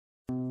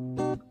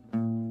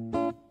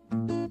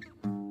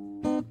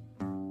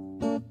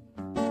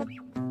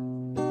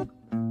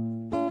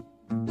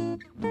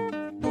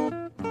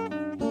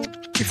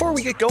Before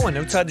we get going,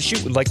 Outside the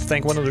Chute would like to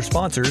thank one of their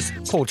sponsors,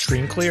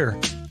 Coldstream Clear.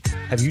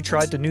 Have you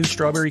tried the new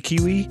strawberry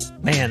kiwi?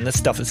 Man, this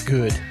stuff is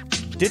good.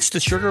 Ditch the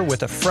sugar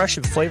with a fresh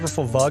and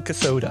flavorful vodka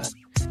soda.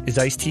 Is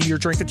iced tea your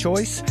drink of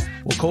choice?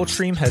 Well,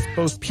 Coldstream has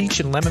both peach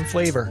and lemon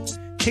flavor.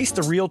 Taste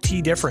the real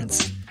tea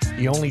difference.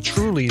 The only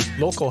truly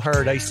local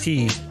hard iced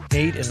tea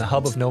made in the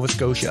hub of Nova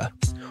Scotia.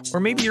 Or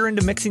maybe you're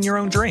into mixing your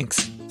own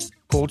drinks.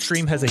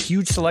 Coldstream has a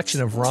huge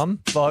selection of rum,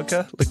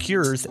 vodka,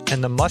 liqueurs,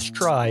 and the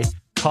must-try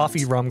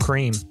coffee rum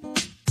cream.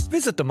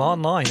 Visit them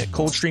online at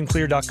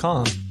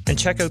coldstreamclear.com and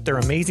check out their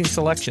amazing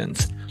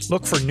selections.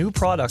 Look for new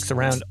products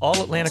around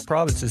all Atlantic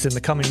provinces in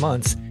the coming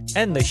months,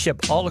 and they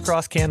ship all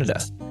across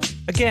Canada.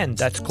 Again,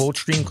 that's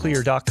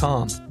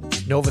coldstreamclear.com,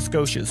 Nova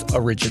Scotia's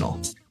original.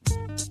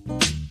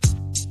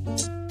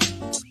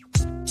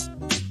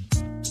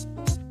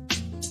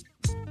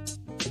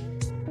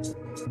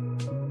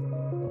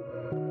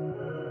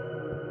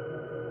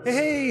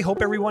 Hey,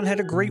 hope everyone had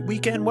a great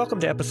weekend. Welcome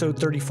to episode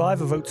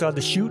 35 of Outside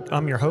the Chute.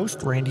 I'm your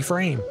host, Randy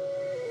Frame.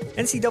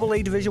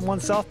 NCAA Division I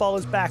softball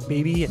is back,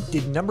 baby, and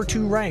did number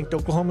 2 ranked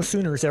Oklahoma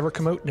Sooners ever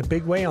come out in a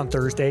big way on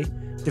Thursday,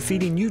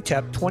 defeating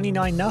UTEP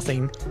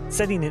 29-0,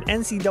 setting an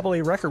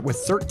NCAA record with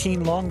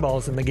 13 long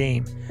balls in the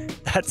game.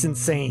 That's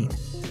insane.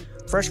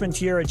 Freshman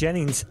Tiara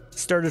Jennings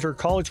started her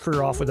college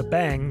career off with a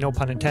bang, no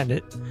pun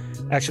intended.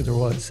 Actually, there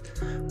was.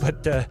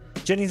 But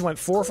Jennings went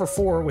 4 for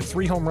 4 with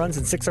 3 home runs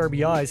and 6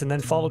 RBIs, and then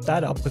followed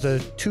that up with a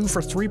 2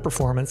 for 3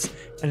 performance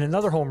and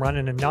another home run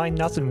in a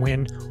 9-0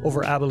 win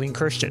over Abilene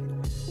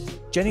Christian.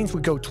 Jennings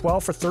would go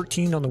 12 for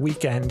 13 on the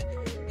weekend,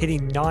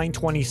 hitting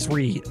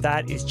 .923.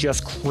 That is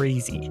just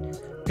crazy.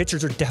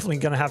 Pitchers are definitely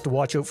going to have to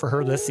watch out for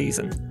her this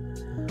season.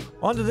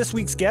 On to this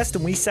week's guest,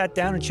 and we sat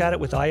down and chatted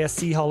with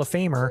ISC Hall of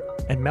Famer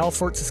and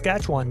Melfort,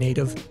 Saskatchewan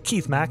native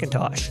Keith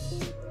Mackintosh.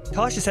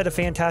 Tosh has had a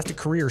fantastic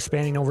career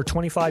spanning over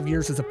 25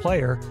 years as a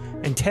player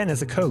and 10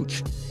 as a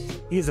coach.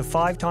 He is a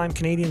 5-time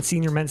Canadian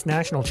Senior Men's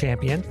National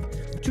Champion,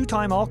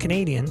 2-time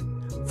All-Canadian,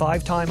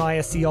 5-time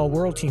ISC All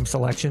World Team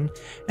selection,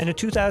 and a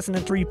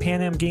 2003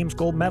 Pan Am Games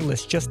gold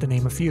medalist, just to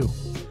name a few.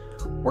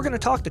 We're going to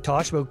talk to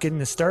Tosh about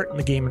getting a start in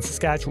the game in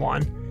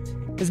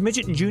Saskatchewan, his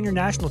midget and junior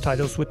national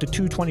titles with the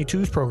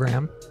 222s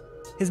program,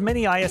 his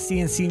many ISC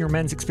and Senior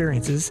Men's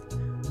experiences,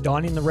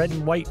 donning the red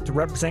and white to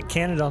represent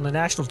Canada on the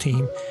national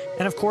team,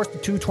 and of course the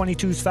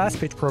 222's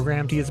Fastpitch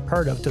Program he is a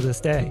part of to this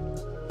day.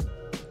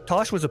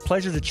 Tosh was a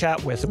pleasure to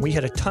chat with, and we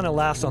had a ton of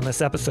laughs on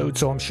this episode,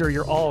 so I'm sure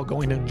you're all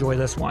going to enjoy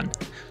this one.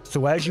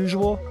 So as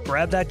usual,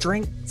 grab that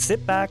drink,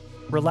 sit back,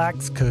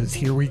 relax, cause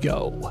here we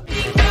go.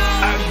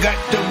 I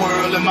got the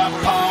world in my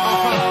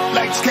palm,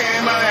 lights,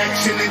 camera,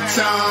 action, it's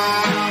on.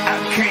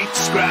 I can't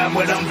describe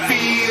what I'm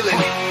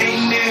feeling,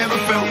 ain't never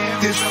felt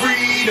this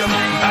freedom.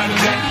 I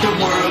got the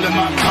world in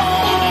my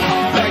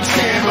palm, lights,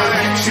 camera,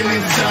 action,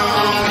 it's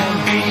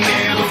on. Ain't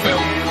never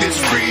felt this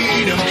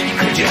freedom.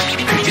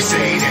 Could you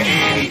say that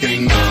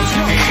anything goes,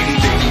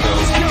 anything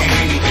goes,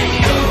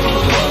 anything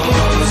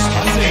goes,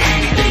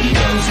 anything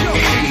goes,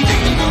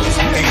 anything goes,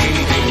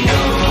 anything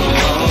goes.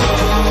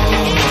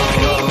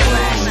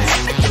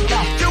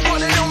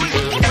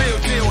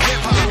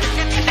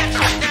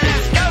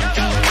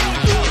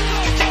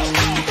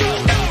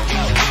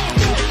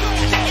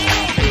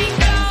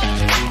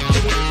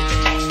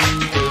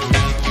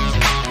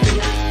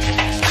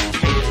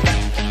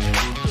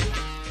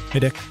 Hey,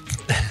 Dick.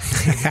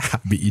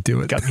 Beat you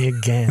to it. Got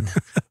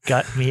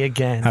me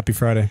again. Happy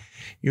Friday.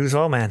 You as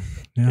well, man.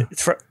 Yeah.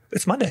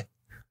 It's Monday.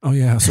 Oh,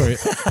 yeah. Sorry.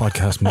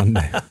 Podcast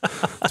Monday.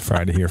 It's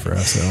Friday here for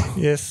us. So.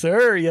 Yes,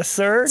 sir. Yes,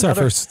 sir.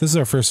 This is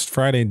our first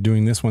Friday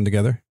doing this one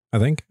together, I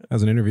think,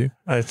 as an interview.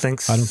 I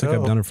think so. I don't think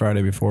I've done a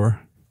Friday before.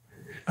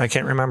 I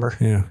can't remember.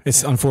 Yeah.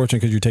 It's unfortunate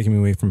because you're taking me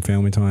away from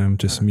family time.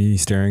 Just me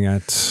staring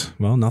at,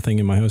 well, nothing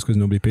in my house because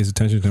nobody pays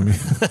attention to me.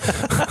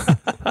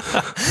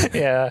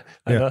 Yeah.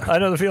 I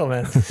know the feel,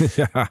 man.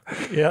 Yeah.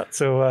 Yeah.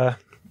 So,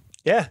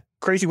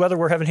 crazy weather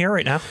we're having here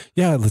right now.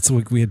 Yeah.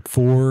 We had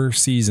 4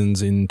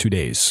 seasons in 2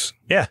 days.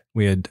 Yeah.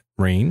 We had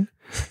rain,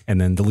 and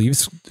then the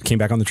leaves came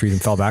back on the trees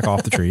and fell back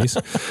off the trees.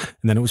 And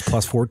then it was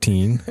plus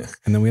 14.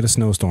 And then we had a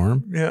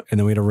snowstorm. Yeah. And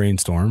then we had a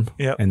rainstorm.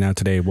 Yeah. And now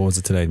today, what was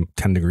it today?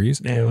 10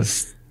 degrees. Yeah, it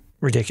was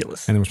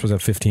ridiculous. And then we're supposed to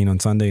have 15 on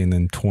Sunday and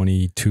then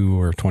 22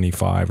 or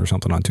 25 or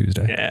something on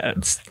Tuesday.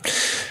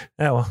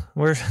 Yeah,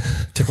 we're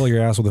tickle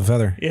your ass with a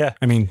feather. Yeah.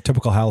 I mean,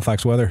 typical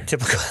Halifax weather.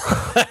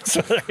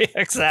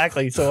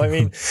 Exactly. So, I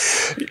mean,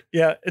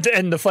 yeah.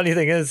 And the funny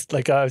thing is,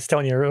 like I was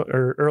telling you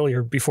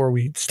earlier before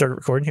we started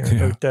recording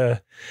here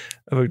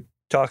about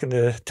talking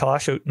to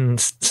Tosh out in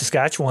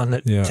Saskatchewan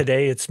that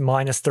today it's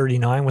minus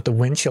 39 with the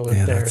wind chill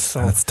out there. That's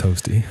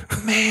toasty.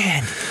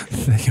 Man.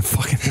 They can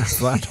fucking have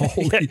that.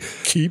 Holy.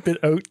 Keep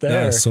it out there.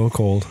 Yeah, it's so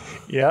cold.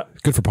 Yeah.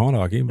 Good for pond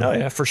hockey. Oh,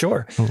 yeah, for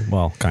sure.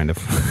 Well, kind of.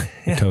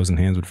 Your toes and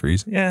hands would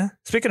freeze. Yeah.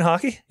 Speaking of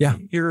hockey, yeah,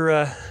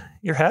 you're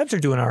your Habs are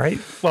doing all right.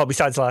 Well,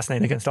 besides last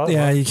night against Ottawa.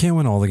 Yeah, you can't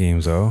win all the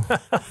games, though.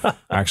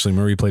 Actually,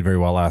 Murray played very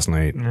well last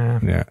night.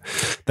 Yeah.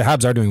 The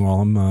Habs are doing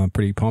well. I'm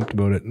pretty pumped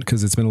about it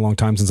because it's been a long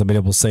time since I've been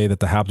able to say that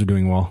the Habs are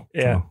doing well.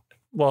 Yeah. So.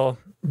 Well,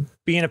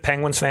 being a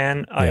Penguins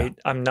fan,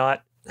 I'm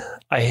not.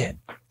 I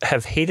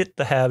have hated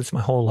the Habs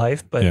my whole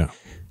life, but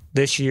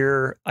this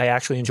year I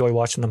actually enjoy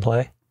watching them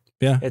play.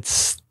 Yeah.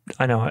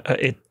 I know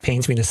it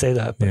pains me to say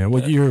that. But,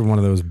 well, you're one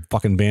of those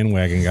fucking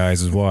bandwagon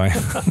guys, is why.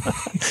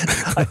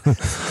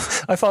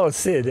 I follow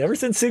Sid ever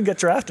since Sid got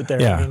drafted there.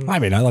 Yeah, I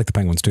mean, I like the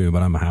Penguins too,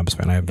 but I'm a Habs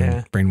fan. I've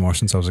been brainwashed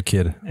since I was a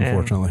kid,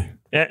 unfortunately.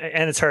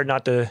 And it's hard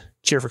not to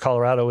cheer for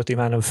Colorado with the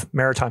amount of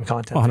maritime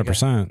content.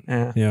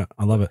 100%. Yeah,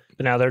 I love it.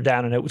 But now they're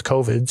down in it with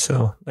COVID,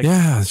 so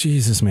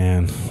Jesus,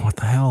 man, what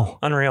the hell?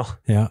 Unreal.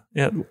 Yeah.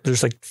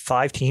 There's like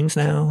 5 teams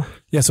now.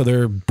 Yeah, so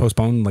they're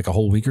postponed like a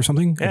whole week or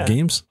something of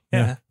games.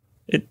 Yeah.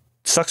 It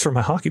sucks for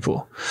my hockey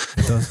pool.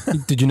 It does.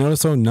 Did you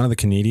notice though? None of the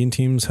Canadian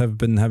teams have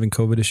been having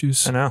COVID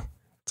issues. I know.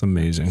 It's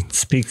amazing.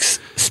 Speaks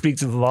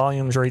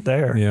volumes right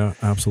there. Yeah,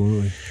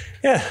 absolutely.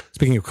 Yeah.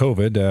 Speaking of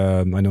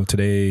COVID, I know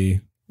today,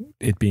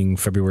 it being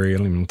February, I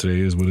don't even know what today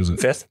is. What is it?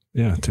 5th?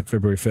 Yeah,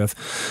 February 5th.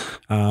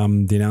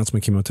 The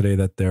announcement came out today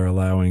that they're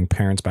allowing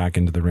parents back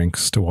into the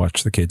rinks to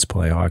watch the kids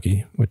play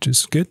hockey, which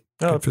is good.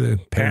 Good for the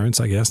parents,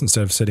 I guess,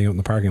 instead of sitting out in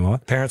the parking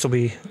lot. Parents will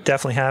be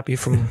definitely happy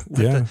from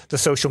the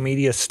social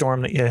media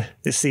storm that you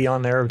see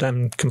on there of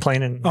them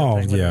complaining. Oh,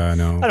 yeah, I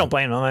know. I don't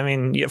blame them. I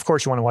mean, of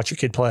course you want to watch your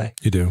kid play.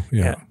 You do,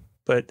 yeah.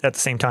 But at the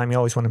same time, you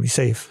always want to be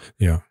safe.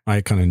 Yeah,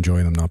 I kind of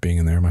enjoy them not being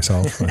in there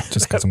myself,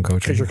 just because I'm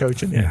coaching. Because you're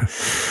coaching, yeah.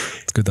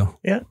 It's good, though.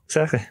 Yeah,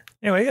 exactly.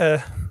 Anyway,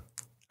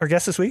 our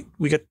guest this week,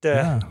 we got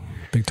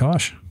Big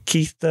Tosh.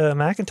 Keith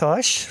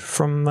Mackintosh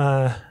from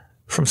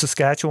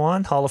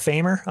Saskatchewan, Hall of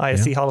Famer,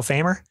 ISC Hall of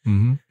Famer.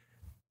 Mm-hmm.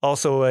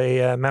 Also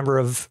a member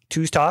of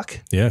Two's Talk.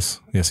 Yes,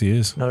 he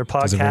is. Another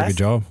podcast. Does a very good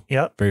job.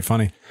 Yep. Very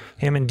funny.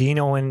 Him and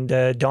Dino and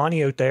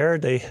Donnie out there.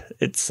 I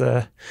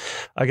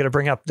got to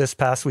bring up this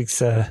past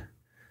week's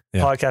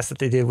podcast that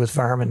they did with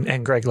Varm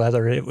and Greg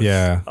Leather. It was,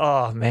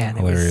 oh man,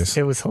 hilarious.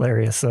 It was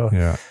hilarious. So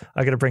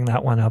I got to bring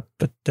that one up.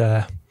 But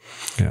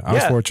I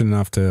was fortunate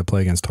enough to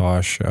play against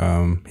Tosh.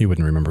 He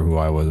wouldn't remember who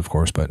I was, of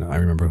course, but I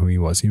remember who he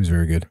was. He was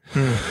very good.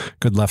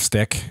 Good left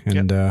stick,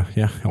 and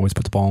always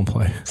put the ball in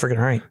play. Friggin'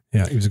 right.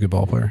 Yeah, he was a good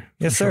ball player.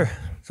 Yes, sir.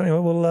 So anyway,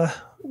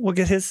 we'll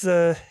get his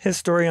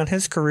story on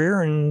his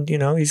career, and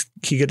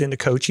he got into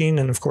coaching,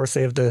 and of course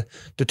they have the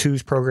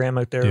Two's program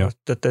out there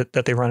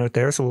that they run out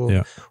there. So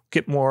we'll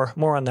get more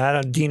on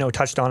that. Dino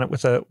touched on it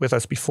with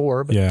us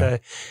before, but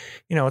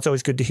it's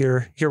always good to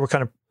hear what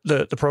kind of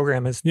the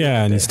program is.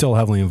 Yeah, and he's still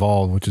heavily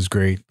involved, which is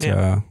great.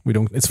 Yeah.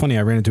 It's funny,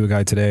 I ran into a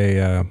guy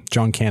today,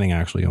 John Canning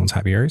actually owns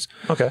Happy Aries.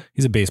 Okay.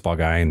 He's a baseball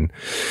guy, and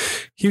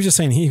he was just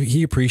saying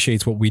he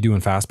appreciates what we do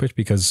in Fastpitch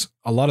because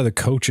a lot of the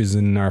coaches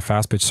in our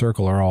Fastpitch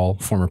circle are all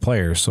former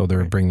players, so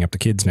they're bringing up the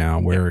kids now,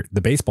 where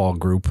the baseball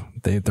group,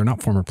 they're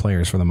not former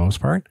players for the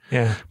most part.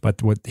 Yeah.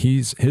 But what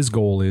his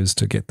goal is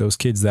to get those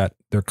kids that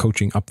they're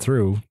coaching up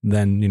through,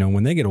 then,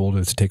 when they get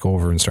older, to take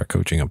over and start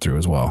coaching up through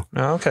as well.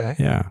 Oh, okay.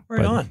 Yeah.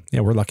 Right on.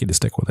 Yeah, we're lucky to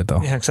stick with it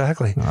though. Yeah,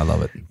 exactly. I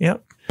love it.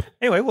 Yep.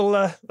 Anyway, well,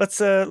 let's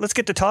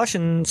get to Tosh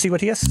and see what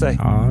he has to say.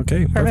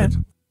 Okay, perfect.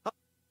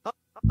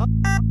 All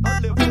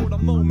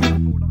right,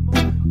 man.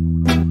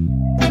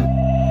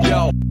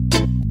 Yo.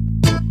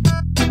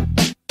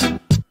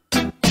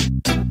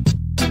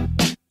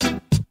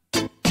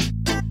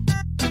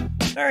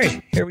 All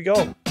right, here we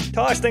go.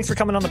 Tosh, thanks for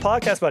coming on the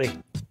podcast, buddy.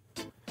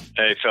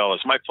 Hey,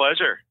 fellas, my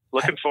pleasure.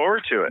 Looking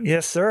forward to it.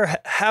 Yes, sir.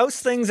 How's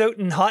things out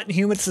in hot and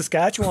humid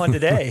Saskatchewan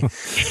today?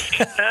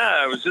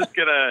 I was just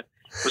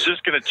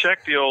gonna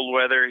check the old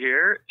weather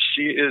here.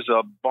 She is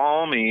a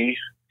balmy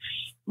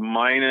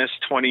minus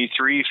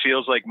 23,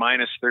 feels like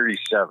minus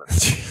 37.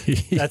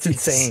 That's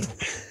insane.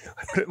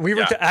 We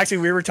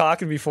were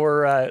talking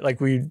before,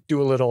 we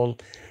do a little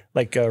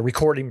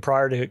recording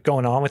prior to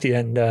going on with you,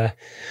 and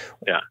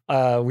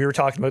we were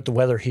talking about the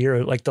weather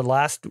here. Like the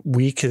last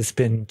week has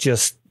been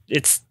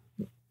it's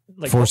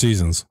like 4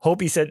 seasons.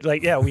 Hope he said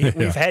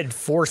we've had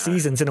 4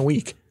 seasons in a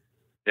week.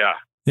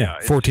 Yeah.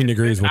 14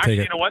 degrees. We'll actually,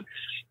 take it. You know what?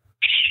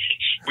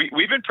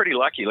 We've been pretty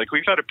lucky. Like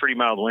we've had a pretty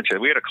mild winter.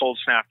 We had a cold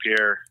snap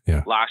here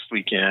last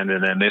weekend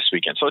and then this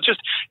weekend. So it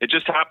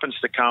just happens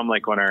to come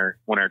like when our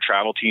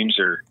travel teams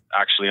are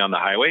actually on the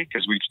highway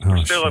because we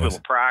still have a little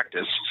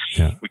practice.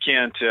 Yeah. We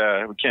can't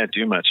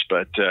do much,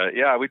 but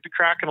we'd be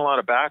cracking a lot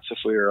of bats if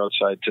we were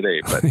outside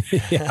today. But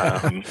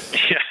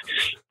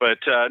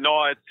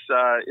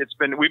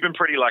we've been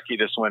pretty lucky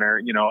this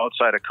winter.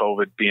 Outside of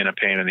COVID being a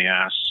pain in the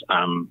ass,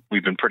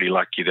 we've been pretty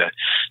lucky to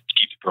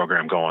keep the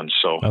program going.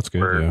 So that's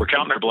good. We're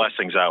counting our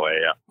blessings that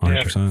way. Yeah,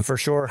 100%. For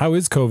sure. How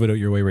is COVID out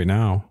your way right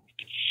now?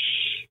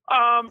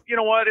 You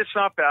know what? It's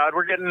not bad.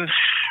 We're getting, and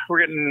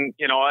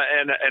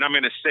I'm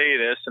going to say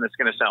this, and it's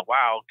going to sound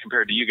wow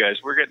compared to you guys.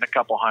 We're getting a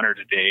couple hundred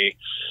a day,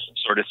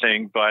 sort of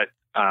thing. But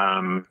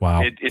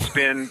Wow. It's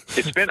been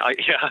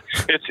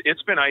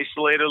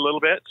isolated a little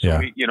bit.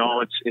 So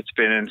it's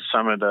been in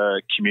some of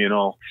the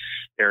communal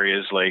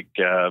areas like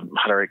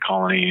Hutterite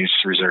colonies,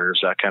 reserves,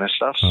 that kind of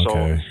stuff.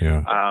 Okay,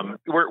 so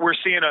we're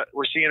seeing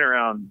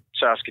around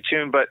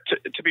Saskatoon. But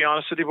to be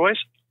honest with you, boys,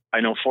 I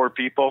know 3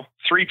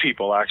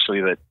 people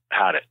actually that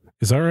had it.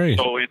 Is that right?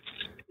 So it's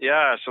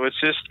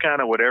just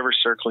kind of whatever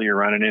circle you're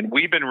running in.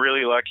 We've been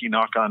really lucky,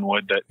 knock on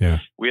wood, that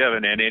we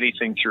haven't had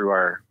anything through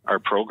our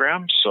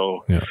program.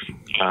 So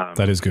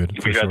that is good.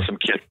 We've had some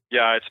kids.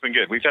 Yeah, it's been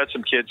good. We've had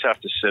some kids have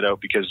to sit out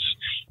because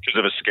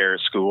of a scare at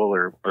school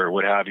or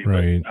what have you.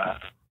 Right.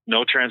 But,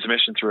 no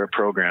transmission through our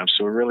program,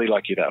 so we're really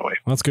lucky that way.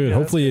 That's good.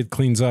 Hopefully it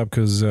cleans up,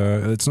 because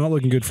it's not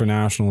looking good for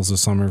nationals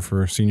this summer,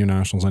 for senior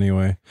nationals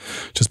anyway,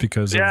 just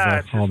because of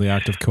all the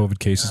active COVID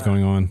cases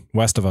going on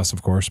west of us,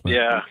 of course. But,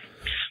 well,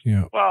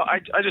 I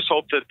just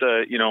hope that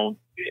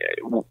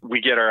we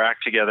get our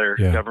act together.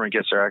 Government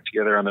gets our act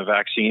together on the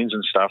vaccines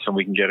and stuff, and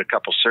we can get a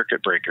couple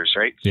circuit breakers,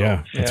 right?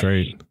 So, that's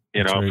right.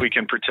 If we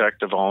can protect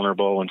the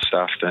vulnerable and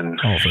stuff, then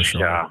for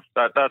sure.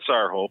 That's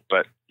our hope.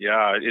 But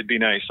it'd be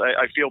nice.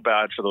 I feel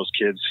bad for those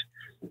kids,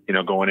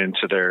 going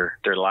into their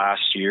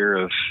last year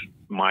of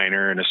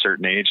minor and a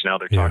certain age. Now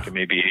they're talking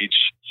maybe age.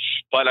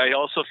 But I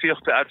also feel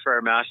bad for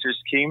our Masters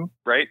team,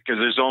 right? Because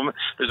there's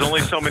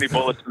only so many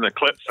bullets in the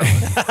clip.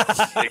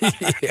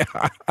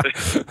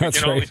 That's you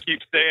can only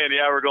keep saying,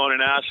 we're going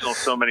to nationals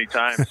so many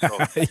times. So,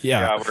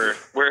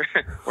 we're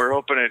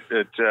hoping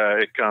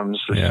it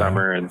comes this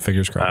summer, and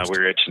fingers crossed.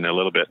 We're itching a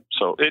little bit.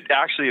 So it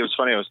was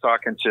funny. I was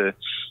talking to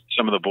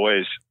some of the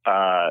boys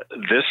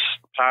this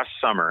past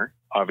summer.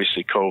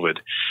 Obviously, COVID,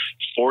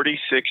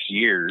 46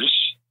 years.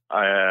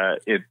 I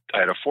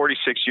had a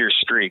 46-year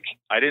streak.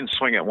 I didn't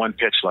swing at one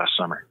pitch last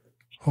summer.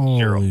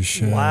 Holy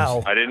shit!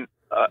 Wow. I didn't.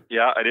 I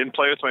didn't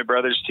play with my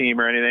brother's team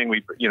or anything.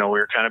 We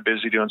were kind of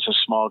busy doing some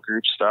small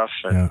group stuff,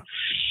 and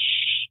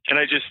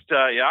I just,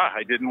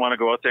 I didn't want to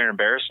go out there and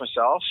embarrass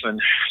myself, and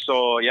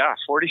so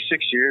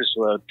 46 years.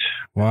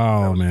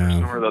 Wow,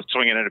 man! Without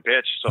swinging at a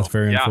pitch. So that's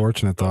very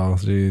unfortunate, though.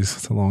 Jeez,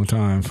 it's a long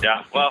time.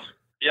 Yeah. Well,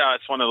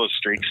 it's one of those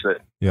streaks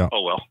that. Yeah.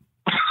 Oh well.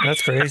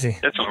 That's crazy.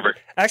 It's over.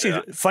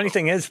 Actually, the funny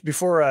thing is,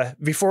 before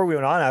we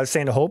went on, I was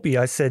saying to Hopi,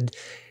 I said,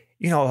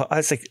 I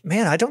was like,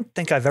 man, I don't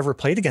think I've ever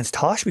played against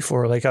Tosh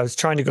before. Like, I was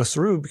trying to go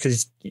through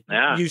because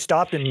you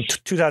stopped in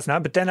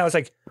 2009, but then I was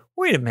like,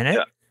 wait a minute,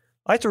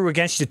 I threw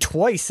against you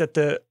twice at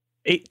the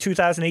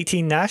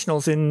 2018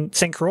 Nationals in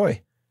St.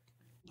 Croix.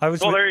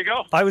 There you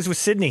go. I was with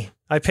Sydney.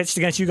 I pitched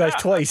against you guys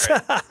twice.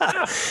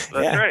 That's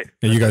right.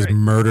 Yeah, you guys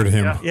murdered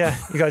him. Yeah,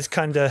 you guys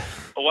kind of.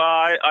 Well,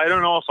 I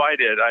don't know if I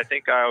did. I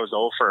think I was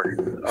 0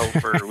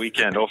 for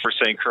weekend, 0 for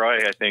St. Croix,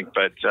 I think.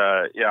 But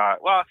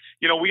well,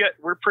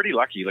 we're pretty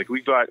lucky. Like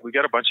we got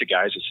a bunch of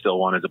guys that still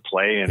wanted to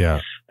play, and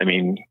I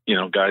mean,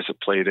 guys that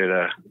played at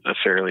a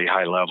fairly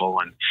high level,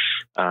 and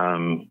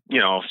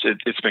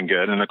it's been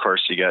good. And of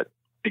course, you got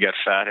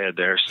Fathead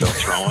there still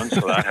throwing,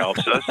 so that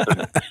helps us.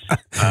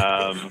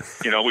 And,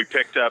 we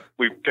picked up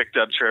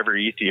Trevor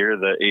Ethier,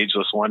 the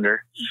ageless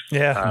wonder,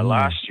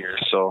 last year.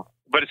 So,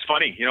 but it's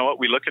funny,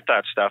 we look at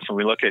that stuff and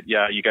we look at,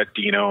 you got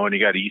Dino and you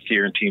got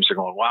Ethier, and teams are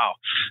going, wow.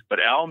 But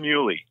Al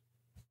Muley,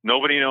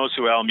 nobody knows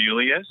who Al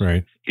Muley is.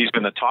 Right. He's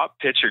been the top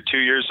pitcher 2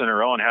 years in a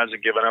row and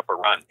hasn't given up a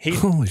run.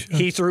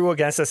 He threw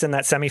against us in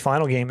that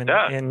semifinal game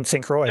in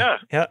St. Croix.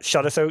 Yeah.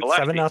 Shut us out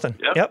 7-0.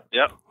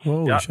 Yep.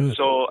 Holy shit.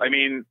 So, I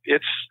mean,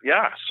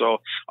 so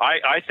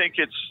I think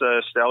it's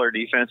stellar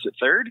defense at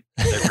third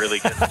that really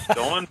gets us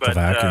going, but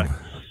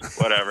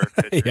whatever.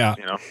 Pitchers, they're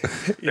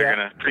going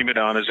to, prima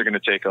donnas are going to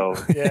take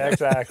over. Yeah,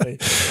 exactly.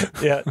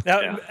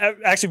 Now,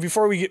 actually,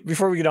 before we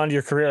get on to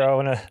your career,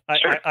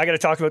 I got to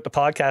talk about the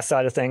podcast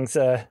side of things.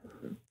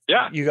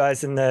 You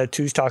guys in the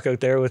Twos talk out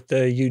there with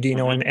you,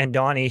 Dino, and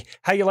Donnie.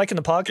 How you liking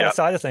the podcast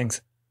side of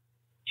things?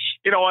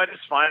 You know what?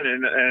 It's fun.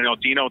 And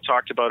Dino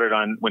talked about it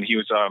when he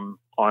was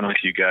on with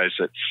you guys,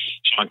 that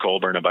Sean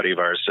Colburn, a buddy of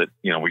ours that,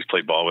 we've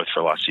played ball with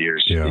for lots of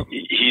years. Yeah.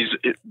 He's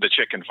the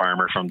chicken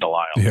farmer from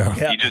Delisle. Yeah.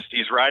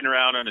 He's riding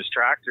around on his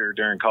tractor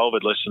during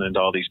COVID listening to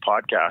all these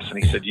podcasts. And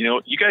he said,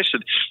 you guys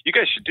should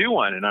do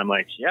one. And I'm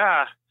like,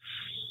 yeah,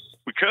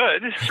 we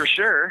could for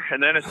sure.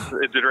 And then it's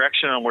the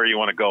direction on where you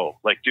want to go.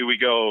 Like, do we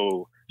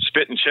go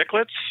spitting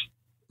chiclets?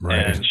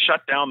 Right. And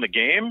shut down the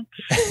game,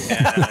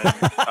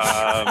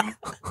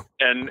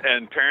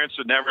 and parents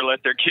would never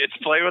let their kids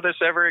play with us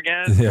ever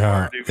again.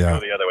 Or do we go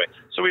the other way?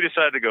 So we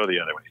decided to go the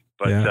other way.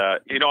 But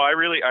I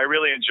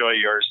really enjoy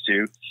yours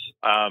too.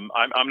 I'm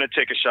going to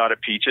take a shot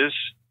at Peaches.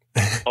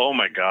 Oh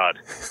my God,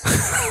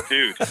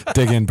 dude!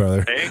 Dig in,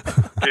 brother. Hey,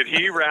 did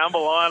he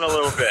ramble on a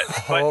little bit?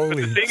 But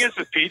the thing is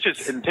with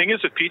Peaches,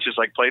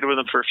 like played with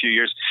him for a few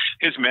years.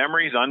 His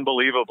memory's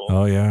unbelievable.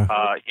 Oh yeah.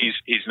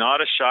 He's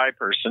not a shy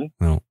person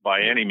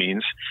by any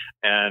means,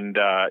 and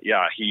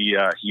he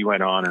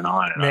went on and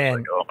on. And man, I was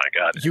like, oh my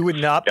God,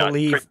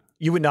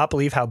 you would not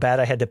believe how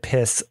bad I had to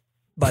piss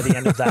by the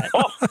end of that.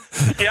 I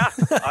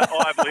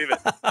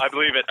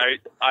believe it.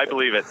 I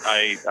believe it.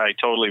 I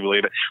totally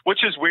believe it.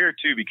 Which is weird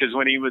too, because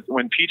when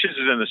Peaches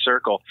is in the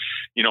circle,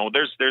 you know,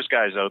 there's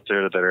guys out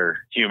there that are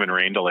human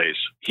rain delays.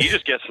 He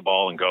just gets the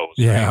ball and goes.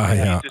 Yeah,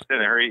 yeah. He's just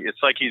in a hurry.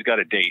 It's like he's got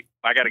a date.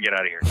 I got to get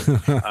out of here.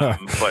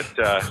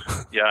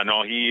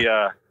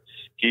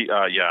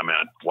 Yeah,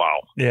 man. Wow.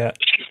 Yeah.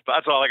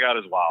 That's all I got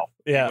is wow.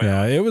 Yeah.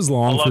 Yeah, it was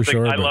long for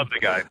sure. I love the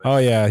guy. Oh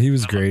yeah, he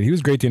was great. He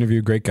was great to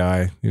interview. Great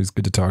guy. He was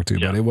good to talk to,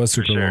 but it was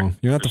super long.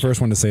 You're not the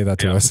first one to say that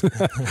to us.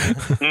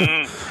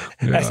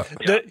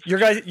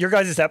 Your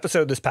guys'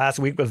 episode this past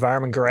week with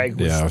Varm and Greg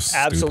was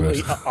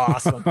absolutely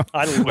awesome.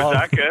 I love. Was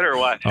that good or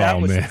what? That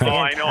was man.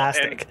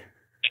 fantastic.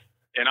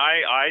 And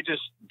I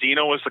just,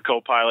 Dino was the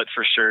co-pilot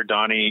for sure.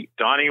 Donnie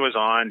was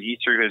on. He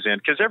threw his in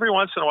because every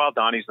once in a while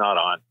Donnie's not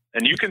on.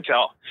 And you can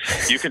tell,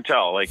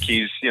 like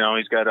he's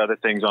got other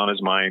things on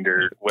his mind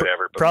or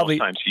whatever. But probably,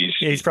 most times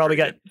he's probably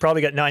got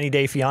 90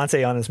 Day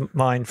Fiance on his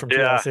mind from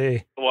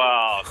TLC.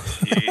 Wow,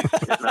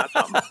 isn't that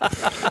something?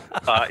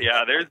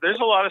 There's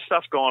a lot of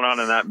stuff going on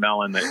in that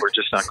melon that we're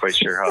just not quite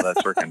sure how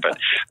that's working. But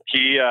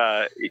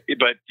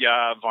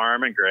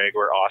Varm and Greg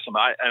were awesome.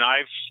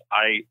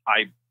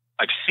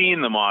 I've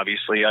seen them,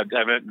 obviously. I've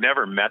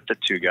never met the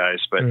two guys,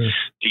 but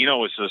Dino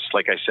was just,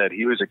 like I said,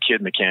 he was a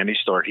kid in the candy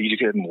store. He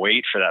couldn't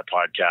wait for that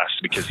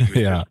podcast because he was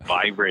just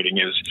vibrating.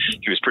 He was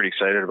pretty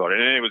excited about it,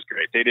 and it was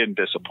great. They didn't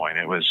disappoint.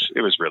 It was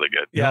really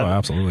good. Yeah,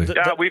 absolutely.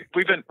 Yeah,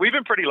 we've been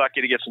pretty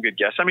lucky to get some good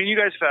guests. I mean, you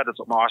guys have had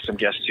some awesome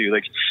guests too.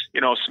 Like,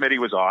 you know, Smitty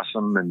was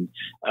awesome, and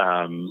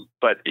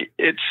but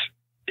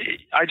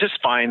I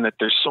just find that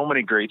there's so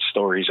many great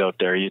stories out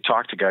there. You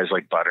talk to guys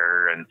like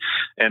Butter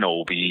and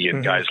Obi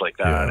and guys like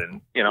that. Yeah.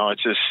 And, you know,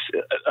 it's just,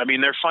 I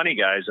mean, they're funny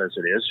guys as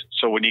it is.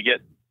 So when you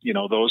get, you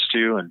know, those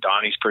two, and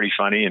Donnie's pretty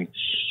funny, and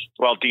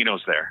well,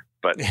 Dino's there,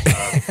 but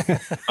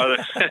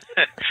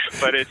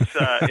but it's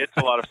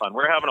a lot of fun.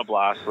 We're having a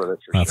blast with it.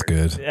 That's sure.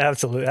 good.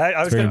 Absolutely.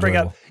 I was going to bring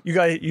up you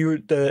guys.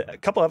 A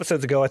couple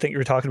episodes ago, I think you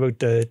were talking about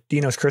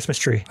Dino's Christmas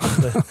tree.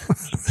 Oh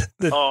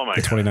my!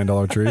 The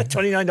 $29 tree.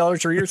 $29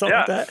 tree or something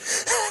like that.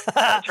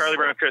 Charlie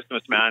Brown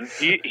Christmas, man.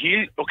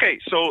 He okay.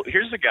 So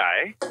here's the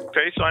guy.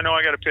 Okay, so I know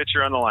I got a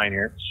pitcher on the line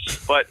here,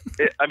 but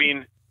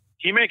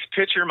he makes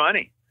pitcher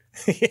money.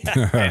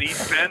 And he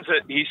spends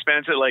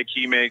it like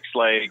he makes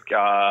like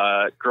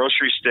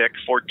grocery stick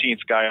 14th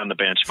guy on the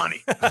bench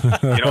money.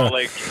 You know,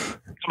 like,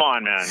 come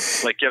on, man,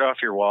 like, get off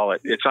your wallet.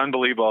 It's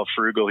unbelievable how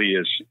frugal he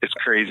is. It's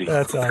crazy.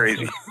 That's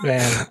crazy,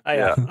 man.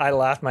 I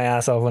laughed my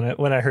ass off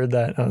when I heard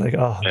that. I was like,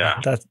 oh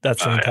yeah,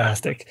 that's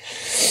fantastic.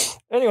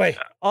 Anyway,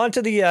 on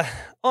to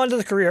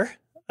the career.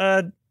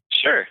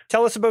 Sure.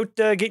 Tell us about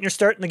getting your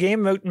start in the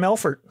game out in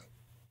Melfort.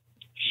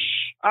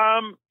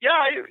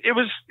 It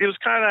was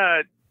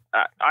kind of.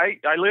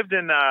 I lived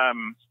in,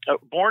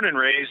 born and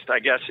raised, I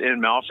guess,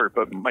 in Melfort,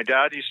 but my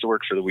dad used to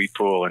work for the wheat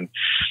pool. And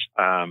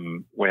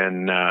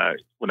when I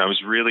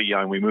was really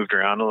young, we moved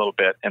around a little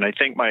bit. And I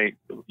think my,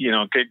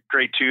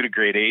 grade 2 to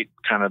grade 8,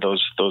 kind of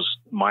those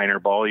minor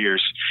ball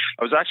years,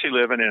 I was actually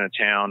living in a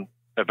town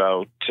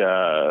about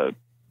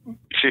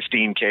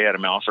 15K out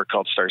of Melfort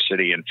called Star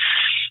City. And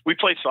we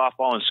played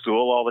softball in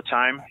school all the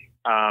time.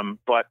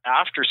 But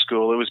after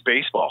school, it was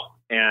baseball.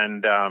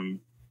 And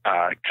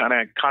kind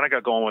of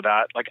got going with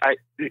that. Like,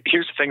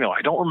 here's the thing though,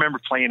 I don't remember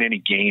playing any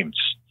games.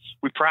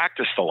 We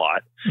practiced a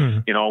lot.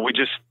 You know,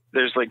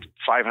 there's like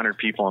 500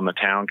 people in the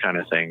town kind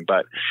of thing.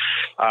 But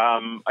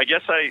I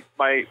guess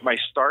my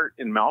start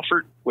in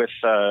Melfort with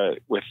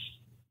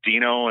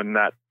Dino and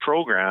that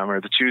program,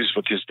 or the twos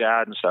with his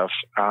dad and stuff,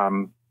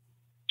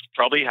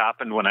 probably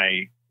happened when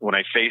I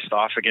faced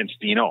off against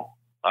Dino.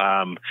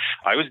 I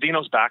was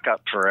Dino's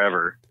backup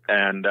forever.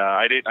 And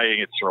I didn't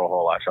get to throw a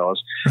whole lot,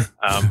 fellas.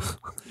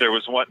 There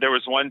was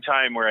one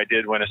time where I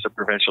did win us a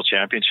provincial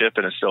championship,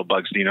 and it still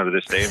bugs Dino to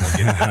this day. And we'll get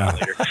into that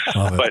later.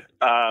 But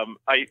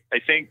I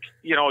think,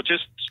 you know,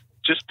 just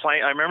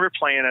playing. I remember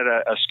playing at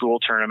a school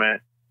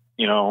tournament,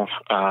 you know,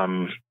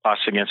 us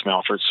against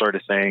Melfort sort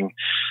of thing,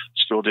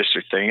 school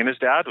district thing, and his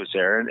dad was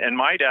there, and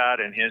my dad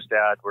and his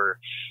dad were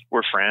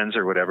friends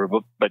or whatever.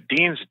 But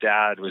Dean's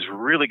dad was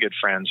really good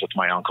friends with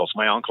my uncles.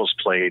 My uncles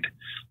played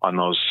on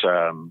those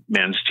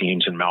men's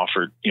teams in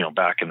Melfort, you know,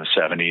 back in the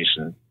 70s,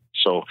 and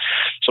so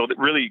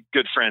really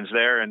good friends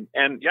there. And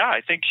yeah,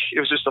 I think it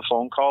was just a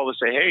phone call to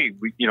say, hey,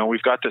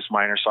 we've got this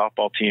minor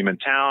softball team in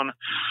town.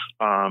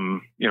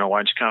 You know, why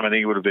don't you come? I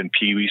think it would have been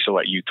Pee Wee, so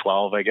at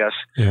U12, I guess,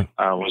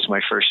 was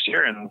my first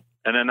year. And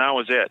then that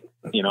was it,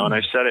 you know, and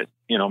I've said it,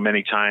 you know,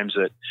 many times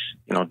that,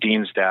 you know,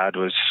 Dean's dad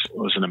was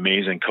an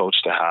amazing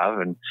coach to have.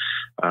 And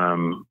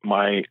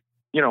my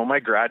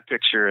grad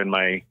picture and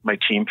my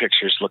team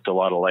pictures looked a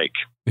lot alike.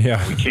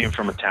 Yeah. We came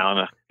from a town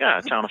of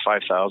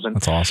 5,000.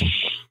 That's awesome.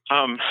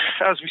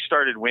 As we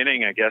started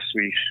winning, I guess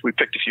we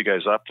picked a few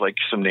guys up, like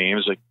some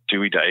names like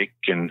Dewey Dyke,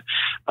 and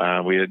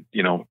we had,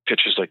 you know,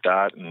 pitchers like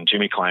that, and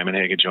Jimmy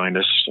Kleimenhagen joined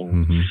us,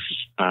 and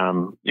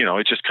you know,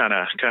 it just kind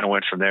of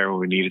went from there.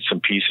 When we needed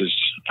some pieces,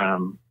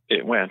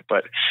 it went.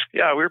 But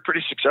yeah, we were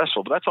pretty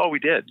successful. But that's all we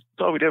did.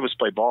 All we did was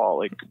play ball.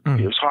 Like,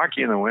 it was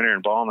hockey in the winter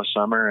and ball in the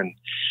summer, and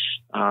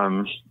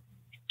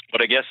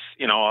But I guess,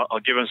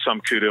 I'll give him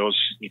some kudos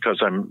because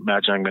I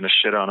imagine I'm going to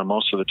shit on him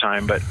most of the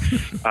time. But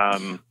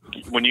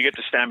when you get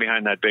to stand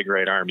behind that big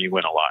right arm, you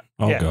win a lot.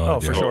 Oh,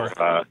 God, for sure.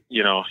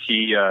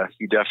 He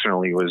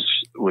definitely was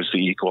the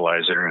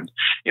equalizer. And,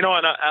 and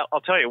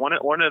I'll tell you, one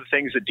of the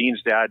things that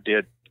Dean's dad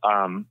did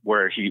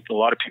where a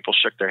lot of people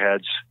shook their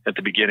heads at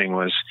the beginning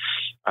was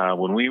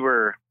when we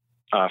were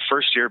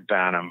first year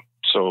Bantam.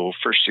 So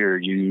first year,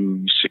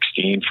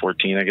 U16,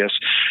 14, I guess,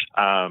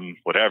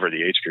 whatever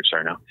the age groups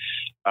are now.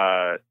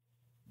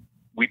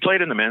 We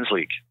played in the men's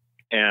league,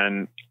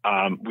 and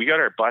we got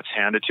our butts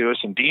handed to us.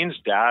 And Dean's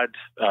dad,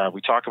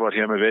 we talk about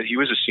him a bit. He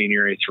was a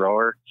senior A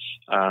thrower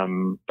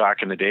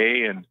back in the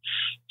day, and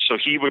so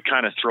he would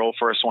kind of throw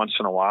for us once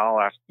in a while,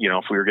 after,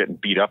 if we were getting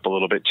beat up a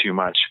little bit too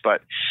much.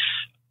 But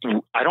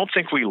I don't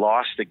think we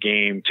lost the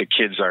game to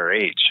kids our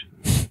age.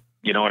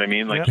 You know what I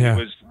mean? Like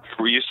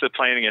we're used to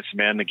playing against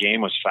men. The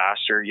game was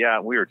faster. Yeah,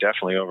 we were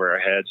definitely over our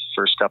heads the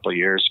first couple of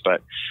years,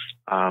 but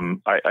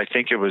I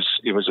think it was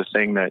a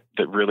thing that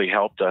really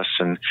helped us.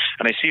 And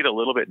I see it a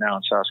little bit now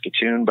in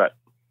Saskatoon, but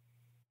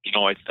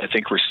I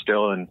think we're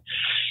still in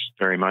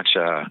very much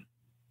a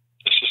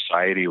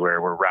society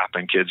where we're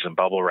wrapping kids in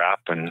bubble wrap,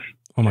 and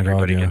oh my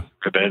God, gets a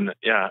ribbon.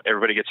 Yeah,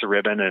 everybody gets a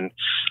ribbon, and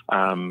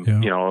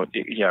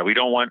we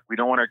don't want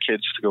our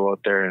kids to go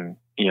out there and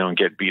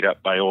get beat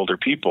up by older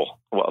people.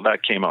 Well,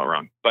 that came out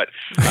wrong, but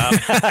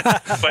I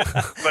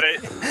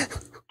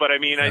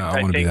mean, I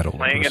think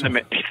playing in the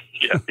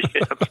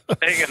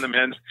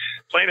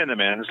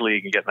men's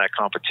league and getting that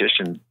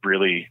competition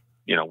really,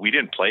 we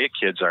didn't play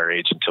kids our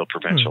age until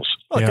provincials.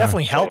 Well, it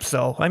definitely helps,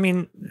 though. I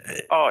mean,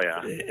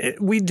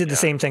 we did the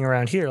same thing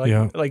around here.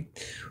 Well,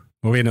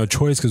 we had no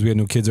choice because we had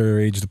no kids our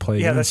age to play.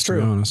 Yeah, against, that's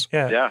true. To be honest.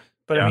 Yeah.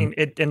 But I mean,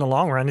 in the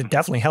long run, it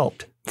definitely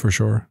helped. For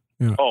sure.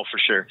 Yeah. Oh, for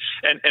sure.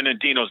 And then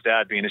Dino's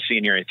dad being a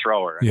senior A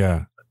thrower.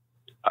 Yeah.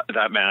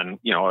 That man,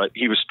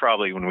 he was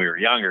probably, when we were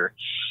younger,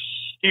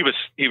 he was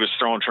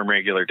throwing from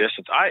regular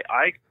distance.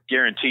 I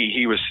guarantee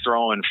he was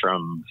throwing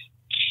from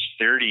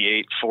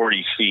 38,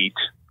 40 feet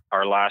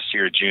our last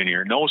year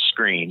junior, no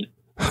screen,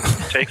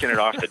 taking it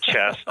off the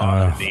chest,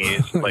 off the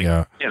knees, and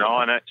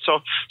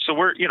so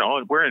we're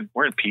in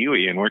Pee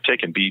Wee and we're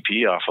taking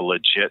BP off a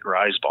legit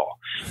rise ball,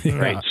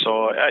 right?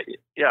 So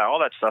all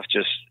that stuff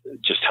just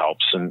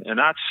helps, and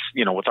that's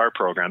with our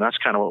program, that's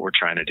kind of what we're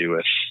trying to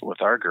do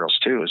with our girls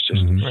too, is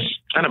just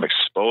kind of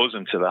expose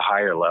them to the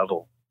higher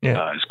level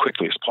as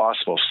quickly as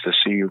possible to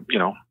see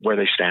where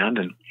they stand.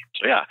 And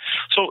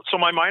so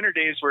my minor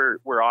days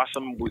were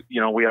awesome. We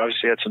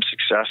obviously had some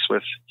success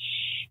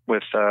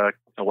with the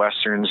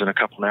Westerns and a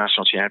couple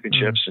national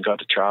championships, and got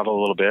to travel a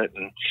little bit,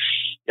 and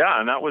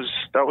that was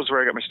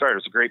where I got my start. It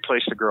was a great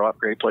place to grow up,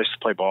 great place to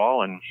play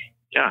ball, and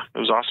it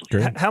was awesome.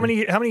 Great. How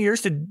many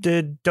years did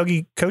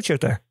Dougie coach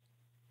out there?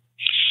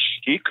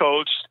 He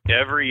coached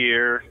every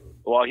year.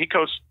 Well, he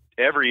coached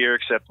every year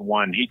except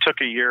one. He took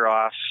a year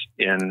off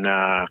in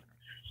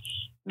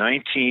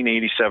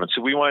 1987.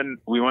 So we won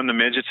the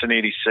midgets in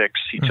 86.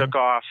 He took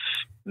off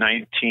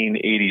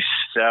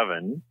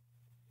 1987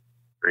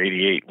 or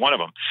 88, one of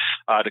them,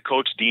 to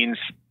coach Dean's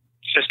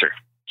sister,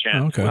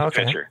 Jen, who was a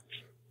pitcher.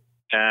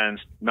 And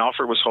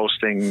Melfort was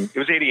hosting, it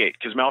was 88,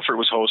 because Melfort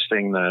was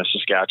hosting the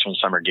Saskatchewan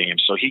Summer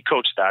Games. So he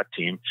coached that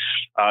team.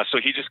 So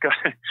he just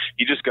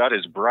got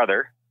his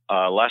brother,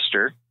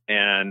 Lester,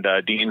 and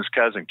Dean's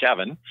cousin,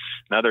 Kevin,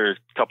 another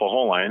couple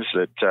whole lines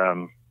that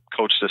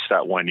coached us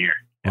that 1 year.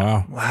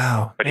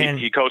 Wow. But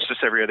he coached us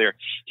every other year.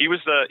 He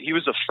was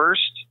the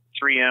first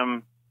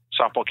 3M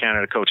Softball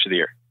Canada Coach of the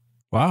Year.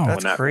 Wow.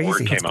 That's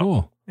crazy. That's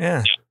cool.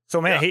 Yeah.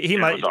 So man,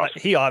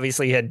 he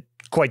obviously had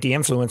quite the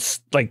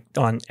influence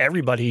on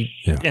everybody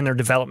in their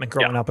development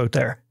growing up out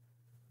there.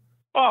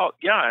 Well,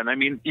 yeah, and I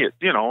mean,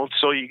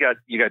 so you got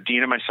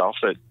Dean and myself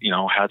that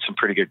had some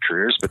pretty good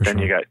careers, but then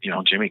you got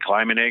Jimmy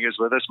Kleimanegg is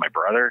with us, my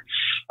brother.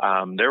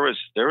 There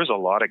was a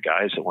lot of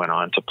guys that went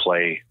on to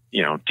play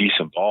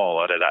decent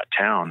ball out of that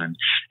town, and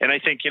I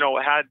think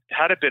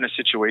had it been a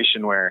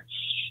situation where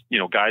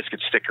guys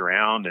could stick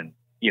around and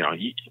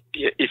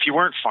if you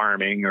weren't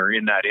farming or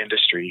in that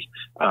industry,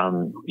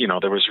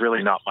 there was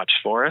really not much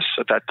for us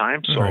at that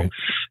time. So,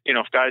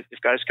 if guys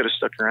could have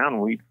stuck around,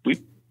 we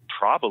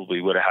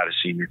probably would have had a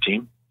senior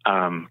team.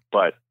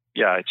 But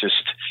yeah,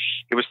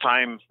 it was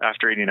time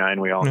after 89.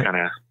 We all kind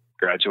of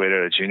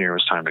graduated as junior. It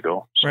was time to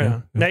go. So.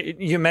 Right. Now,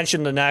 you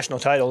mentioned the national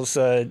titles.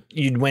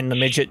 You'd win the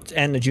midget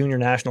and the junior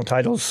national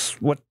titles.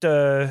 What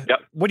do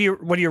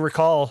you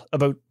recall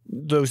about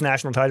those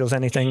national titles?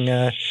 Anything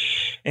big?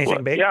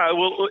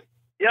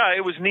 Yeah,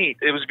 it was neat.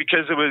 It was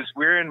because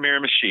we were in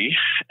Miramichi,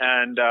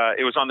 and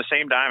it was on the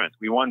same diamond.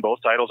 We won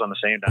both titles on the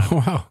same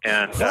diamond. Wow.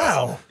 And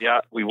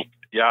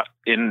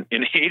in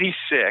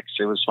 86,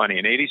 it was funny.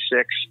 In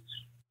 86,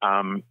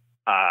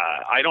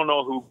 I don't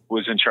know who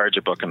was in charge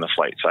of booking the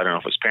flights. I don't know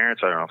if it was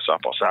parents. I don't know if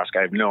Softball Sask.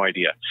 I have no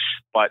idea.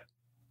 But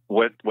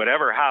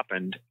whatever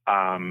happened,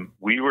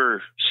 we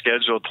were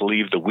scheduled to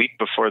leave the week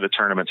before the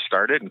tournament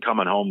started and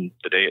coming home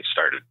the day it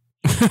started.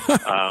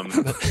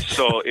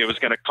 So it was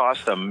going to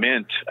cost a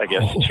mint, I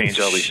guess, to change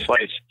all these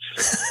flights.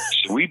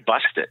 So we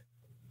busted.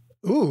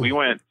 Ooh. We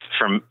went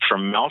from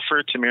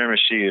Melfort to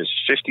Miramichi is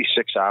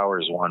 56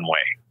 hours one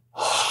way.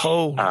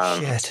 Holy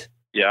shit.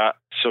 Yeah.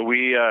 So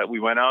we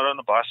went out on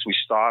the bus. We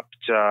stopped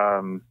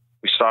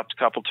a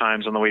couple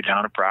times on the way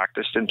down to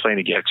practice. Didn't play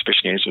any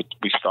exhibition games.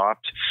 We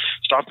stopped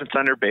in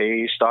Thunder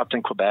Bay, stopped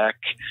in Quebec,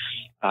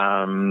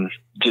 a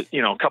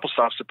couple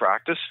stops to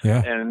practice,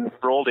 and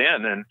rolled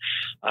in. And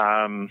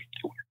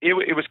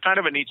it was kind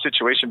of a neat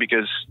situation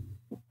because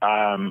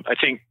I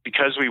think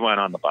because we went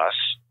on the bus,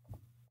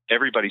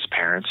 everybody's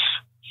parents,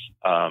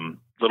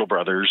 little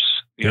brothers,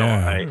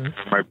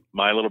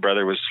 my little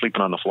brother was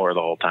sleeping on the floor the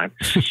whole time.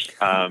 So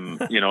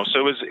it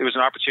was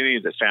an opportunity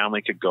that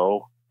family could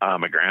go.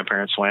 My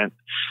grandparents went.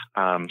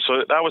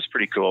 So that was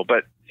pretty cool.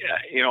 But,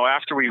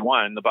 after we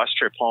won, the bus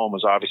trip home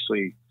was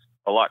obviously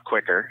a lot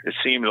quicker. It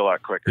seemed a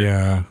lot quicker.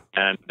 Yeah.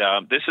 And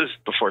this is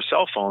before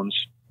cell phones.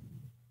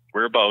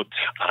 We're about,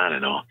 I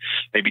don't know,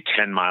 maybe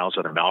 10 miles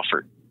out of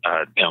Melfort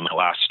on the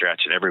last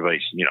stretch. And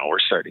everybody's, we're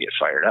starting to get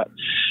fired up.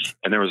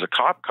 And there was a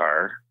cop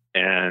car,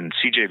 and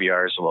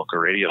CJVR is a local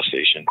radio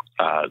station.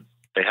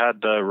 They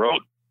had the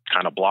road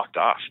kind of blocked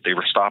off. They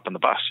were stopping the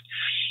bus.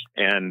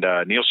 And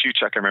Neil Chute,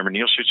 I remember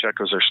Neil Chute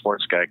was our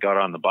sports guy, got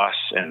on the bus,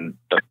 and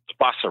the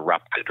bus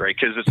erupted, right?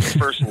 Because it's the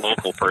first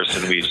local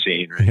person we've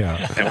seen, right?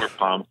 Yeah. And we're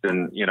pumped,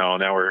 and,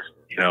 now we're,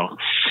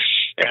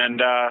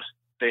 and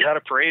they had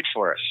a parade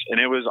for us, and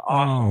it was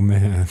awesome. Oh,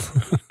 man.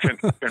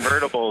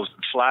 Convertibles,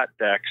 flat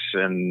decks,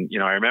 and,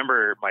 I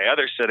remember my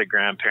other set of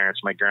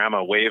grandparents, my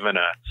grandma waving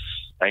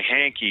a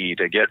hanky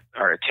to get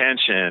our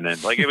attention, and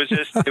it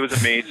was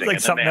amazing. Like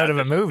something out of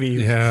a movie.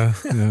 Yeah.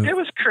 It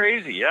was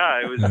crazy.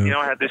 Yeah. It was,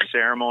 I had this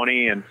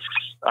ceremony, and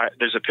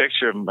there's a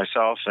picture of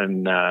myself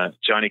and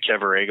Johnny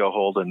Kevarego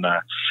holding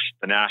the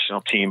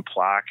national team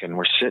plaque, and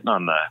we're sitting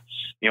on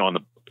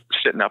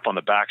sitting up on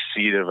the back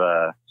seat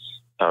of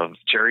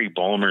Jerry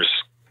Bulmer's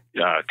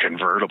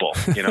convertible,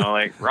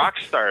 like rock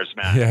stars,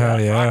 man.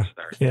 Rock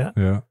stars. Yeah.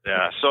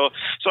 So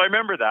I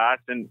remember that,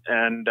 and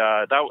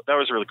that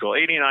was really cool.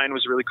 89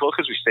 was really cool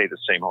because we stayed at the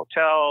same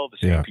hotel, the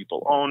same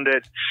people owned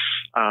it.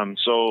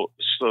 So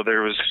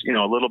there was,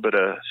 a little bit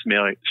of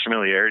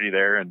familiarity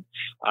there, and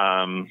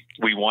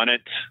we won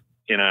it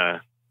in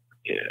the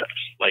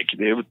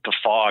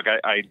fog.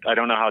 I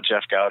don't know how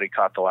Jeff Gowdy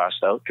caught the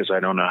last out, because I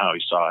don't know how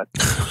he saw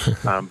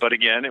it. But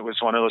again, it was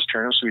one of those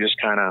tournaments we just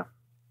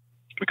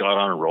we got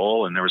on a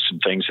roll, and there were some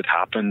things that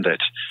happened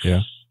that,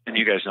 and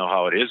you guys know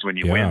how it is when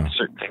you win.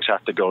 Certain things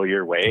have to go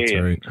your way.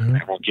 That's right. And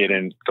I won't get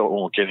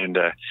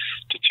into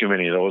too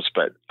many of those,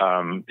 but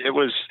it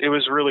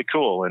was really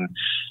cool. And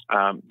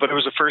but it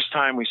was the first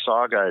time we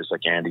saw guys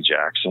like Andy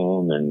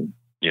Jackson and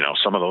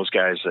some of those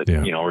guys that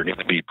were going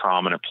to be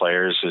prominent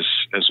players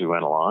as we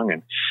went along.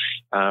 And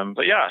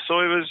so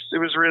it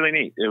was really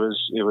neat. It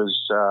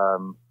was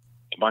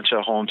a bunch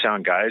of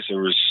hometown guys.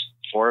 There was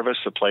 4 of us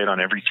that played on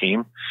every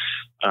team,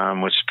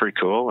 which is pretty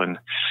cool. And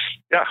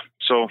it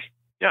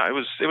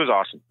was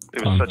awesome.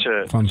 It was such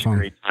a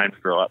great time to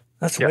grow up.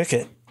 That's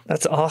wicked.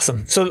 That's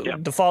awesome. So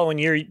the following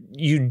year,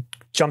 you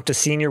jumped to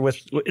senior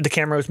with the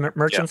Camrose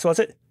Merchants, was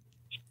it?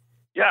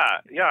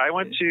 Yeah. I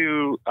went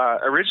to,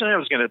 originally I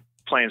was going to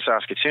play in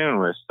Saskatoon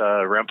with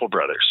Rempel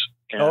Brothers.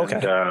 And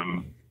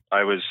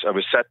I was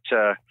set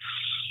to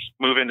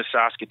move into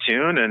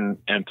Saskatoon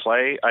and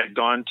play. I'd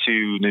gone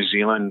to New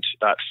Zealand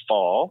that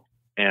fall,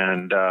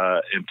 and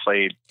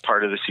played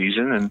part of the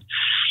season. And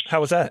how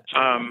was that?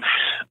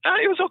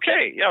 It was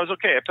okay. Yeah, it was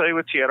okay. I played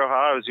with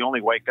Tiaroha. I was the only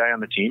white guy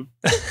on the team,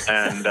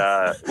 and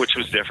which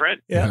was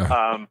different.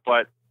 Yeah.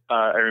 But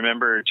I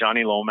remember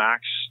Johnny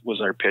Lomax was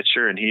our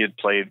pitcher, and he had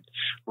played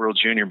World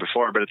Junior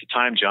before. But at the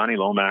time, Johnny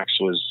Lomax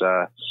was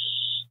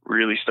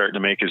really starting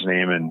to make his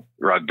name in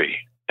rugby.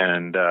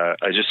 And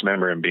I just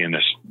remember him being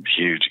this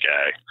huge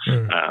guy.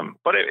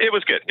 But it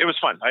was good. It was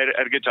fun. I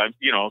had a good time,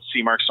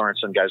 see Mark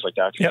Sorensen, guys like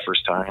that for the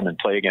first time, and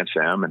play against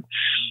them, and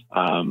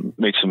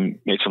made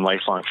some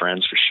lifelong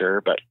friends for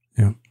sure. But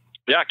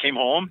I came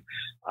home,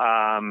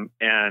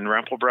 and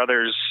Rempel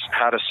Brothers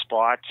had a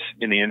spot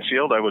in the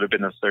infield. I would have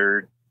been the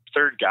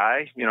third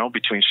guy,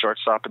 between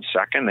shortstop and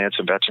second. They had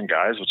some veteran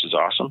guys, which is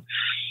awesome.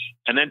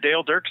 And then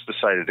Dale Dirks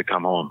decided to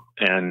come home,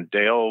 and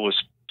Dale was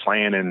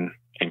playing in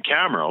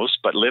Camrose,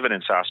 but living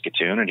in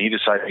Saskatoon, and he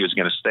decided he was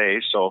going to stay.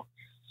 So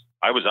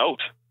I was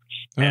out.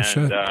 In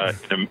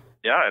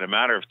a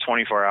matter of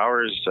 24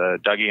 hours,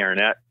 Dougie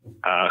Arnett,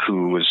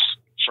 who was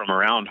from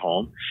around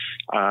home,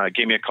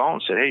 gave me a call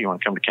and said, "Hey, you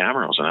want to come to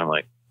Camrose?" And I'm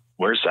like,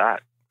 "Where's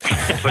that?"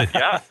 But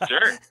yeah,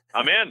 sure,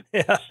 I'm in.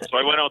 Yeah. So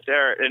I went out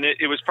there, and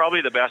it was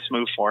probably the best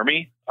move for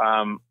me.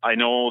 I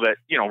know that,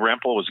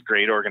 Rempel was a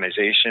great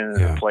organization,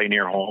 and play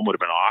near home would have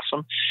been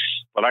awesome.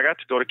 But I got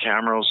to go to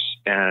Camrose,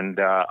 and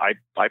I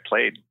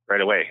played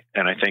right away.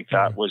 And I think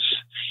that was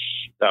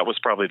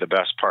probably the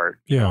best part.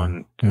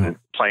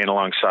 Playing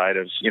alongside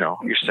of,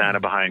 you're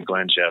standing behind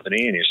Glenn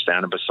Jevany, and you're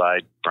standing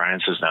beside Brian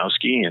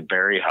Cisnowski and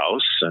Barry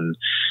House and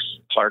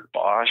Clark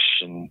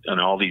Bosch and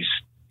all these,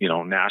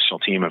 national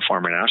team and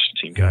former national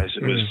team guys.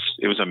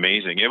 It was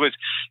amazing. It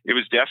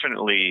was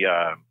definitely,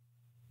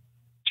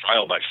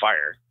 trial by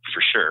fire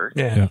for sure.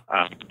 Yeah.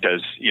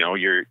 Because, you know,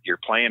 you're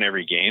playing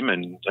every game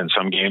and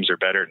some games are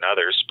better than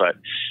others. But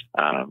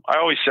I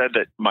always said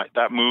that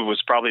that move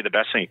was probably the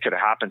best thing that could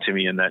have happened to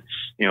me, in that,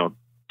 you know,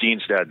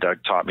 Dean's dad,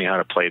 Doug, taught me how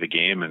to play the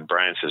game, and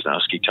Brian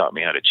Cisnowski taught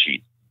me how to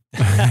cheat.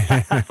 He's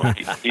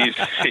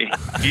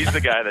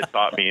the guy that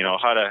taught me, you know,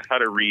 how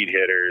to read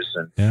hitters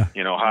and,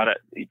 you know, how to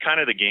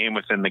kind of the game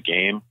within the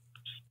game,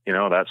 you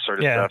know, that sort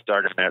of stuff.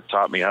 Doug Arnett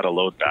taught me how to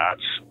load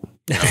bats.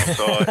 You know,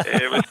 so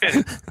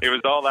it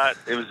was all that,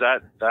 it was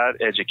that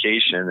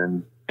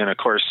education. And of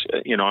course,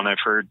 you know, and I've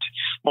heard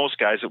most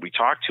guys that we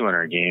talk to in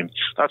our game,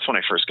 that's when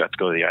I first got to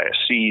go to the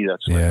ISC.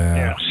 That's when,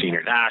 you know,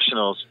 senior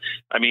nationals.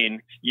 I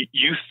mean,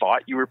 you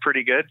thought you were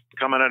pretty good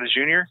coming out of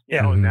junior,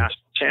 you know, national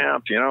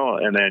champ, you know,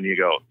 and then you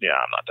go,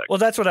 I'm not that good. Well,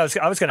 that's what I was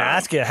going to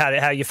ask you,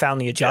 how you found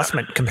the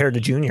adjustment compared to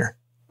junior.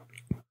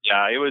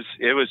 Yeah, it was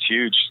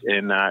huge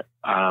in that.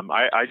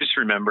 I just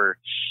remember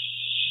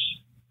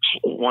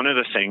one of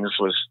the things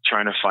was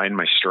trying to find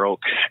my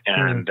stroke,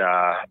 and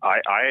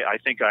I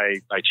think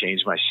I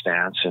changed my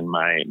stance and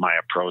my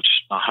approach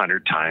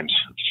 100 times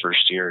the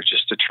first year,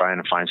 just to try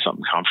and find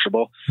something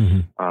comfortable.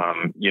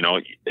 You know,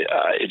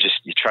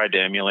 you tried to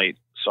emulate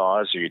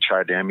Saws, or you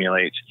tried to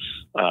emulate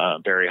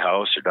Barry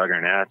House or Doug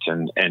Arnett,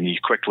 and you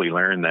quickly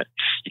learn that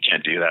you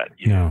can't do that.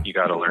 You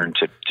got to learn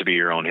to be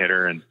your own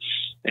hitter, and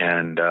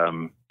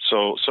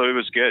so it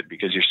was good,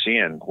 because you're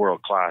seeing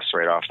world class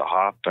right off the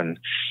hop, and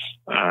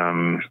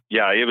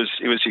it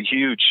was a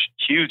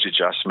huge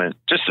adjustment.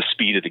 Just the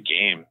speed of the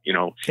game. You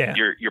know,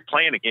 you're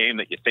playing a game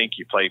that you think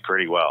you play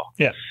pretty well.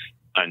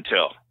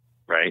 Until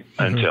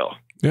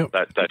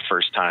that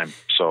first time.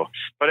 So,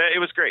 but it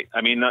was great.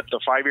 I mean, the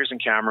 5 years in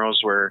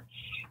Camrose were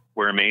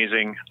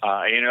amazing.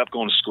 I ended up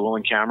going to school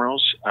in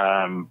Camrose.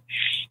 I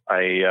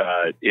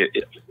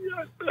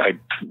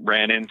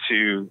went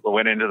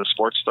into the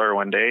sports store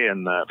one day,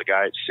 and the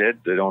guy at Sid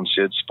that owned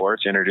Sid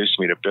Sports introduced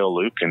me to Bill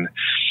Luke, and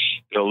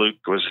Bill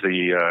Luke was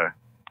the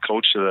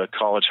coach of the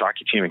college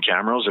hockey team in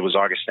Camrose. It was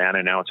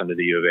Augustana, now it's under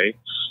the U of A.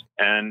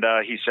 And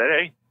he said,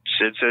 "Hey,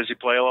 Sid says you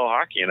play a little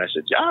hockey." And I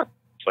said, "Yeah,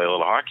 play a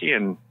little hockey."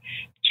 And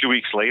 2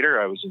 weeks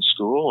later, I was in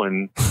school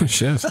and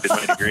did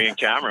my degree in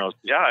Camrose.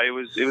 Yeah, it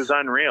was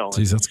unreal.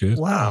 Jeez, that's good.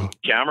 Wow.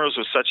 Camrose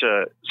was such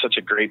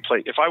a great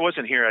place. If I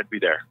wasn't here, I'd be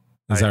there.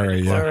 Is that right?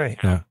 Is that right?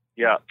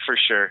 Yeah, for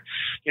sure.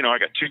 You know, I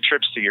got 2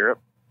 trips to Europe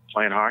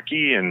playing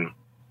hockey, and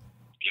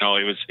you know,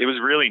 it was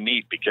really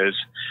neat, because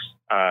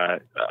I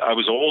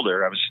was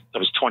older. I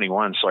was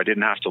 21, so I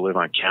didn't have to live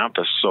on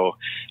campus. So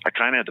I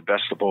kind of had the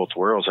best of both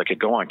worlds. I could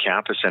go on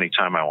campus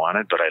anytime I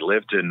wanted, but I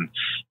lived in,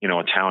 you know,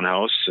 a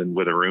townhouse and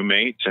with a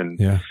roommate. And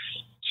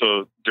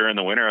so during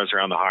the winter, I was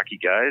around the hockey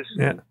guys,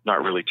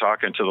 not really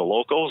talking to the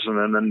locals.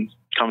 And then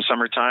come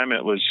summertime,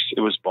 it was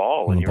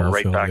ball, and you were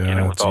right back in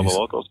it with all the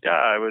locals.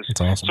 Yeah, it was.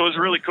 Awesome. So it was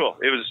really cool.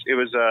 It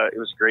was a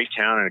great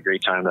town and a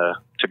great time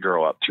to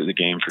grow up through the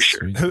game, for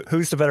sure.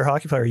 Who's the better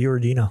hockey player, you or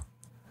Dino?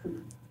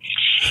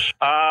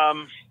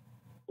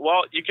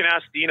 Well, you can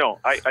ask Dino.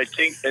 I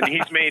think, and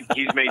he's made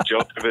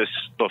jokes of this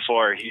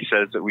before. He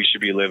says that we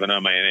should be living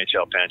on my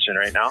NHL pension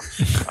right now.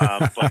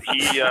 But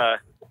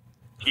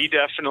he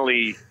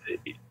definitely,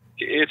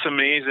 it's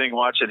amazing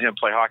watching him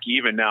play hockey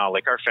even now.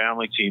 Like, our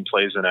family team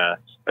plays in a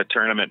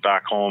tournament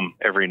back home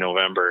every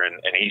November, and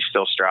he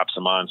still straps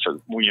them on for,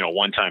 you know,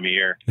 one time a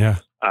year. Yeah.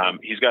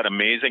 He's got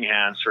amazing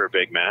hands for a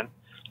big man.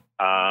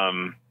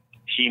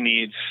 He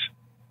needs,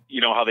 you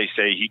know how they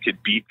say he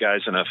could beat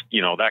guys in that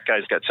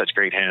guy's got such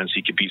great hands,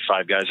 he could beat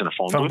 5 guys in a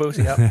phone booth.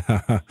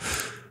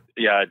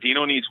 Yeah,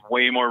 Dino needs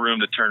way more room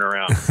to turn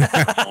around.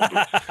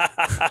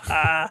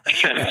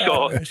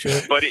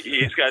 But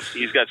he's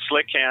got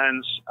slick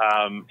hands.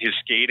 His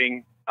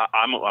skating,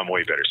 I'm a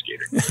way better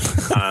skater.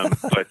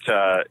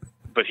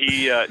 But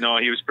he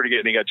was pretty good,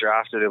 and he got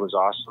drafted. It was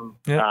awesome.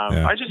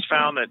 I just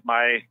found that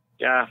I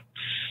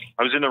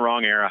was in the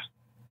wrong era.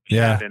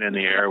 Been in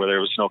the air where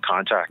there was no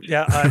contact.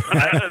 That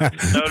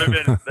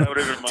would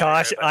have been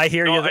Tosh, I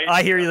hear you.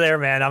 I hear you there,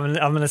 man.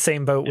 I'm in the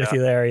same boat with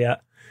you there. Yeah.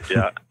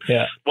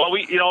 Well,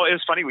 it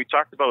was funny. We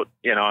talked about,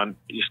 you know, and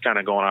just kind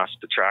of going off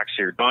the tracks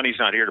here. Donnie's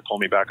not here to pull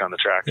me back on the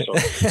track. So,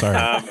 sorry.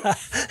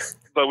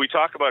 But we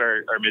talk about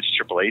our midget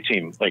AAA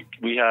team. Like,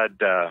 we had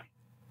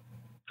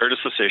Curtis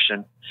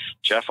Lasician,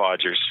 Jeff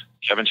Odgers,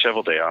 Kevin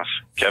Cheveldayoff,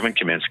 Kevin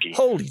Kaminsky,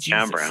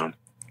 Cam Brown,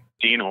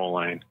 Dean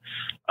Holine.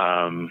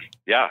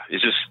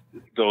 It just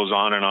goes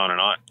on and on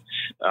and on.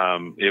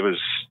 It was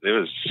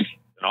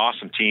an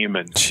awesome team,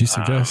 and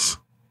Jesus.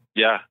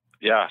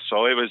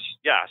 So it was,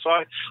 So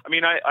I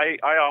mean,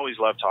 I always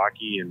loved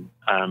hockey, and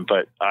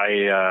but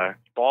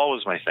ball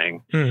was my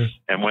thing.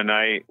 And when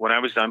I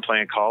was done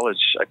playing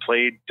college, I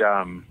played.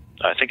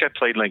 I think I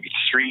played like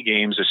 3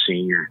 games a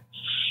senior,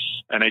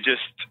 and I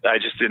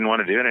just didn't want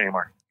to do it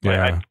anymore.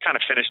 I kind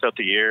of finished out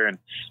the year,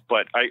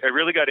 but I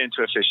really got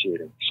into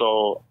officiating.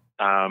 So.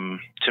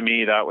 To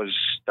me, that was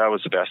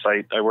the best.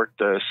 I worked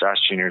the SAS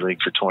Junior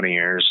League for 20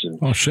 years and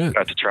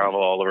got to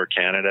travel all over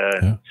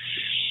Canada.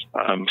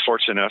 And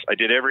fortunate enough, I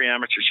did every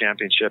amateur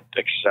championship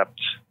except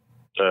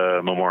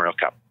the Memorial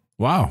Cup.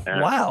 Wow.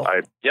 And wow.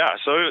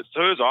 So it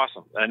was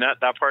awesome. And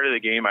that part of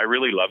the game, I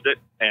really loved it.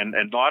 And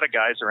a lot of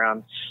guys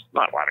around,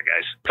 not a lot of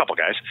guys, a couple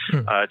guys,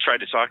 tried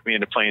to talk me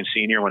into playing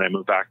senior when I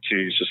moved back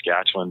to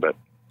Saskatchewan, but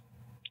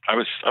I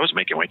was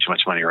making way too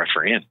much money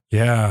refereeing.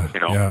 Yeah.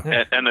 You know,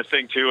 and the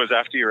thing too is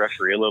after you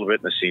referee a little bit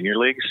in the senior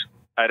leagues,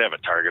 I'd have a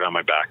target on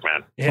my back,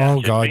 man. Yeah.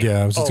 Oh God,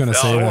 yeah. I was just gonna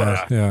say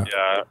that.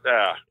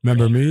 Yeah.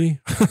 Remember me?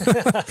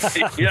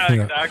 Yeah,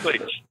 exactly.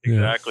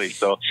 Exactly.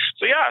 So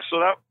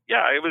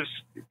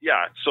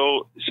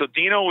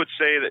Dino would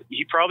say that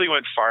he probably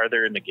went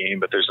farther in the game,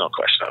 but there's no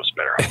question I was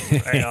better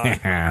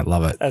off. I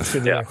love it. That's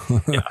good.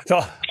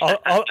 So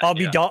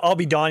I'll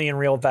be Donnie and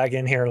reel it back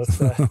in here. Let's.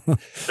 There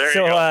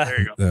you go.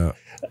 Yeah.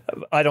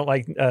 I don't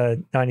like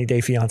 90 Day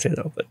Fiance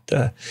though,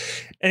 but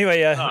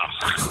anyway,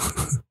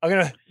 I'm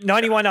gonna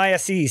 91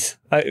 ISCs.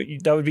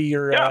 That would be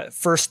your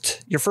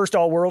first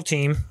All World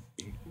Team.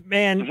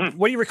 Man,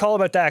 what do you recall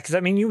about that? Because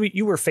I mean,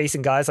 you were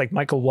facing guys like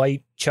Michael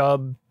White,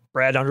 Chubb,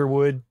 Brad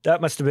Underwood.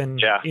 That must have been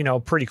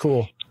pretty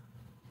cool.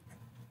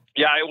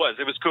 Yeah, it was.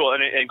 It was cool.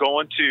 And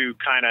going to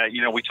kind of,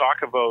 we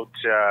talk about,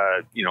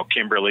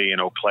 Kimberley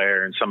and Eau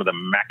Claire and some of the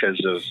meccas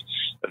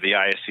of the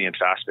ISC and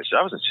Fastpitch.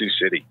 That was in Sioux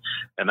City,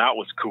 and that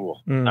was cool.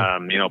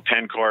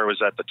 Pencor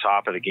was at the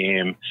top of the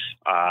game.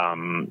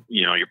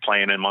 You're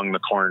playing among the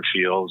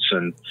cornfields,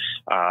 and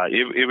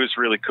it was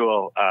really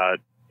cool.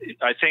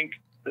 I think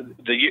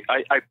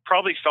I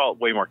probably felt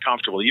way more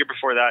comfortable. The year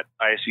before that,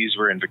 ISCs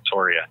were in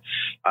Victoria,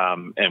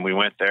 and we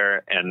went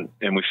there and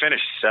we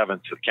finished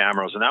 7th with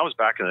Camrose, and that was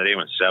back in the day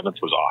when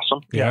 7th was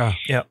awesome. Yeah.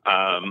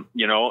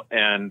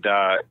 And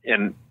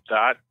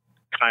that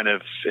kind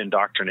of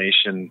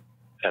indoctrination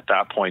at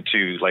that point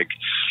too, like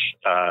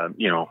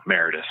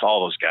Meredith,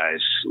 all those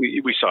guys,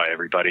 we saw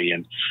everybody,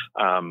 and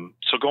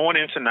so going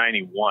into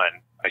 91.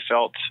 I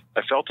felt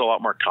a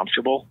lot more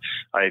comfortable.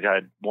 I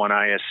had one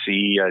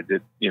ISC, I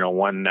did,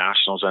 one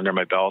nationals under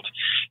my belt,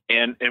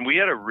 and we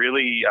had a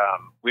really,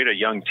 we had a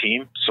young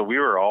team. So we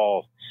were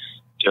all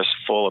just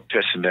full of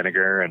piss and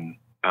vinegar. And,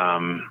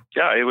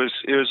 it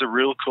was a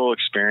real cool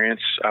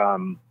experience.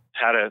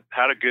 Had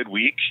a good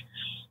week.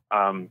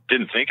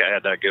 Didn't think I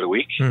had that good a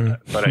week,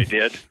 but I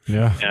did.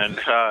 Yeah. And,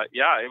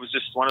 it was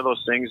just one of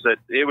those things that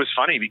it was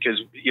funny because,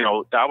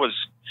 that was,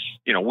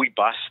 we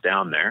bust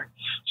down there.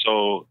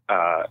 So,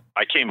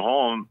 I came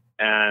home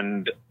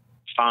and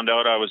found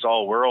out I was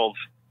all world.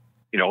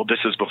 This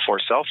is before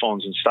cell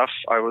phones and stuff.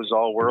 I was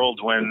all world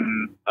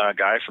when a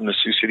guy from the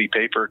Sioux City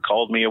paper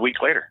called me a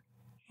week later.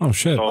 Oh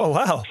shit. So, oh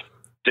wow.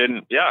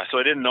 So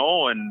I didn't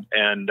know. And,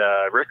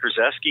 Rick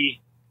Rzeski,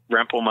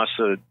 Rempel must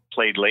have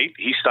played late.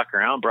 He stuck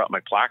around, brought my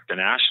plaque to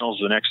nationals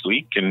the next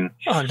week, and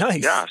oh,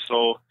 nice.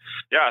 So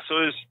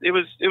it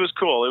was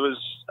cool. It was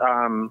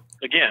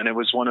again, it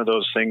was one of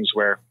those things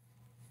where,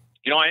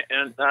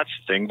 and that's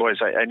the thing,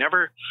 boys. I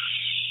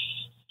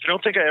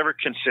don't think I ever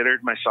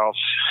considered myself,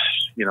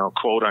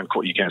 quote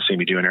unquote. You can't see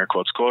me doing air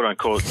quotes, quote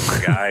unquote,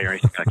 a guy or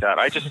anything like that.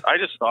 I just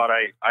thought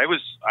I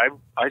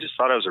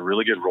was a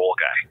really good role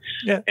guy.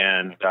 Yeah.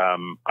 And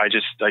I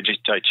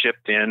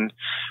chipped in.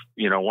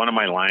 One of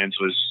my lines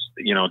was,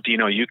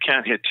 Dino, you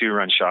can't hit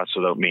 2-run shots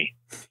without me.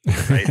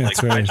 Right?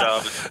 Like right. my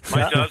job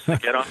is to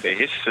get on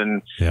base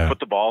and put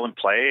the ball in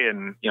play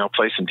and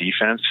play some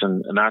defense,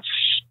 and that's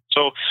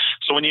so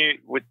when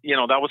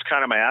that was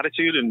kind of my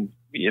attitude, and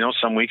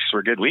some weeks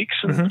were good weeks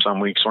and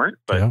some weeks weren't,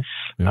 but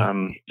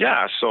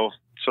so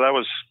that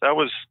was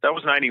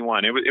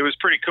 91. It was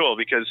pretty cool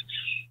because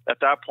at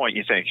that point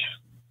you think,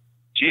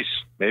 geez,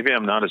 maybe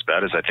I'm not as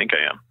bad as I think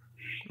I am.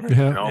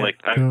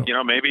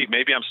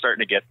 Maybe I'm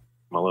starting to get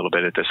a little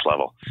bit at this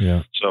level.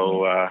 Yeah.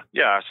 So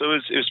so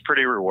it was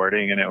pretty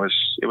rewarding, and it was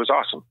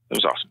awesome. It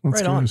was awesome.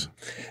 Right on.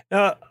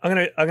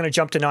 I'm gonna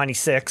jump to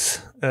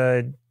 96.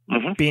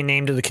 Being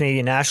named to the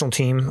Canadian national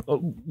team.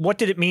 What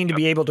did it mean to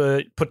be able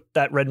to put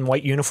that red and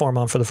white uniform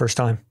on for the first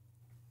time?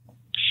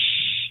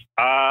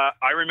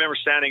 I remember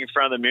standing in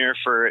front of the mirror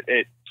for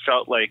it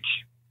felt like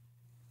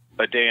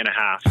a day and a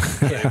half.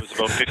 It was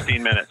about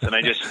 15 minutes, and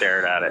I just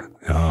stared at it.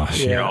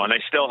 And I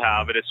still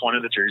have it. It's one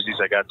of the jerseys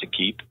I got to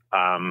keep.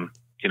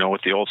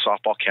 With the old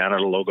Softball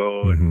Canada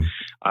logo, and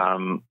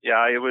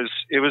it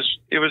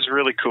was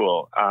really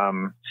cool.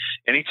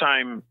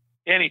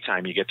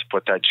 Anytime you get to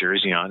put that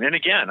jersey on, and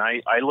again,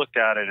 I looked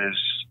at it as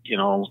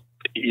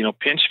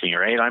pinch me,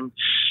 right?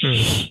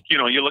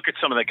 You look at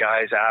some of the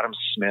guys, Adam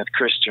Smith,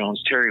 Chris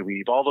Jones, Terry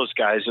Weave, all those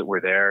guys that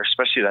were there,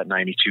 especially that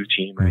 92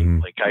 team, right?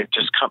 Like I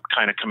just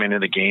come into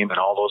the game, and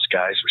all those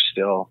guys were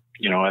still,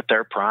 at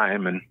their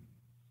prime, and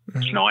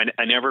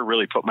I never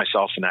really put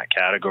myself in that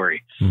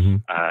category.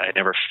 I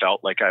never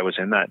felt like I was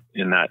in that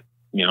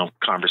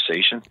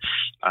conversation.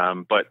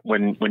 But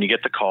when you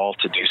get the call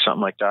to do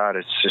something like that,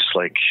 it's just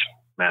like,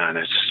 man,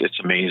 it's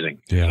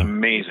amazing. Yeah. It's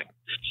amazing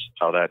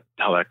how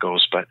that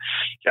goes. But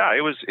yeah,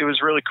 it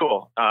was really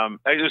cool.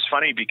 It was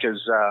funny because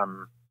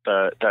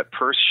that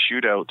Perth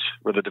shootout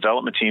where the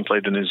development team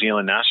played the New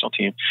Zealand national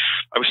team,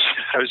 I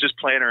was just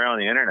playing around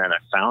the internet. I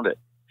found it,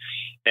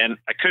 and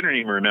I couldn't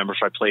even remember if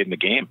I played in the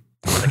game.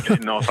 Like, I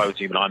didn't know if I was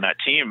even on that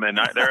team, and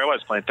there I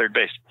was playing third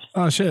base.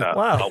 Oh shit!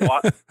 Wow,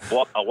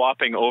 a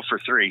whopping 0 for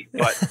 3.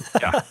 But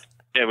yeah,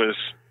 it was,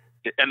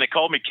 and they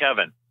called me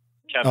Kevin.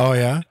 Oh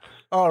yeah.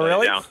 Oh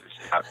really?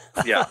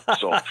 Yeah.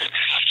 So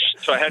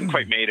I hadn't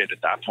quite made it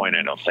at that point,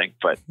 I don't think.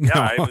 But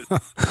yeah, No.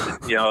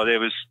 it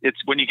was. It's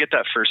when you get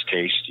that first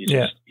taste,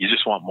 you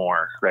just want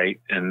more, right?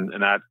 And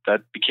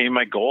that became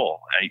my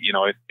goal.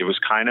 It was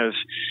kind of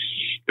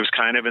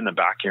in the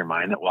back of your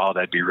mind that, wow,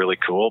 that'd be really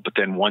cool. But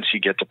then once you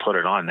get to put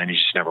it on, then you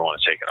just never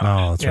want to take it off.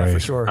 Oh, that's right. For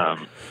sure.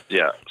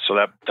 So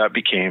that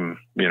became,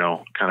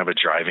 kind of a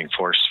driving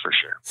force for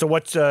sure. So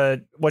what's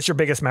your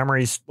biggest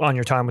memories on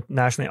your time with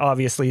nationally?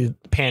 Obviously,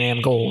 Pan Am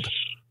Gold.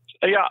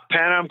 Yeah,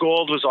 Pan Am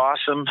Gold was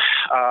awesome.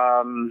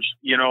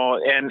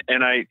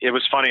 It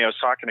was funny. I was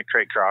talking to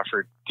Craig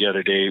Crawford the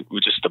other day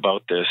just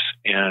about this,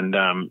 and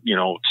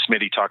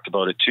Smitty talked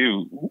about it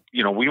too.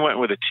 We went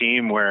with a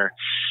team where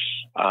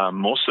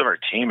most of our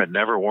team had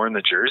never worn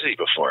the jersey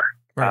before,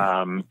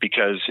 right.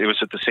 Because it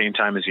was at the same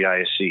time as the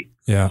ISC.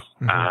 Yeah.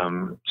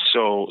 Mm-hmm.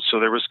 So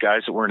there was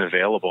guys that weren't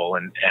available,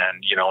 and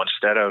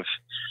instead of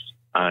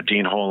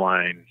Dean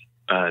Holine,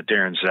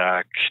 Darren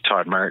Zach,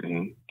 Todd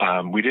Martin,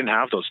 we didn't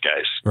have those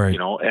guys, right.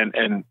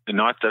 and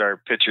not that our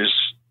pitchers,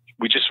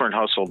 we just weren't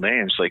household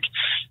names like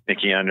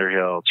Nicky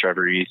Underhill,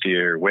 Trevor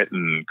Ethier,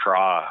 Witten,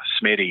 Craw,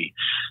 Smitty,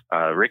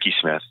 Ricky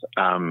Smith.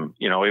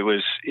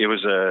 It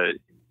was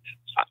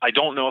I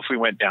don't know if we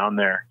went down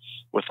there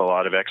with a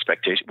lot of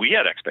expectations. We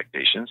had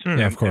expectations,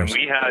 yeah, of course. And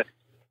we had,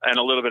 and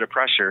a little bit of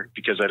pressure,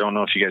 because I don't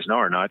know if you guys know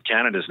or not,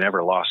 Canada's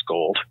never lost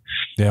gold.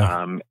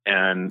 Yeah.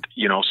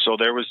 So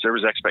there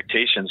was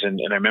expectations, and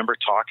I remember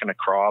talking to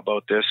Craw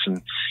about this,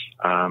 and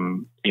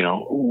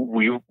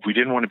we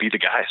didn't want to be the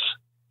guys.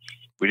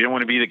 We didn't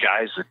want to be the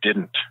guys that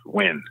didn't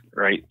win,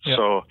 right? Yeah.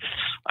 So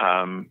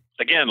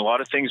again, a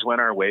lot of things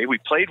went our way. We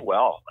played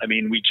well. I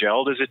mean, we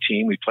gelled as a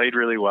team. We played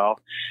really well.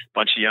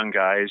 Bunch of young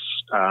guys.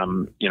 I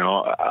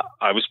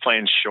was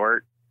playing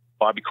short.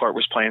 Bobby Court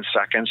was playing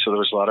second, so there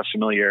was a lot of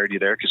familiarity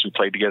there because we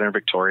played together in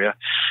Victoria.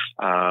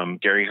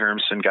 Gary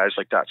Hermson, guys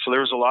like that. So there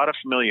was a lot of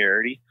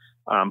familiarity,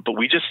 but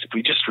we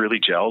just really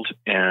gelled.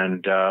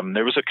 And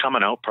there was a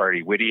coming out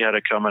party. Whitty had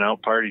a coming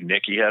out party.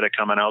 Nicky had a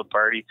coming out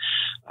party.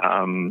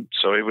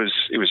 So it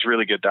was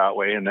really good that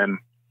way. And then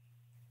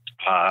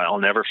I'll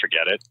never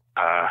forget it.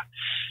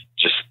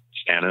 Just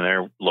standing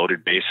there,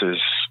 loaded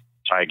bases,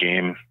 tie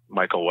game,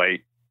 Michael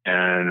White.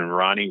 And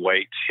Ronnie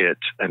White hit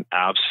an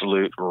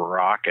absolute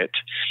rocket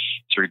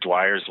through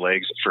Dwyer's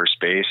legs at first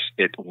base.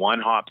 It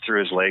one hopped through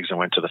his legs and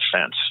went to the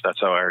fence.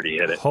 That's how hard he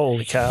hit it.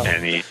 Holy cow.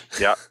 And he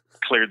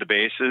cleared the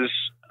bases.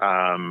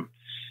 I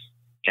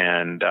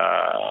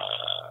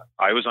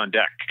was on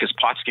deck because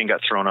Potskin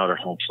got thrown out at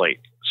home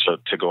plate. So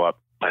to go up,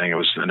 I think it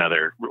was it would have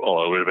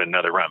been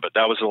another run, but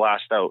that was the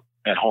last out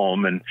at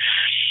home. And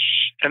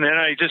then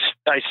I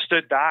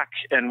stood back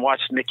and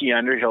watched Nicky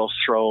Underhill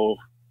throw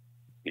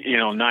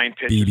 9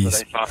 pitches BBs.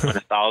 that I thought went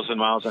 1,000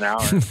 miles an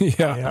hour.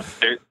 Yeah.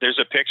 There's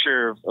a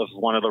picture of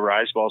one of the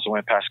rise balls that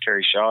went past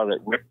Kerry Shaw that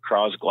ripped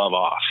Craw's glove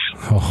off.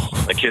 Oh.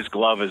 Like his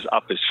glove is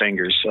up his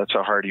fingers. So that's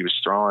how hard he was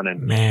throwing.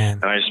 And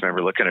I just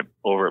remember looking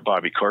over at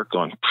Bobby Cork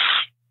going,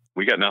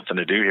 we got nothing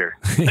to do here.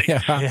 Like,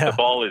 the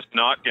ball is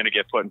not going to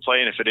get put in play.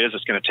 And if it is,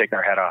 it's going to take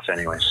our head off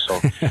anyway. So,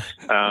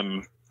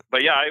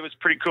 but yeah, it was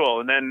pretty cool.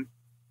 And then,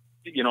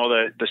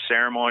 the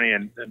ceremony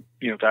and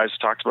guys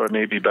talked about it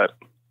maybe, but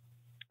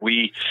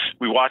we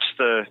watched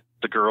the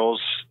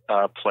girls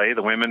play,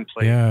 the women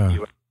play the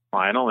US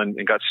final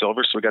and got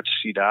silver. So we got to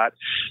see that.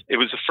 It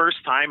was the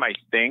first time, I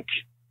think,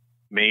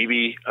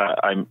 maybe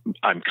I'm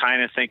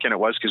kind of thinking it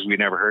was because we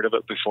never heard of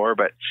it before,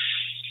 but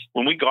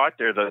when we got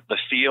there, the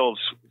fields,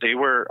 they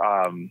were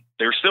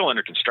still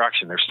under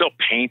construction. They're still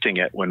painting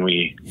it when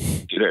we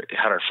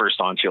had our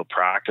first on-field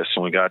practice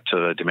when we got to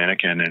the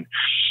Dominican. And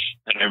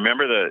I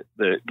remember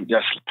the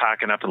just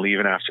packing up and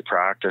leaving after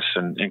practice.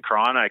 And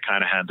Craw and I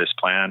kind of had this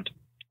planned.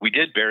 We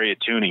did bury a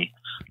toonie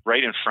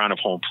right in front of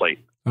home plate.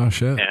 Oh,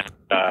 shit. And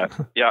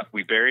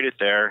we buried it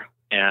there.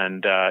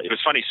 And it was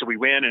funny. So we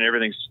win and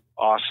everything's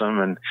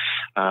awesome.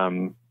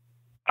 And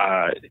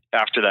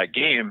after that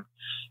game,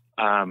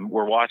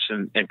 we're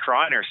watching, and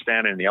Craw and I are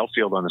standing in the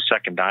outfield on the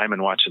second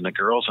diamond watching the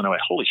girls. And I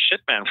went, holy shit,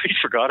 man, we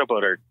forgot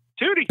about our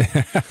toonie.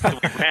 So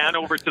we ran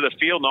over to the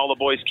field and all the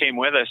boys came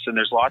with us. And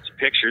there's lots of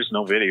pictures,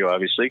 no video,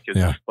 obviously,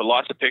 but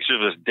lots of pictures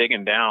of us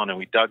digging down. And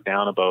we dug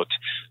down about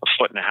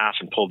 1.5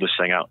 feet and pulled this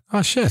thing out.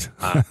 Oh, shit.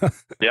 It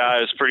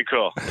was pretty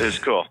cool. It was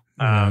cool.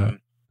 So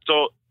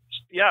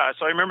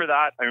I remember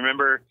that. I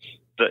remember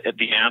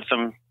the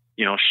anthem,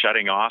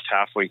 shutting off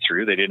halfway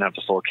through. They didn't have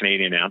the full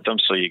Canadian anthem.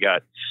 So you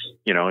got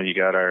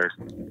our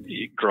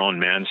grown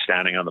men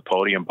standing on the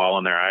podium,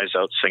 bawling their eyes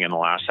out, singing the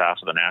last half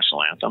of the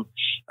national anthem.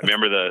 I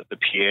remember the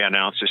PA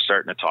announcer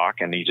starting to talk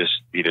and he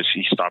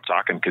stopped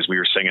talking because we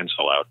were singing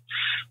so loud.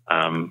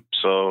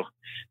 So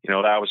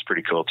that was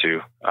pretty cool too.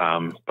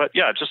 But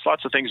yeah, just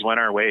lots of things went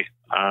our way.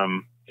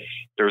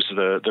 There was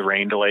the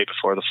rain delay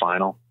before the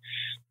final.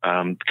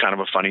 Kind of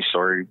a funny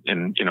story.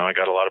 And, I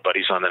got a lot of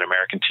buddies on that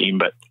American team,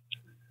 but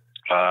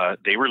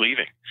they were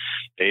leaving.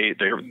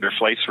 Their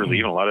flights were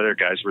leaving. A lot of their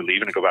guys were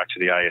leaving to go back to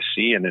the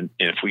ISC. And then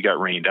if we got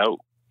rained out,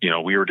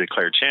 we were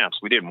declared champs.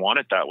 We didn't want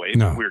it that way,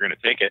 but we were going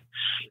to take it.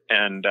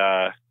 And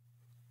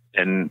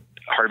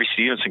Harvey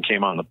Stevenson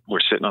came on.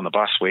 We're sitting on the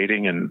bus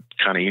waiting and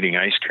kind of eating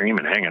ice cream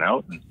and hanging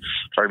out. And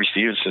Harvey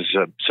Stevenson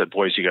said,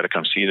 boys, you got to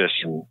come see this.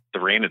 And the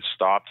rain had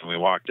stopped and we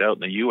walked out,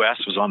 and the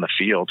U.S. was on the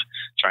field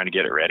trying to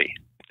get it ready.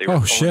 They were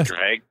pulling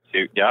drag.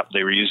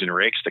 They were using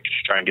rakes to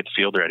try and get the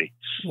field ready.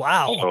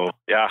 Wow. So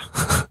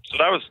so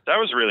that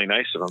was really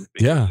nice of them.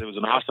 Because it was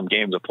an awesome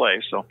game to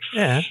play. So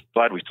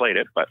glad we played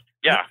it. But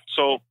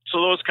so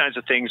those kinds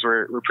of things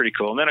were pretty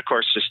cool. And then of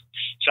course just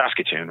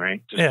Saskatoon,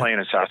 right? Just playing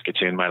in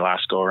Saskatoon my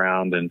last go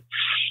around, and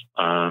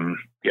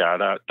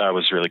that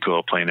was really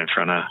cool, playing in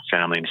front of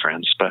family and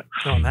friends. But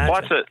there's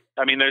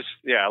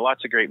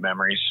lots of great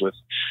memories with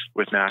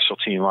national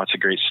team. Lots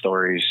of great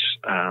stories.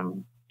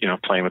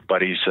 Playing with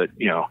buddies that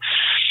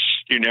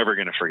you're never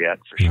going to forget,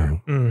 for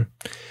sure.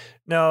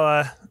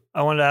 No,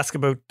 I wanted to ask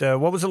about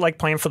what was it like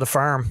playing for the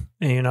Farm?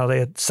 They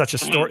had such a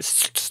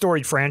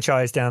storied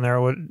franchise down there.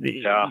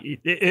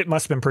 It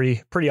must have been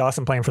pretty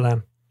awesome playing for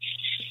them.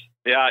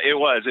 Yeah, it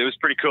was. It was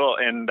pretty cool.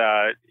 And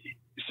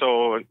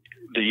so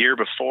the year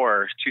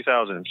before,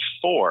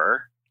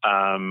 2004,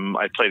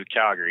 I played with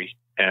Calgary,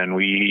 and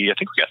I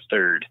think we got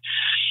third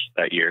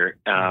that year.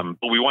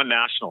 But we won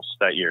nationals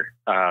that year.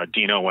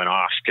 Dino went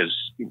off because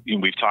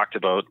we've talked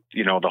about,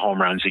 the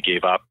home runs he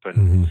gave up,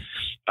 and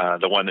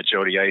the one that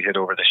Jody Ite hit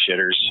over the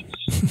shitters.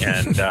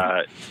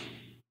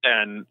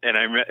 And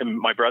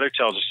my brother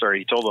tells a story.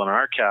 He told on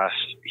our cast.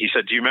 He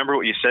said, "Do you remember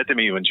what you said to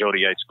me when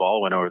Jody Ite's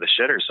ball went over the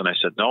shitters?" And I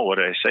said, "No, what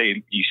did I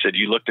say?" You said,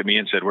 "You looked at me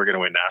and said, we're going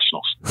to win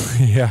nationals."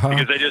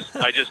 Because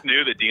I just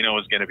knew that Dino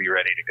was going to be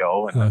ready to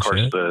go. And of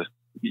course,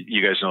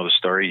 you guys know the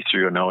story. He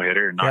threw a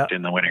no-hitter and knocked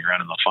in the winning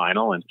run in the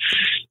final. And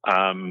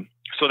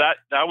so that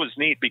was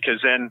neat,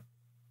 because then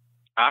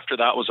after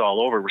that was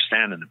all over, we're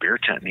standing in the beer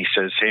tent, and he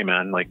says, "Hey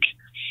man,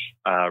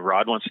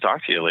 Rod wants to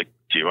talk to you.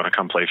 Do you want to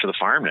come play for the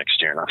Farm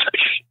next year?" And I was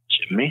like,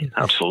 "Kidding me?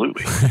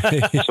 Absolutely."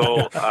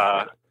 So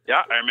I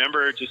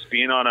remember just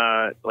being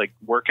on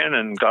working,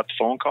 and got the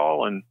phone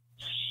call, and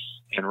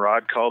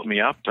Rod called me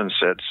up and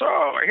said, "So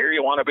I hear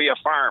you want to be a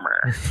farmer."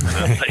 And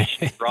I was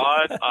like,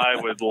 "Rod, I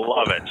would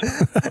love it."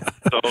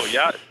 So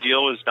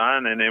deal was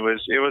done, and it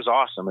was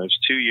awesome. It was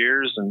 2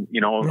 years, and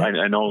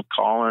I know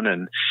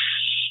Colin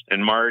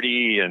and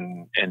Marty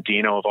and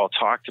Dino have all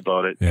talked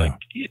about it.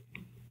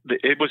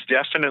 It was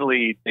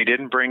definitely, they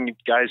didn't bring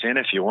guys in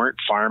if you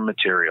weren't farm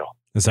material.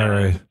 Is that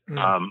right?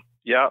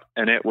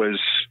 And it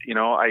was,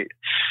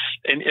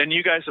 and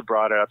you guys have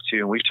brought it up too,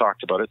 and we've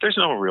talked about it. There's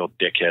no real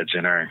dickheads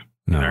in our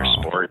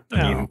sport.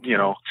 I mean,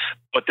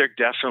 but there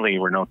definitely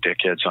were no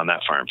dickheads on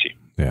that farm team.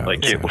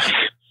 It was,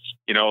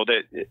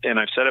 that, and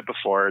I've said it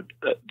before,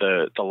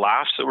 the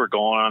laughs that were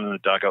going on in the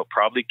dugout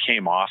probably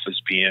came off as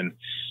being,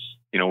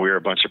 we were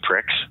a bunch of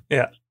pricks.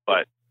 Yeah.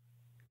 But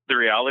the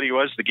reality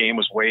was the game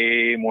was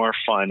way more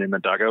fun in the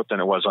dugout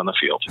than it was on the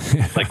field.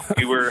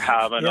 We were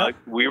having,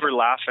 we were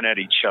laughing at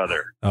each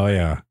other. Oh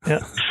yeah. Yeah.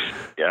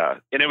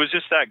 And it was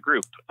just that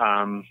group.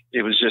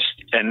 It was just,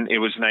 and it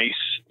was nice,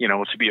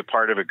 to be a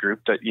part of a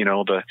group that,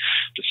 the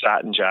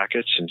satin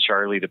jackets and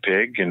Charlie the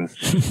pig. And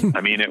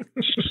I mean, it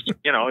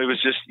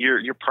was just,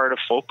 you're part of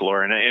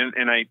folklore.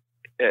 And I,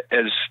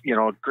 as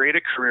great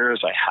a career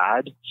as I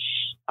had,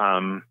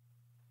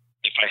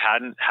 if I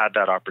hadn't had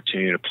that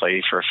opportunity to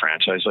play for a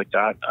franchise like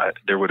that,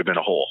 there would have been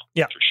a hole.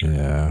 Yeah, for sure.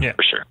 Yeah,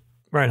 for sure.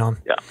 Right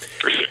on. Yeah,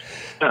 for sure.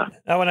 Yeah.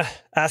 I want to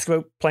ask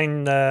about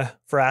playing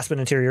for Aspen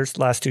Interiors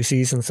last 2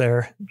 seasons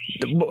there.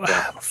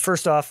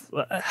 First off,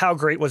 how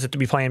great was it to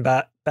be playing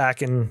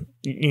back in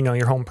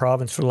your home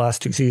province for the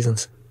last 2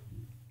 seasons?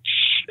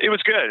 It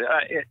was good.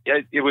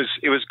 It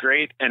was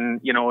great, and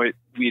we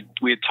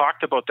had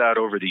talked about that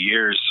over the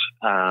years.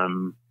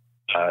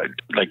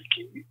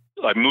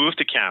 I moved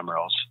to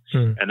Camrose,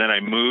 and then I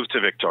moved to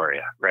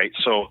Victoria, right?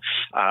 So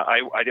I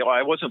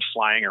wasn't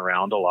flying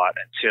around a lot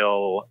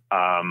until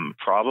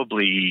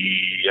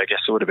probably, I guess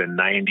it would have been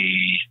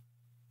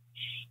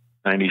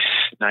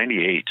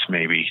 98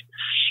 maybe.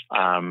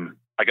 I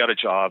got a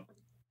job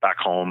back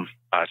home,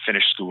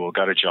 finished school,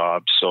 got a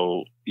job.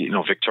 So,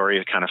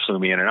 Victoria kind of flew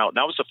me in and out. And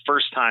that was the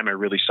first time I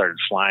really started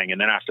flying. And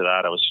then after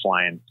that, I was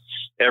flying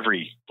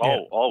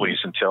always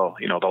until,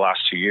 the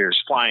last 2 years,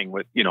 flying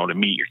with, to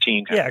meet your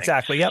team. Yeah,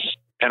 exactly. Yep.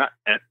 And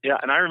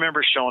I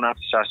remember showing up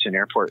at Saskatoon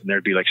Airport, and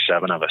there'd be 8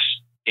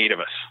 of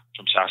us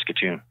from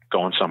Saskatoon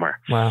going somewhere.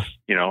 Wow.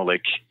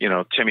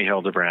 Timmy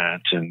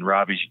Hildebrandt and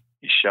Robbie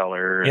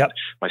Scheller and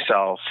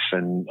myself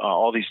and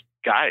all these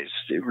guys.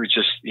 It were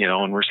just,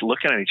 and we're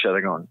looking at each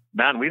other going,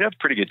 man, we'd have a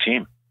pretty good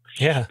team.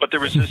 Yeah. But there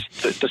was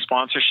the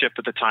sponsorship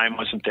at the time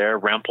wasn't there.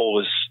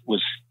 Rempel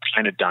was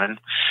kind of done,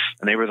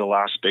 and they were the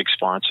last big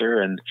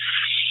sponsor. And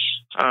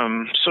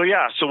so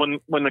when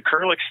the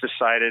Curlicks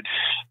decided,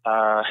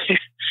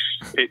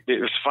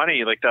 it was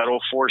funny, that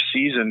 04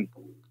 season,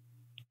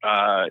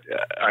 I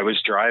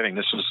was driving.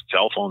 This was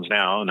cell phones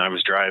now, and I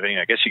was driving.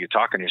 I guess you could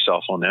talk on your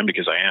cell phone then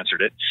because I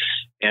answered it.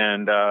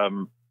 And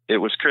it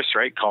was Chris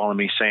Wright calling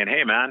me saying,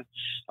 "Hey man,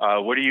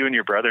 what are you and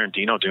your brother and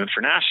Dino doing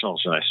for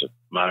nationals?" And I said,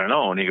 "I don't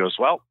know." And he goes,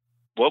 "Well,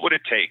 what would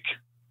it take?"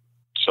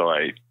 So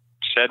I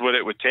said what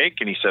it would take,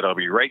 and he said, "I'll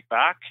be right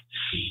back."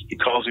 He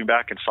calls me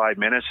back in 5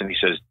 minutes and he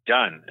says,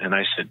 "Done." And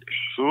I said,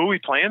 "Who are we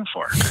playing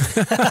for?"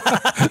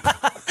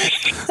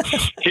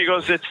 He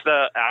goes, "It's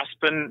the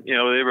Aspen,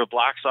 they were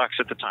Black Sox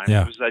at the time.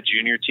 Yeah. It was that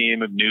junior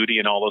team of Nudie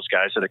and all those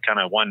guys that had kind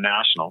of won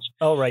nationals."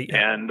 Oh, right.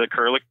 Yeah. And the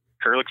Kurlick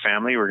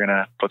family were going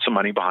to put some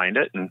money behind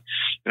it, and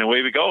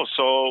away we go.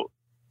 So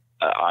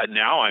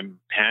now I'm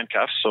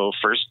handcuffed. So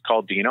first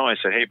called Dino. I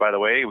said, "Hey, by the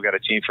way, we got a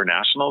team for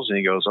nationals." And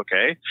he goes,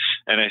 "Okay."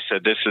 And I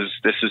said, this is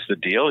the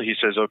deal." He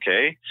says,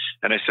 "Okay."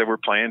 And I said, "We're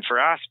playing for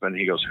Aspen."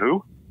 He goes,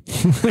 "Who?"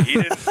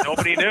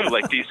 Nobody knew.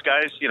 Like these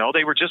guys,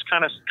 they were just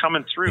kind of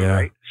coming through. Yeah.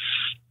 Right.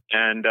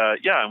 And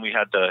and we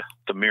had the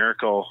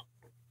miracle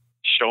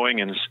showing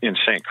in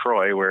St.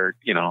 Croix where,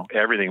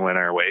 everything went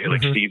our way.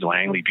 Like Steve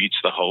Langley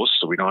beats the host,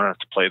 so we don't have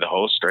to play the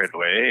host right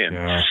away.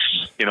 And,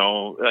 it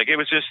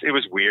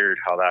was weird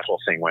how that whole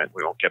thing went.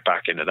 We won't get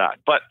back into that.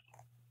 But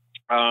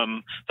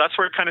that's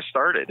where it kind of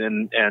started.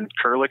 And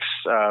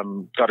Kurlick's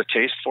got a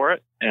taste for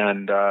it.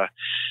 And,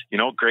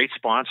 great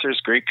sponsors,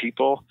 great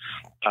people.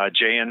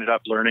 Jay ended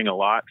up learning a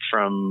lot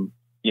from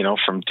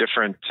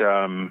different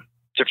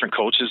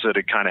coaches that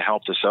had kind of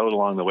helped us out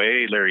along the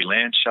way. Larry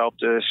Lynch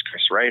helped us.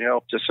 Chris Wright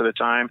helped us at a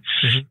time.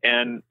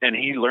 And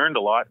he learned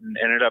a lot and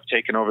ended up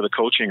taking over the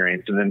coaching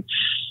reins. And then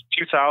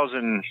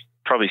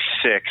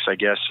 2006, I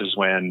guess, is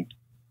when,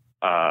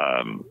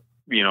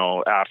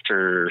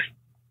 after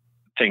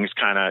things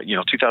kind of,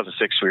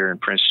 2006, we were in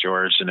Prince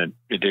George and it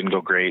didn't go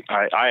great.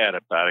 I had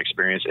a bad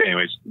experience.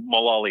 Anyways,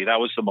 Malali, that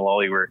was the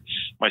Malali where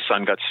my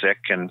son got sick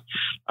and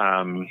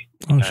I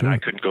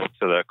couldn't go to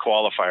the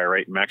qualifier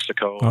right in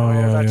Mexico.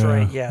 Oh, that's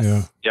right.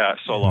 Yes. Yeah.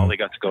 So Lolly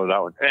got to go to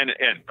that one. And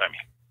I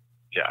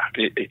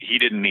mean, he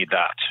didn't need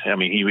that. I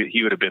mean,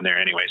 he would have been there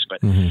anyways,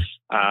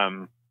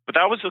 but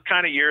that was the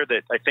kind of year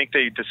that I think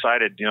they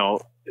decided,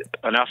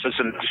 enough is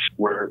enough.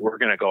 We're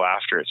going to go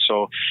after it.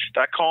 So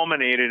that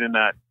culminated in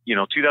that,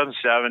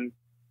 2007,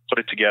 put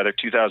it together.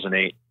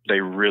 2008,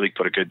 they really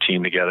put a good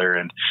team together.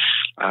 And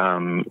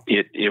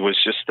it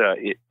was just,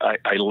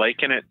 I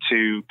liken it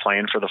to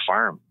playing for the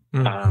farm.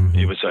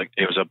 It was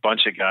a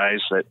bunch of guys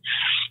that,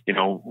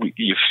 a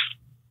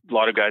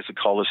lot of guys that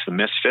call us the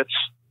misfits.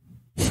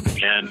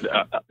 And,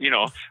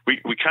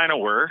 we kind of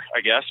were,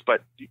 I guess,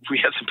 but we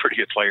had some pretty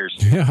good players.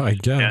 Yeah, I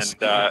guess.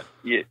 And,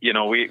 we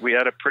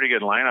had a pretty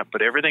good lineup,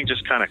 but everything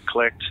just kind of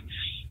clicked.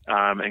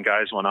 And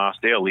guys went off.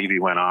 Dale Levy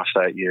went off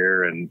that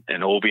year, and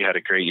Obi had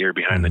a great year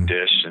behind the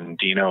dish, and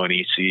Dino and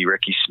EC,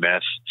 Ricky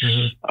Smith,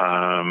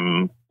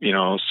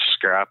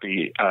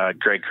 Scrappy,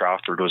 Greg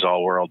Crawford was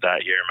all world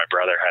that year. My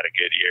brother had a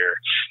good year.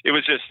 It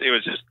was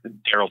just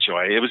Daryl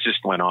Joy. It was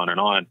just went on,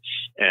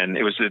 and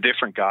it was a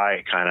different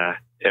guy kind of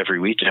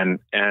every weekend.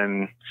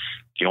 And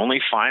the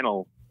only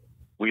final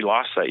we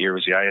lost that year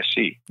was the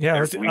ISC. Yeah, I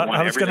was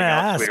going to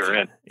ask.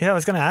 I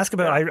was going to ask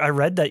about. I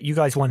read that you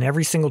guys won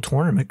every single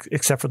tournament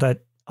except for that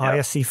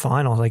ISC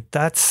final. Like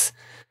that's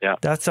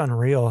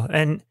unreal,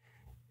 and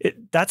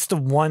that's the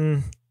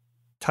one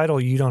title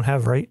you don't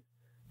have, right?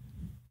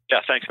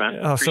 Yeah, thanks, man.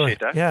 Appreciate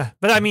that. Yeah,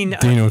 but I mean,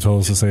 Dino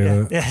told us to say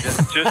that. Yeah.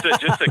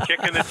 just a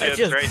kick in the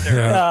tits right there.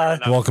 Yeah.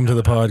 Welcome to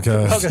the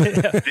podcast. Okay,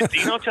 Did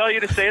Dino tell you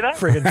to say that?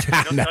 Friggin'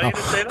 Dino tell you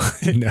to say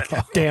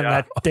that?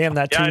 No. Damn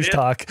that Twos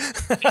talk.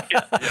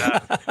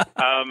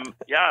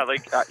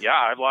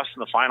 I've lost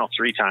in the final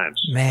 3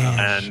 times. Man.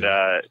 And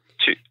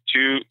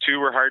two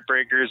were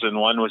heartbreakers,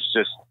 and one was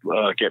just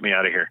get me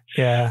out of here.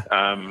 Yeah.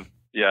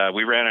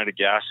 We ran out of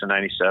gas in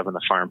 '97. The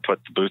farm put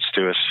the boots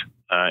to us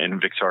in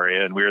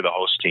Victoria, and we were the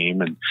host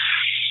team. And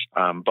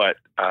the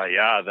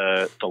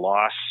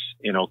loss,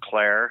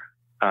 Claire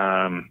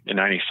in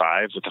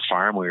 '95 with the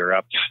farm, we were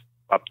up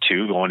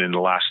 2 going into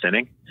the last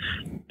inning,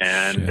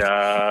 and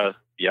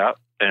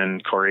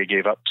and Corey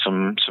gave up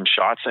some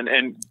shots,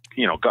 and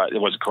God, it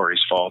wasn't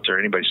Corey's fault or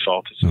anybody's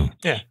fault.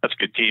 That's a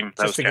good team.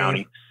 That was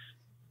County.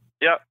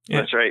 Yeah,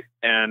 that's right.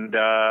 And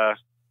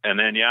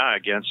then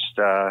against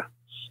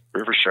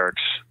River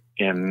Sharks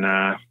in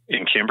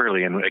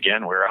Kimberley, and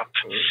again we're up.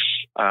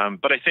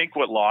 But I think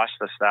what lost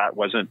us that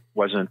wasn't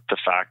the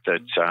fact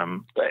that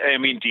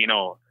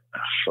Dino,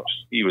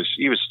 he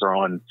was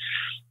throwing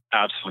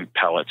absolute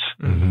pellets,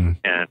 and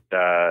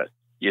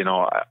he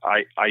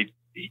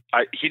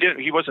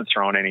wasn't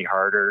throwing any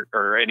harder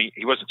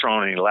he wasn't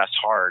throwing any less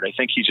hard. I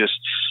think he got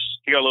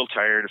a little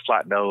tired,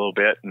 flattened out a little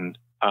bit, and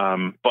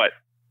but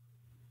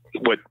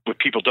what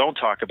people don't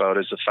talk about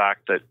is the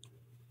fact that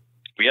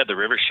we had the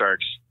River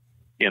Sharks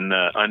in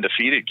the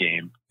undefeated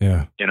game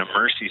in a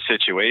mercy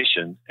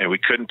situation, and we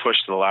couldn't push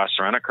to the last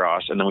run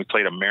across, and then we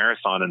played a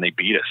marathon and they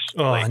beat us.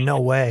 Oh,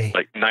 no way.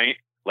 Like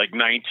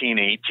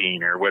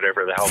 1918 or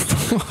whatever the hell.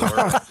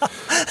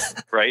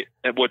 Right?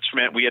 Which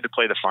meant we had to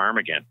play the farm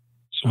again.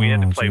 So we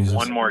had to play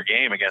one more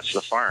game against the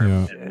farm.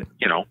 And,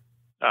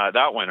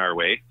 that went our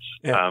way.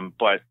 Yeah.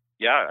 But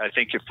yeah, I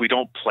think if we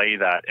don't play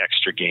that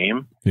extra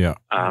game,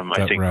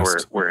 I think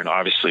we're in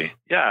obviously,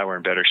 we're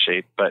in better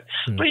shape. But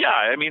yeah,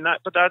 I mean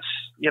that's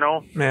you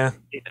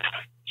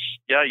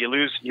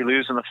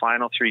lose in the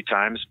final 3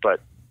 times, but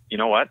you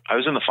know what? I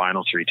was in the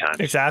final 3 times.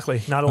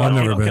 Exactly. Not a lot of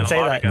people can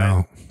say that.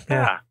 No.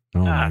 Yeah. Oh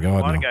my God, a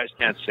lot of guys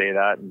can't say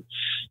that, and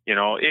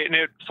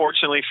it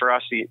fortunately for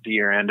us, the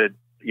year ended,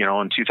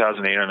 in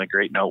 2008 on a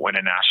great note,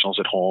 winning nationals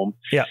at home.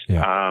 Yeah.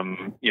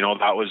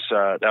 That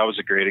was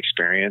a great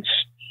experience,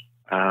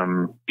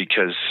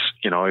 because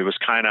it was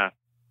kind of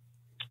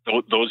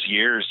those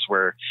years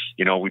where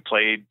we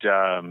played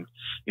the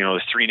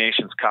 3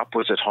 Nations Cup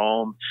was at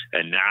home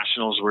and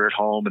nationals were at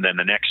home, and then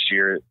the next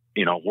year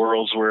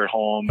worlds were at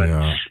home,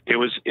 and it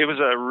was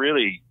a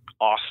really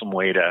awesome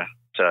way to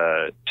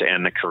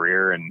end the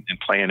career and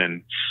playing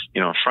in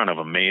front of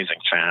amazing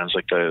fans.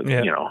 Like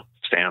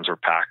stands were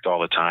packed all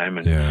the time,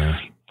 and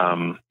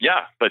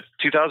but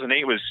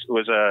 2008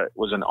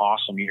 was an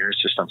awesome year.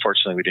 It's just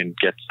unfortunately we didn't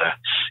get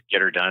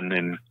her done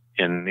in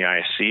the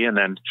ISC, and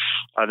then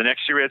the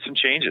next year we had some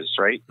changes,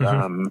 right?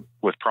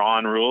 With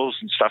prawn rules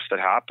and stuff that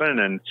happened,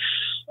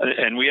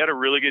 and we had a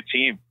really good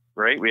team,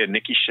 right? We had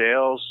Nikki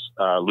Shales,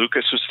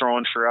 Lucas was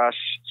throwing for us.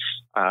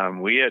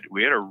 We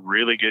had a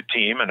really good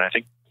team, and I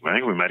think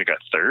we might have got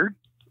 3rd,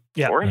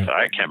 4th.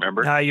 I can't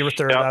remember. You were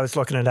 3rd. I was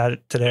looking at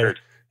that today. 3rd.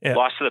 Yeah.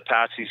 Lost to the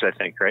Patsies, I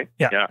think, right?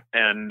 Yeah.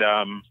 And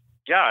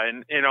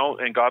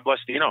and God bless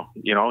Dino.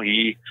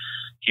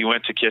 He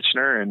went to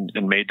Kitchener and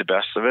made the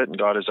best of it and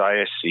got his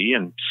ISC,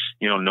 and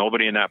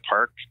nobody in that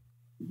park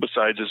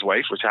besides his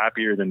wife was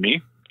happier than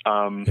me.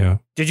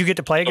 Did you get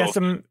to play against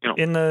him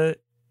in that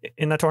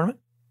tournament?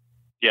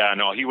 Yeah,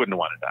 no, he wouldn't have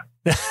wanted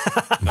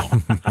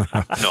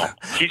that. No,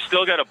 he's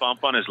still got a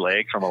bump on his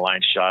leg from a line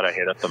shot I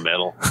hit up the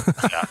middle.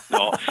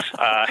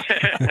 I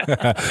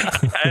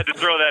had to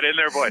throw that in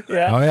there, boys.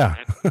 Yeah.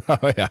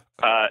 Oh yeah.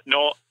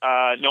 No,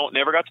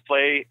 never got to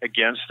play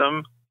against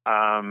him.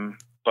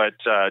 But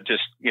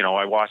just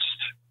I watched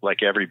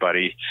like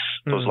everybody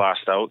those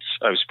last outs.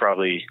 I was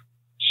probably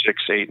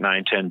 6, 8,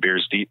 9, 10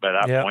 beers deep by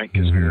that point,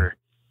 because we were.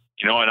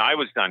 And I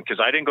was done because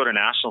I didn't go to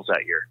nationals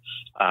that year.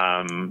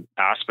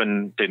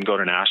 Aspen didn't go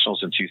to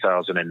nationals in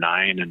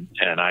 2009.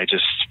 And I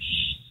just,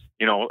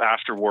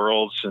 after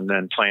Worlds and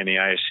then playing the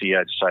ISC,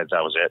 I decided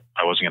that was it.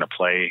 I wasn't going to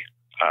play,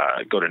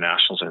 go to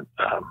nationals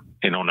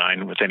in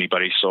 09 with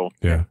anybody. So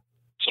I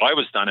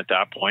was done at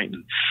that point.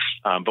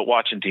 But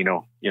watching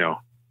Dino,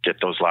 get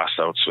those last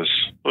outs was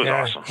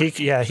awesome.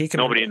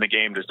 Nobody in the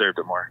game deserved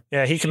it more.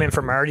 Yeah. He came in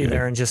for Marty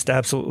there and just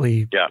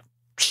absolutely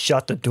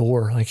shut the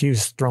door. Like he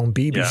was throwing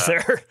BBs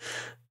there.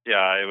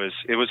 Yeah,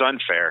 it was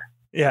unfair,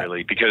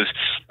 really, because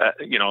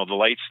the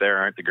lights there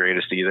aren't the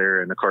greatest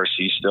either, and of course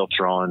he's still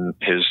throwing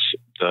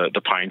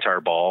the pine tar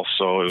ball,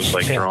 so it was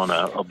like throwing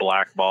a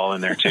black ball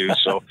in there too.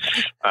 So,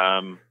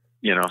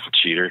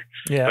 cheater.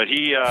 Yeah, but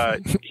he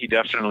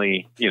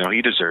definitely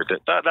he deserved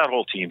it. That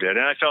whole team did,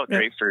 and I felt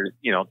great for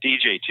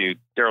DJ too.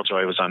 Daryl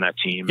Joy was on that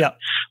team. Yeah,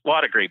 a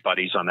lot of great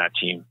buddies on that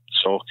team.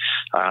 So,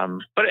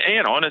 but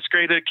and it's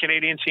great that a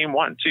Canadian team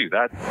won too.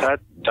 That's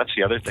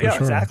the other thing. Yeah,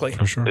 exactly.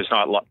 For sure. It's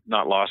not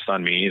lost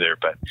on me either.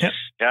 But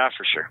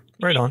for sure.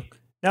 Right on.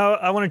 Now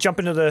I want to jump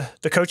into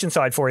the coaching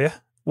side for you.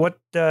 What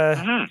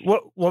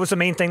was the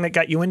main thing that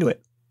got you into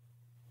it?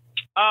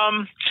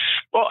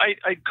 Well,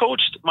 I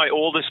coached my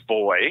oldest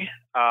boy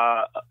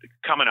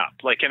coming up,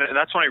 and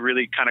that's when I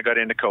really kind of got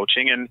into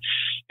coaching. And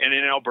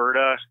in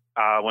Alberta,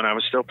 when I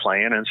was still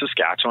playing, in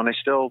Saskatchewan, I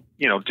still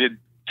did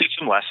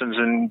some lessons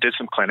and did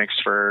some clinics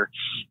for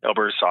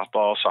Alberta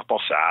softball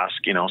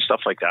Sask,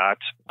 stuff like that.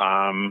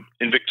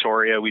 In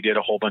Victoria, we did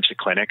a whole bunch of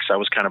clinics. I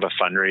was kind of a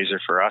fundraiser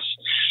for us.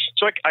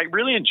 So I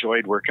really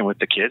enjoyed working with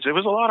the kids. It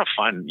was a lot of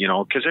fun,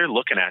 because they're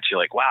looking at you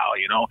like, wow,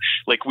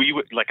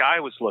 I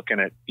was looking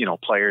at,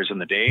 players in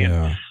the day.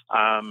 Yeah.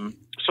 And,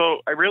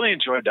 so I really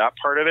enjoyed that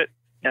part of it.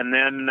 And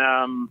then,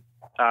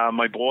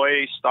 my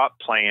boy stopped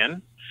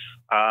playing.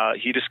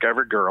 He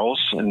discovered girls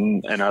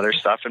and other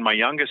stuff. And my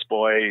youngest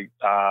boy,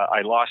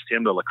 I lost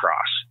him to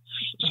lacrosse.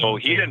 So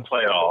he didn't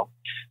play at all.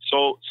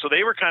 So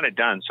they were kind of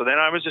done. So then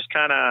I was just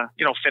kind of,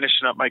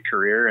 finishing up my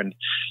career. And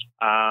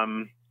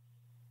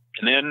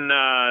then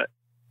I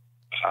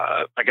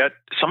got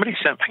somebody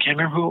I can't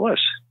remember who it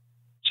was.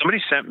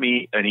 Somebody sent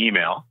me an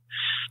email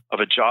of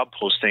a job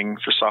posting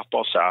for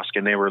Softball Sask,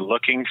 and they were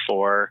looking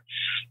for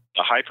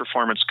a high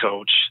performance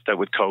coach that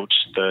would coach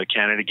the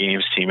Canada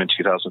Games team in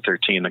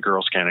 2013, the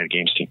girls Canada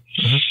Games team.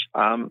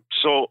 Mm-hmm.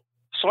 So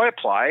I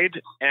applied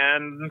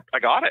and I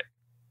got it.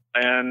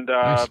 And,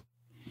 nice.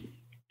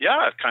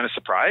 Kind of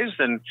surprised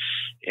and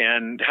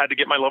had to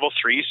get my level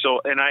 3. So,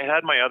 and I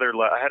had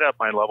I had up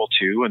my level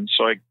 2. And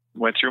so I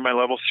went through my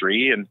level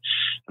 3 and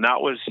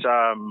that was,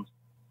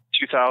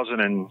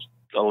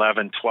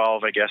 2011,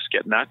 12, I guess,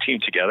 getting that team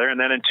together. And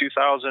then in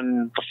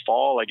the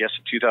fall, I guess,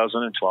 in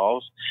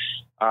 2012,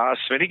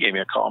 Smitty gave me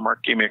a call.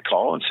 Mark gave me a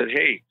call and said,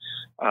 hey,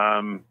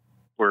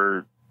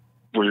 we're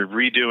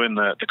redoing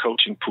the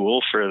coaching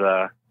pool for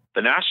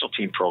the national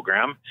team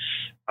program.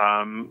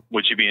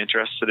 Would you be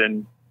interested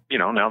in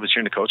now that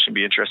you're in the coach and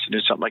be interested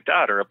in something like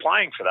that or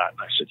applying for that.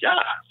 And I said, yeah,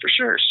 for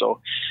sure.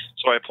 So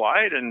I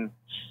applied and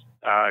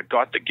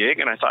got the gig,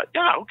 and I thought,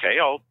 yeah, okay,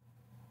 I'll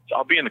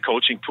be in the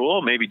coaching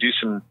pool, maybe do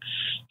some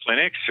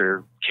clinics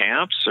or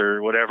camps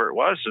or whatever it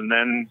was. And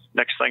then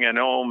next thing I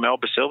know, Mel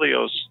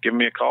Basilio's giving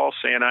me a call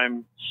saying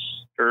I'm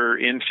her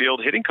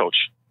infield hitting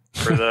coach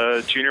for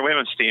the junior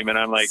women's team. And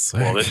I'm like,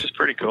 sick. Well, this is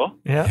pretty cool.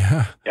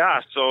 Yeah.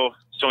 Yeah. So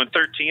in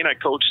 2013, I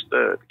coached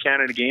the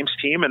Canada Games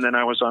team, and then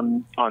I was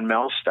on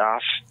Mel's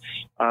staff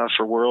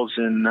for Worlds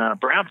in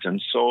Brampton.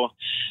 So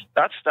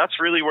that's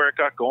really where it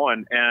got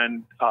going.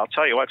 And I'll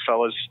tell you what,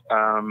 fellas,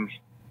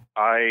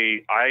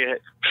 I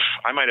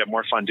might have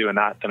more fun doing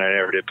that than I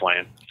ever did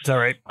playing. Is that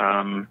right?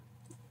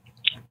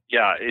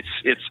 Yeah,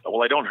 it's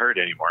well, I don't hurt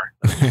anymore.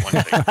 That's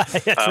one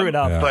thing. Yeah, true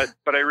enough.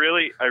 But I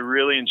really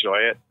enjoy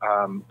it.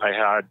 I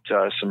had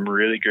some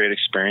really great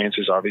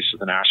experiences, obviously,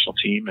 with the national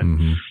team,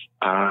 and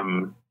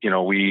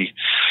we're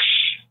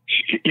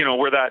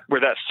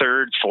that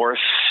third, fourth,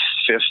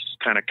 fifth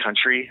kind of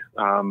country.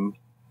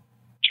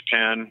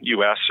 Japan,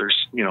 US, or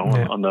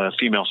on the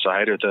female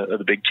side are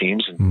the big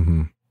teams,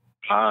 and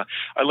I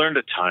learned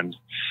a ton.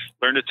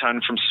 Learned a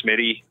ton from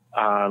Smitty.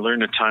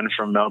 Learned a ton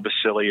from Mel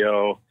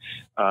Basilio,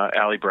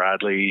 Allie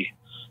Bradley,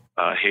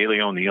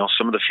 Haley O'Neill,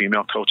 some of the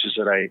female coaches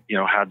that I,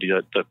 had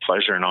the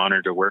pleasure and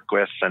honor to work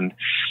with. And,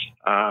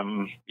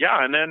 and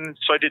then,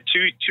 so I did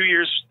two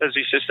years as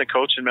the assistant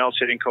coach and Mel's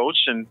hitting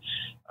coach. And,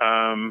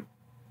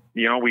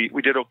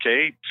 we did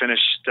okay,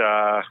 finished,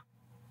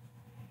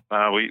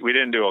 we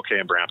didn't do okay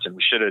in Brampton.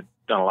 We should have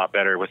done a lot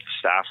better with the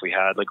staff we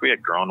had. Like, we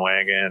had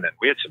Groenwagen, and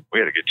we had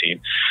a good team.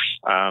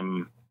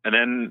 And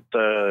then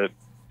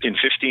in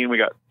 15, we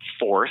got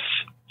fourth,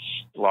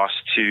 lost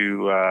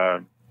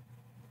to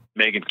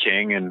Megan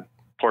King in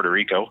Puerto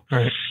Rico.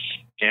 Right.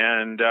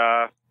 And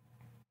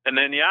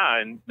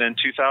then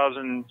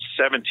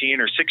 2017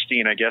 or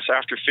 16, I guess,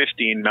 after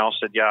 15, Mel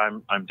said, yeah,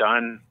 I'm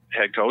done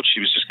head coach. She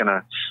was just going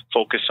to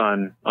focus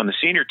on the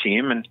senior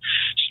team. And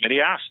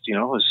Smitty asked,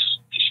 is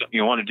something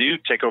you want to do,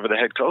 take over the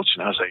head coach?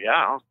 And I was like,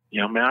 yeah,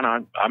 man,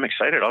 I'm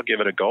excited. I'll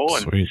give it a go.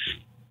 Sweet.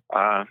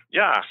 And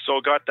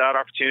so got that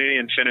opportunity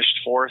and finished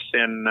fourth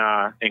in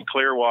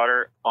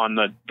Clearwater on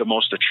the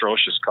most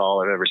atrocious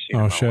call I've ever seen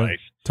in my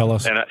life. Tell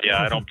us. And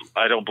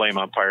I don't blame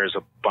umpires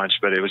a bunch,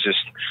 but it was just,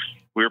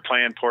 we were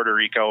playing Puerto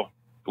Rico.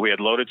 We had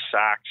loaded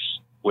sacks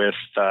with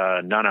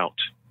none out.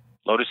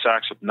 Loaded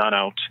sacks with none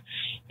out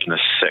in the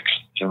sixth,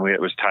 and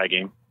it was tie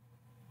game.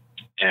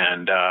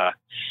 And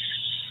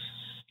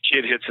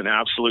kid hits an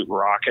absolute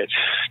rocket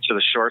to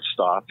the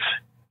shortstop,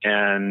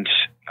 and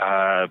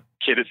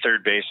kid at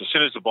third base, as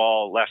soon as the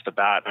ball left the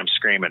bat, I'm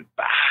screaming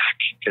back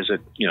because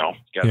it,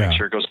 got to make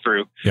sure it goes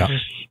through. Yeah.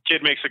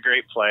 Kid makes a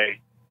great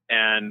play,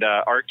 and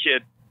our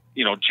kid,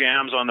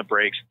 jams on the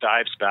brakes,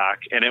 dives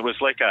back, and it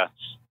was like a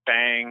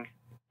bang,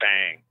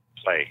 bang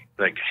play,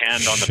 like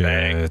hand on the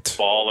bang,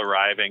 ball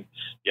arriving.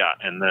 Yeah,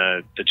 and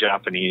the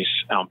Japanese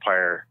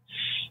umpire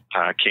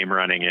came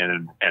running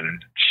in,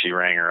 and she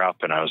rang her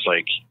up, and I was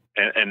like,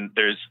 and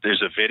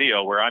there's a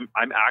video where I'm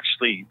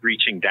actually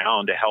reaching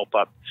down to help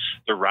up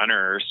the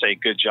runner, say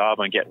good job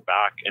on getting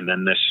back, and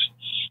then this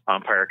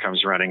umpire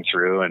comes running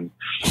through, and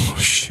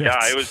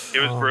it was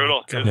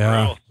brutal. It was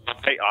brutal.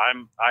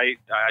 I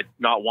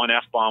not one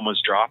F-bomb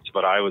was dropped,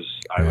 but I was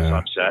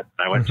upset.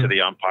 I went to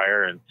the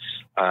umpire, and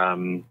I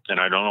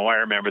don't know why I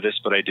remember this,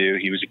 but I do.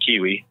 He was a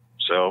Kiwi,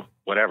 so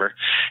whatever.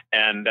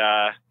 And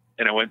I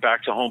went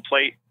back to home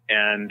plate,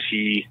 and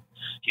he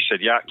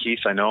said, yeah, Keith,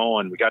 I know,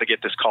 and we got to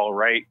get this call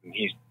right. And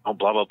he's blah,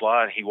 blah,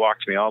 blah. And he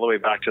walked me all the way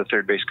back to the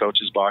third base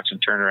coach's box and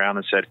turned around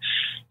and said,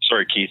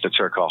 sorry, Keith, it's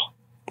our call.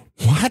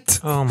 What?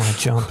 Oh, my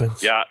jumping.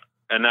 Yeah.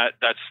 And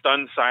that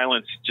stunned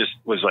silence just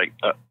was like,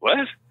 what?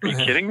 Are you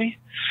kidding me?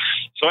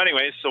 So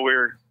anyways,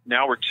 we're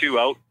 2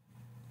 out,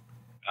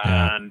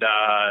 and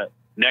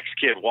next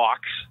kid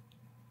walks.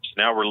 So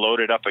now we're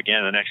loaded up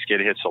again. The next kid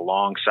hits a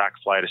long sac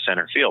fly to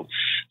center field.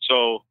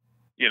 So,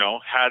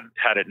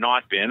 had it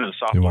not been, and the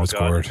softball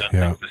god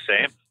the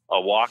same, a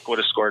walk would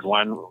have scored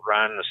one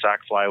run, a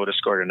sac fly would have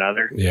scored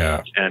another.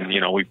 Yeah. And,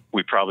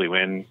 we probably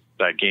win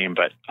that game.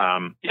 But,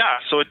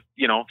 so it,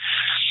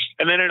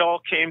 and then it all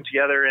came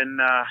together in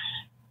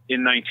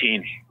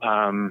 19,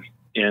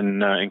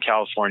 in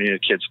California. The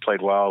kids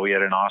played well. We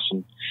had an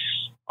awesome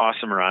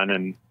run,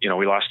 and,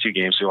 we lost 2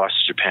 games. We lost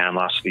to Japan,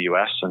 lost to the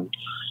US, and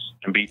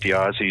beat the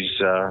Aussies,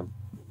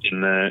 in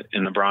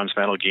the bronze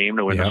medal game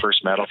to win the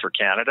first medal for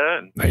Canada.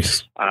 And,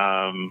 nice.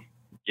 And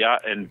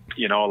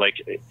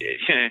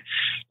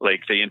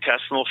like the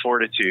intestinal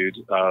fortitude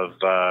of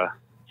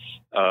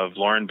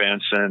Lauren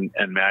Benson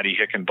and Maddie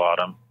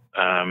Hickenbottom.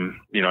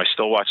 I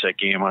still watch that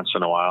game once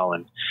in a while,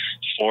 and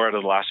 4 out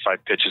of the last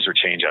 5 pitches are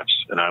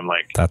changeups, and I'm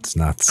like, that's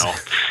nuts. No.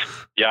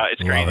 Yeah,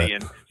 it's crazy.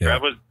 And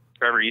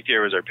Trevor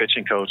Ethier was our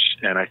pitching coach,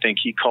 and I think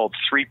he called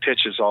 3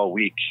 pitches all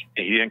week.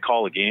 He didn't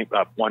call a game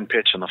one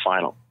pitch in the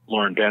final.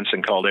 Lauren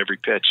Benson called every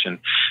pitch, and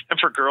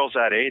for girls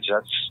that age,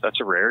 that's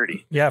a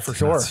rarity. Yeah, for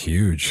sure. That's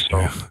huge.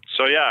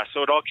 So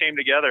it all came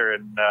together,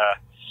 and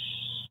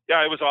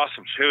Yeah, it was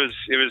awesome.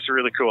 It was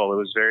really cool. It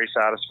was very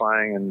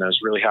satisfying, and I was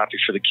really happy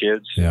for the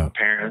kids, and the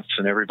parents,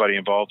 and everybody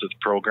involved with the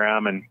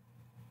program. And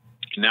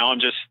now I'm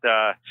just,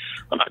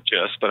 I'm not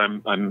just, but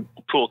I'm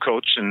a pool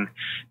coach, and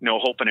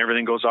hoping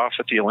everything goes off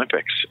at the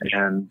Olympics,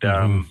 and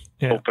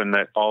hoping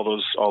that all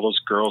those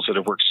girls that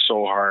have worked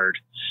so hard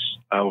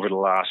over the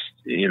last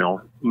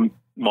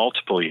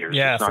multiple years,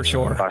 it's not for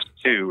sure, the last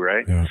 2,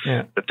 right?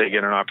 That they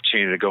get an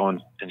opportunity to go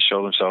and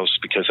show themselves,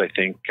 because I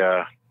think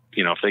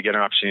if they get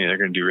an opportunity, they're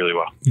going to do really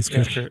well.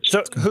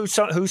 So who's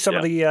some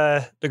of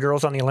the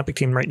girls on the Olympic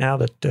team right now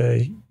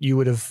that you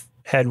would have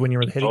had when you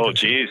were the hitting coach?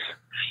 Geez.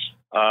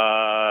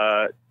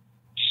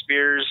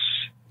 Spears,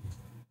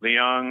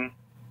 Leung,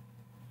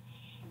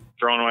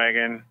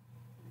 Groenwagen.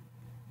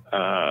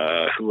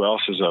 Who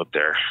else is out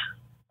there?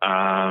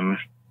 Emma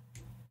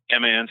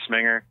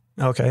Ensminger.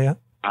 Okay, yeah.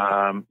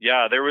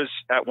 There was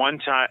at one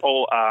time.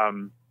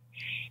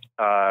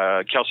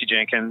 Kelsey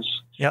Jenkins.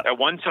 Yep. At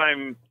one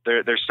time,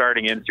 their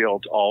starting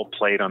infield all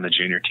played on the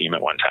junior team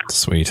at one time.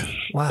 Sweet.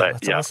 Wow,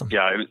 that's awesome.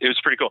 Yeah, it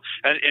was pretty cool.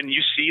 And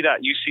you see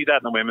that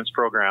in the women's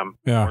program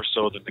more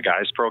so than the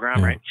guys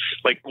program, right?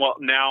 Like, well,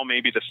 now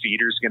maybe the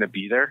feeder's going to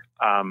be there.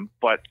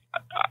 But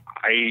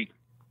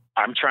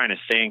I'm trying to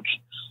think,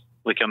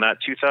 like on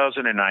that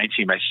 2009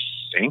 team, I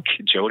think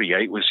Jody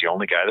Ait was the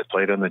only guy that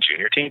played on the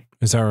junior team.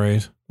 Is that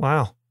right?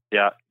 Wow.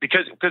 Yeah,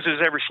 because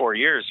it's every 4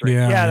 years, right?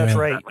 Yeah, that's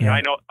right. Yeah.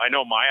 I know.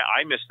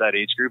 I missed that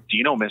age group.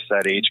 Dino missed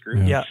that age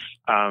group. Yeah.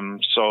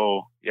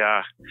 So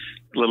yeah,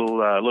 a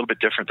little bit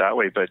different that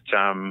way, but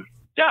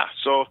yeah.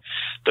 So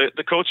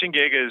the coaching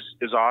gig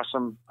is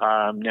awesome.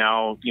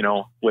 Now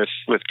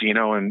with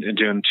Dino and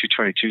doing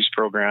 222's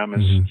program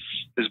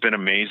has been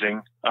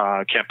amazing.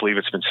 Can't believe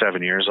it's been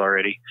 7 years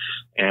already,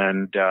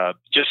 and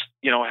just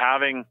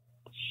having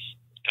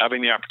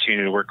the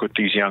opportunity to work with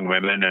these young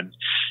women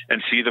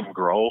and see them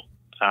grow.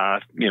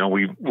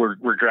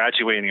 We're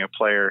graduating a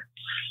player,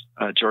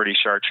 Jordy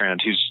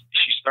Chartrand, she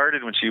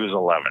started when she was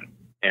 11,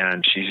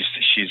 and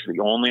she's the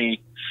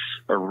only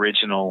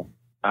original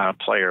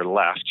player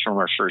left from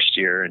our first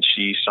year, and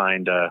she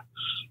signed a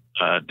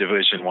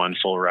Division I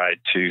full ride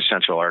to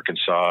Central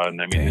Arkansas,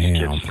 and I mean, this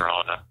kid's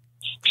throwing a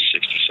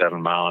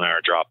 67 mile an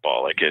hour drop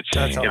ball. Like it's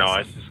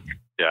awesome.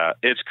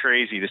 It's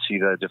crazy to see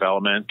the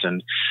development.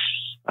 And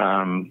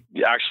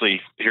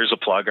actually, here's a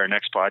plug. Our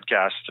next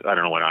podcast, I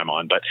don't know when I'm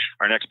on, but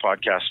our next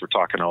podcast, we're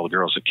talking to all the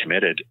girls that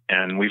committed,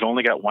 and we've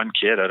only got one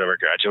kid out of our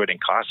graduating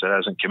class that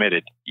hasn't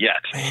committed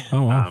yet.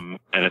 Oh, wow.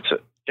 And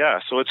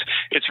so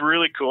it's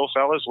really cool,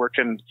 fellas,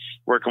 working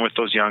with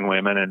those young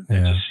women and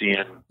just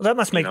seeing. Well,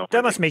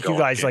 that must make you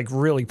guys like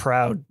really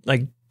proud.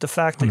 Like the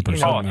fact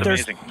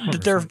that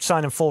they're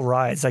signing full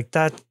rides, like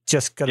that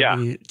just gotta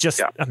be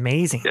just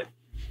amazing.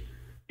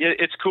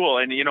 It's cool,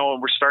 and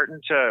we're starting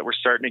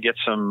to get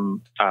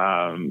some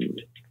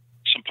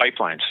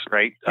pipelines,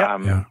 right?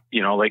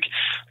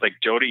 Like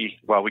Jody.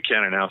 Well, we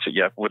can't announce it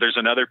yet. Well, there's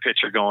another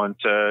pitcher going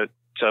to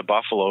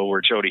Buffalo,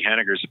 where Jody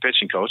Henniger is the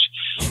pitching coach.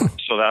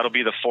 So that'll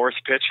be the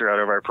 4th pitcher out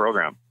of our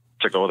program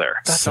to go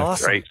there. That's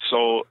awesome, right?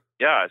 So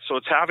so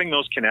it's having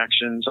those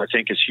connections, I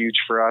think, is huge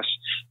for us.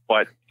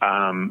 But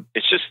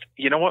it's just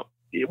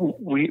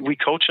we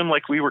coach them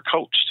like we were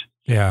coached.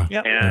 Yeah,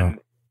 and.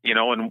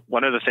 And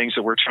one of the things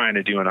that we're trying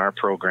to do in our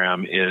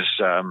program is,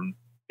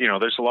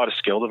 there's a lot of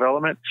skill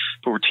development,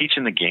 but we're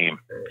teaching the game.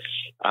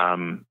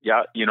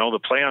 The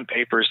play on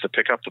paper is to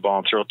pick up the ball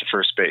and throw it to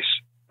first base.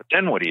 But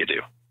then what do you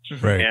do?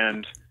 Right.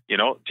 And, do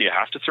you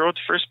have to throw it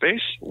to first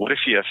base? What if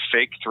you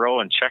fake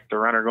throw and check the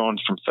runner going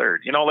from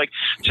third?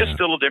 Just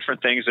little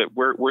different things that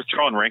we're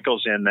throwing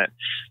wrinkles in that,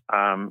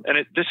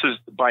 this is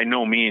by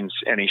no means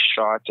any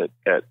shot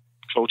at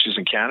coaches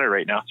in Canada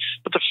right now.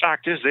 But the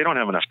fact is they don't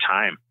have enough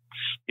time.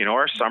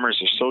 Our summers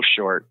are so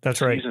short.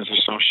 That's right. Seasons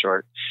are so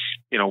short.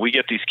 We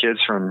get these kids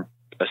from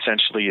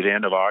essentially the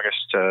end of August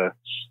to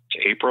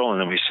April, and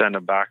then we send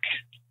them back,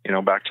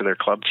 back to their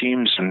club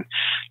teams. And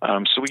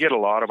so we get a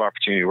lot of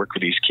opportunity to work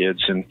with these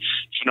kids, and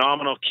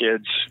phenomenal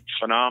kids,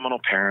 phenomenal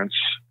parents.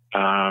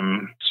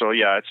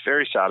 It's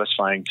very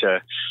satisfying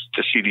to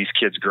see these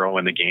kids grow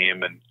in the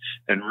game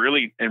and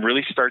really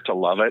start to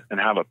love it and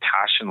have a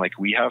passion like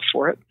we have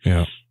for it.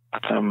 Yeah.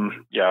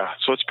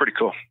 So it's pretty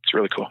cool. It's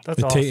really cool.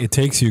 That's awesome. It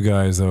takes you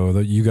guys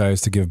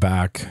to give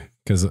back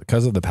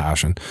because of the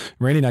passion.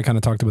 Randy and I kind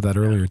of talked about that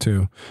earlier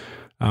too.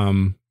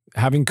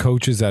 Having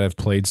coaches that have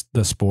played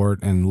the sport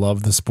and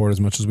love the sport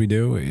as much as we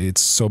do, it's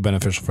so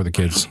beneficial for the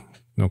kids.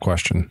 No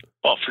question.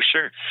 Well, for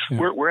sure.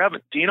 Yeah. We're having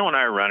Dino and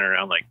I are running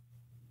around like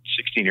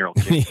 16-year-old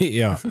kids.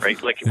 Yeah.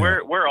 Right. Like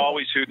we're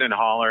always hooting and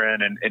hollering,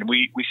 and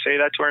we say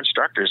that to our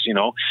instructors,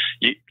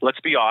 let's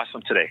be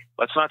awesome today.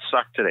 Let's not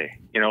suck today.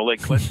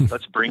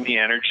 Let's bring the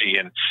energy,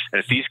 and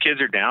if these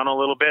kids are down a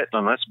little bit,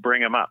 then let's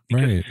bring them up.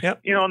 Because, right.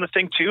 And the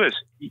thing too is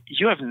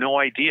you have no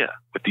idea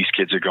what these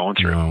kids are going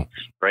through,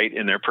 right?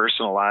 In their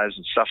personal lives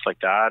and stuff like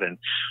that. And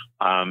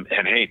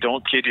hey,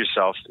 don't kid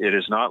yourself. It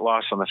is not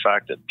lost on the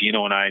fact that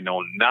Dino and I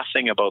know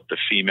nothing about the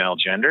female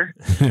gender.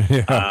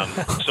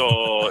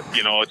 So,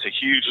 it's a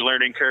huge huge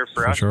learning curve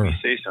for us. Sure. We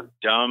say some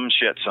dumb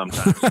shit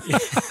sometimes.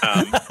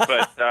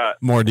 But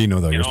more Dino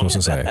though, you're supposed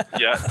to say.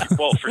 Yeah,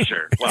 well, for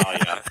sure. Well,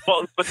 yeah.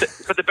 Well, but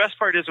the best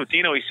part is with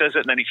Dino, he says it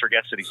and then he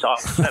forgets that he said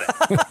it.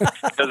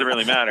 It doesn't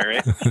really matter,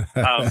 right?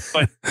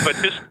 But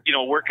just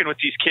working with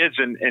these kids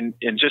and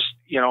just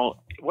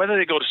whether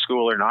they go to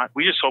school or not,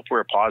 we just hope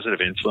we're a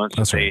positive influence.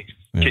 That's right.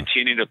 They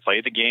continue to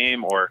play the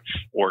game or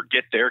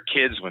get their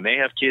kids when they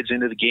have kids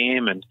into the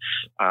game. And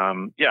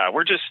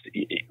we're just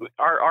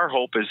our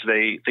hope is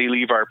they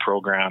leave our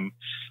program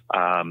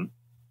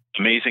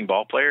amazing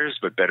ball players,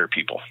 but better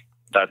people.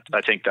 That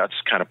I think that's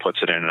kind of puts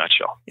it in a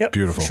nutshell. Yep,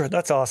 beautiful. Sure,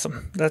 that's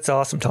awesome. That's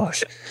awesome,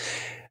 Tosh.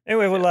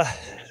 Anyway, we'll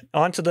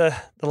on to the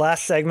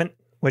last segment,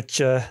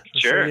 which I'm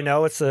sure you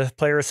know, it's the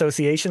Player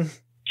Association.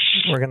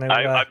 We're gonna.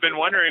 I've been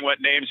wondering what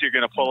names you're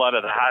going to pull out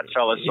of the hat,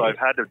 fellas. So I've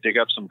had to dig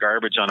up some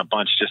garbage on a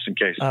bunch just in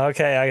case.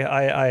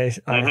 Okay,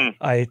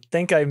 I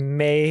think I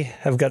may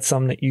have got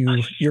some that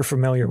you're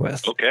familiar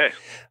with. Okay.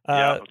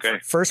 Okay.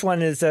 First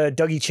one is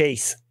Dougie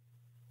Chase.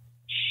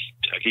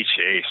 Dougie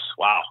Chase.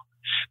 Wow.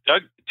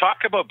 Doug, talk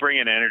about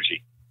bringing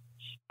energy.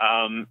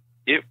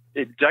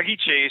 Dougie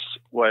Chase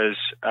was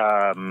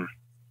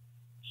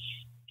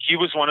he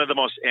was one of the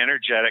most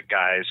energetic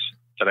guys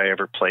that I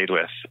ever played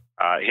with.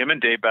 Him and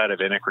Dave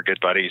Badavinic were good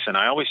buddies, and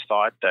I always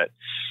thought that,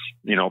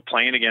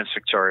 playing against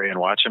Victoria and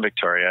watching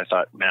Victoria, I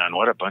thought, man,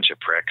 what a bunch of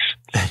pricks!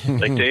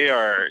 Like they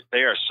are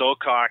so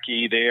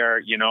cocky. They are,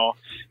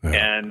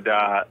 and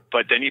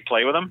but then you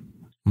play with them,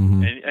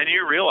 and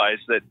you realize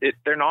that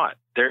they're not.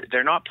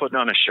 They're not putting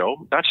on a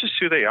show. That's just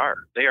who they are.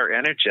 They are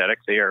energetic.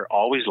 They are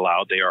always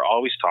loud. They are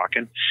always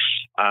talking.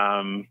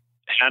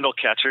 Handle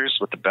catchers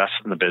with the best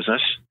in the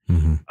business.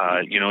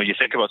 You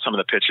think about some of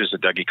the pitches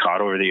that Dougie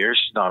caught over the years,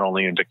 not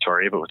only in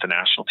Victoria, but with the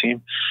national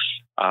team,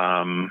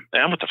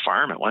 and with the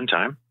farm at one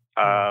time.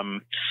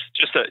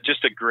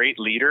 Just a great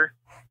leader.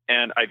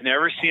 And I've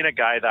never seen a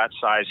guy that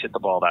size hit the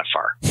ball that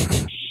far.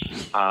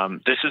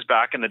 This is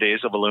back in the days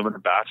of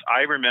aluminum bats.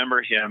 I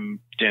remember him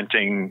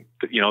denting,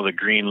 the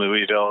green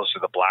Louisvilles or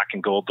the black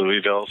and gold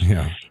Louisvilles.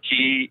 Yeah.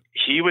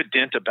 He would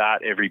dent a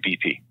bat every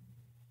BP.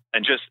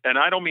 And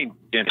I don't mean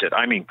dent it,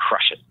 I mean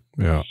crush it.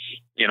 Yeah.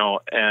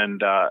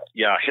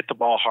 Hit the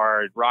ball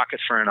hard, rocket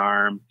for an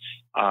arm.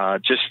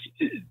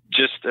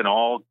 Just an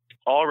all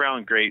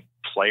around great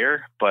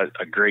player, but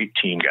a great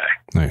team guy.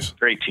 Nice.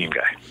 Great team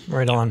guy.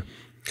 Right on.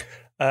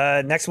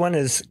 Next one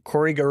is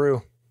Corey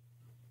Garou.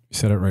 You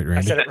said it right, Randy.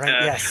 I said it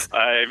right, yes.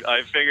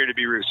 I figured it'd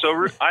be Roo.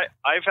 So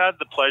I've had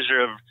the pleasure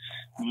of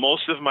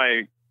most of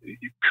my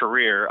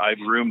career, I've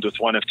roomed with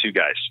one of two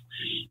guys,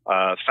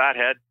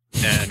 Fathead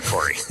and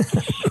Corey.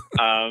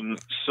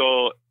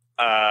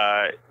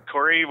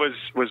 Corey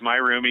was my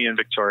roomie in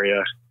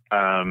Victoria.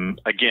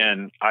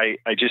 Again, I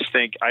just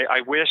think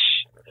I wish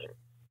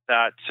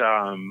that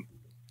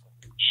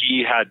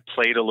he had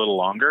played a little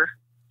longer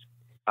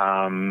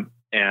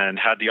and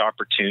had the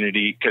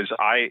opportunity, because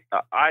I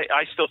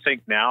still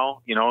think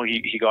now,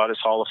 he got his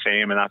Hall of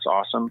Fame and that's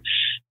awesome.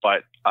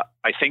 But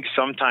I think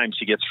sometimes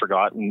he gets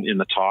forgotten in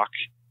the talk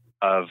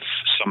of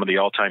some of the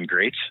all-time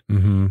greats,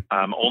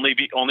 only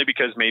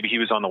because maybe he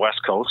was on the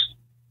West Coast.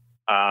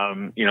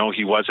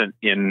 He wasn't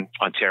in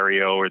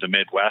Ontario or the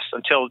Midwest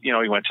until,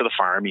 he went to the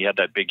farm. He had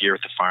that big year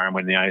with the farm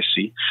in the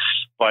ISC.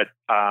 But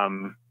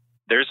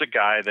there's a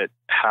guy that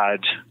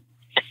had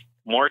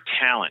more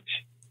talent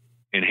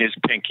in his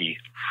pinky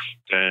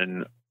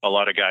than a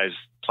lot of guys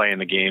playing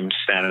the game,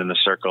 standing in the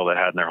circle, that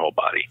had in their whole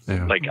body.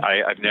 Yeah. Like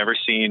I've never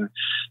seen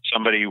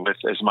somebody with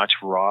as much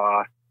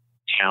raw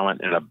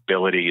talent and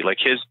ability. Like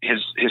his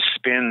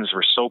spins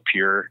were so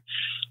pure.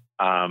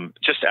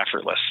 Just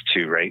effortless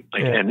too, right?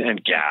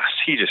 And gas.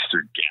 He just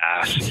threw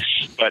gas.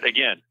 But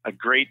again, a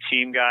great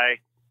team guy,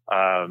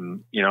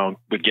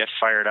 would get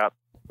fired up.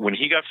 When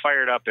he got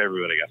fired up,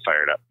 everybody got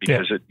fired up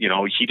because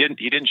he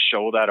didn't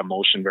show that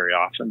emotion very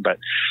often, but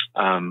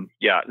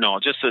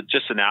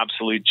just an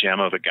absolute gem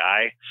of a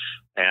guy.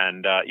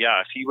 And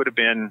if he would have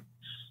been,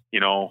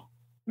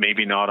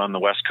 maybe not on the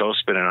West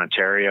Coast, but in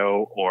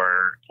Ontario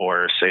or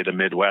say the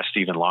Midwest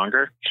even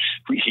longer,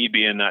 he'd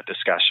be in that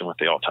discussion with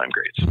the all-time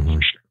greats for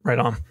sure. Right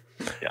on.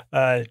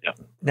 Yeah.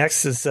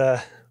 Next is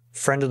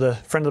friend of the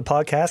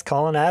podcast,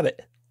 Colin Abbott.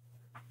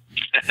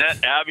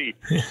 Abby.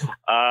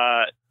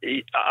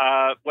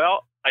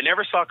 Well, I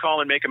never saw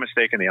Colin make a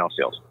mistake in the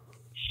outfield.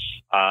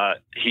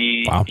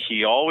 He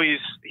always,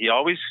 he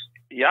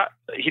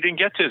didn't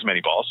get to as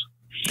many balls.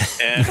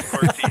 And of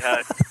course he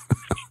had,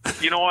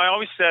 I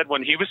always said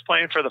when he was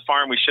playing for the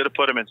farm, we should have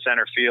put him in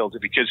center field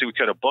because we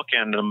could have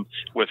bookended him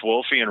with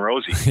Wolfie and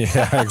Rosie.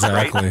 Yeah,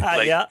 exactly.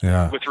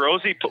 Right? With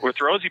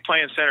Rosie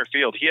playing center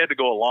field, he had to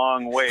go a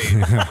long way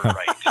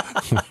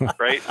right.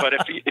 Right. But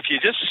if you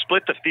just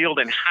split the field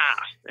in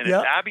half and if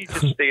Abby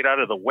just stayed out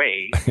of the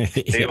way,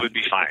 it would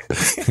be fine.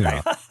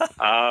 Right?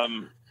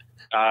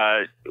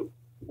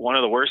 One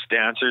of the worst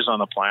dancers on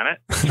the planet,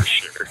 for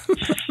sure.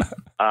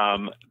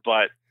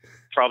 But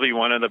probably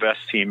one of the best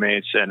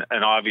teammates, and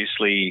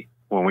obviously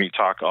when we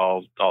talk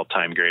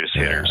all-time greatest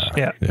hitters,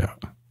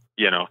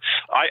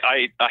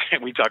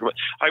 we talk about,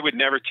 I would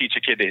never teach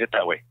a kid to hit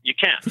that way. You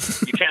can't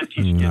teach a kid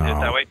to hit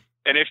that way.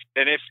 And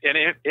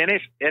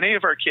if any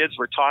of our kids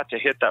were taught to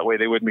hit that way,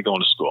 they wouldn't be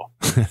going to school.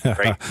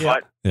 Right.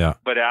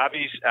 But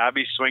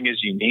Abby's swing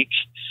is unique,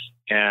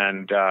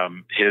 and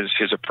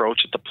his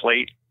approach at the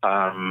plate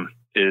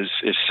is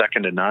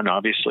second to none,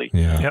 obviously.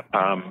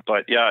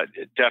 But yeah,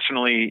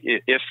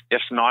 definitely, if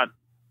not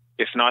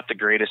the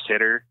greatest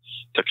hitter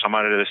to come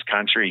out of this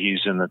country,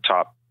 he's in the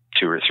top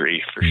 2 or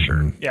 3 for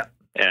sure. Yeah.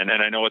 And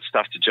I know it's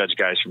tough to judge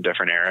guys from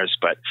different eras,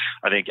 but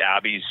I think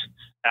Abby,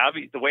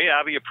 the way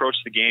Abby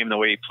approached the game, the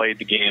way he played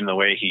the game, the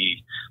way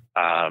he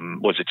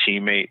was a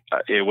teammate,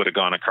 it would have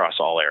gone across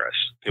all eras.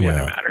 It wouldn't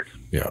have mattered.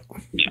 Yeah.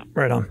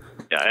 Right on.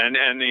 Yeah.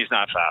 And he's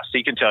not fast.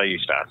 He can tell you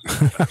he's fast.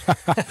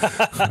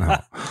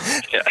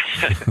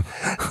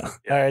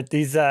 All right.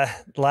 These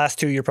last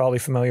 2 you're probably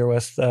familiar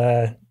with.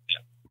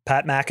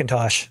 Pat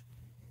Mackintosh.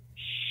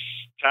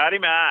 Patty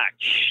Mac.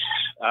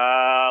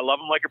 Love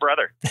him like a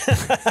brother.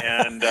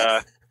 And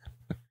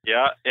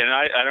and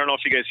I don't know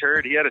if you guys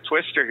heard, he had a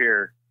twister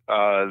here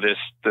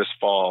this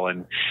fall,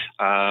 and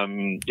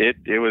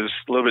it was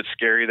a little bit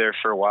scary there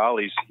for a while.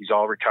 He's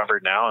all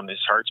recovered now, and his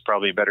heart's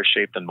probably in better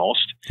shape than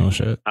most. Oh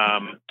shit.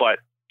 But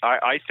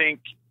I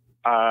think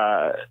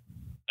my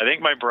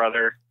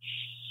brother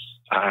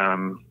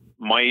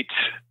might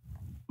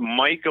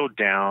go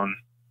down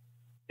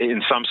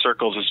in some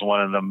circles as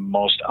one of the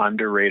most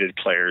underrated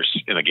players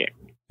in the game.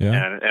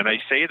 Yeah. And I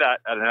say that,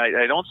 and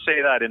I don't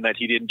say that in that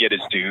he didn't get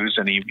his dues,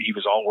 and he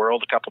was all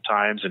world a couple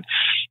times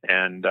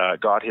and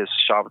got his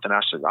shot with the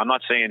national. I'm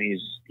not saying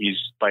he's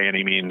by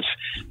any means,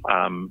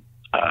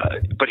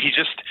 but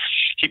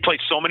he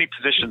played so many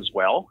positions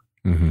well.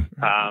 Mm-hmm.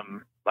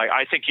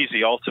 I think he's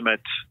the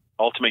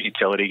ultimate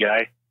utility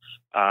guy.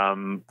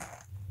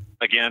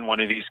 Again, one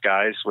of these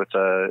guys with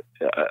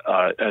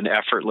an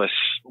effortless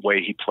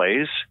way he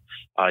plays.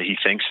 He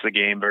thinks the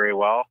game very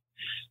well.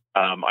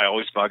 I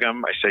always bug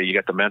him. I say, you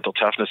got the mental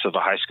toughness of a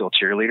high school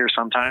cheerleader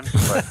sometimes.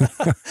 But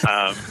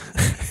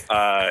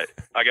I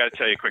got to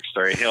tell you a quick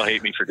story. He'll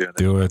hate me for doing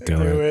this. Do it.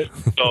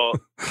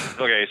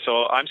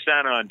 So I'm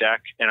standing on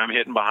deck and I'm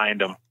hitting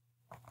behind him.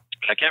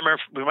 I can't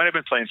remember. We might have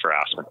been playing for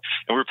Aspen,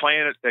 and we were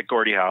playing at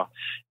Gordie Howe.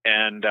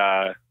 And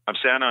I'm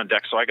standing on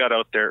deck, so I got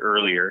out there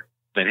earlier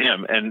than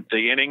him. And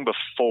the inning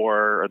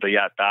before, or the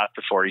at bat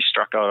before, he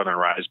struck out on a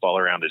rise ball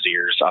around his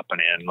ears, up and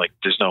in. Like,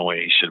 there's no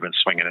way he should have been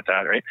swinging at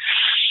that, right?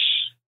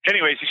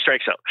 Anyways, he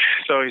strikes out,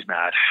 so he's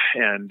mad.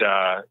 And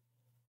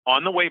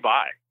on the way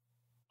by,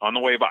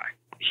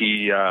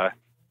 he, I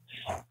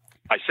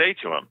say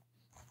to him,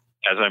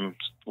 as I'm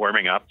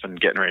warming up and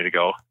getting ready to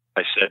go,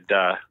 I said,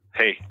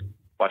 "Hey,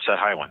 watch that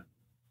high one."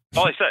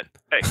 All I said,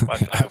 "Hey, watch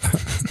that high one."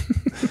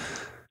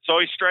 So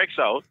he strikes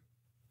out,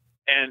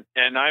 and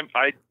I'm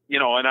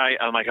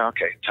like,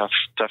 okay, tough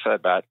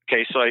at bat.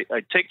 Okay, so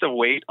I take the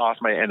weight off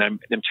and I'm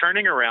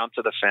turning around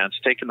to the fence,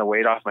 taking the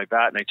weight off my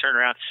bat, and I turn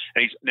around,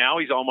 and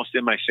he's almost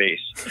in my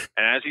face.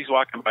 And as he's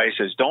walking by, he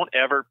says, "Don't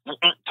ever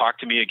talk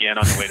to me again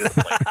on the way to the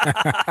plate."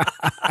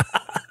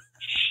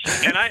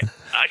 And I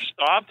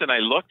stopped and I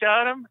looked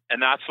at him,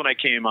 and that's when I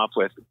came up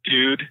with,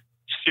 dude,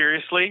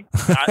 seriously,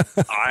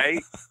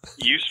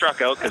 you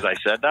struck out because I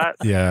said that?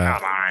 Yeah.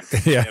 Come on.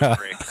 Yeah.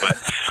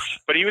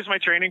 But he was my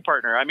training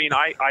partner. I mean,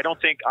 I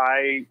don't think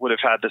I would have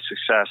had the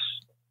success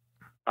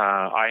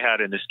I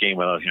had in this game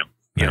without him.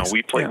 You know,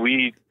 we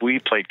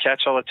played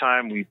catch all the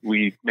time.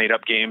 We made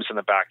up games in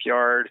the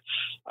backyard.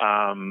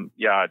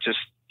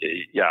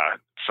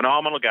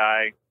 Phenomenal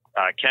guy.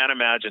 I can't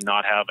imagine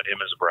not having him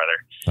as a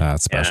brother.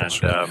 That's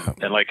special.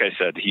 And like I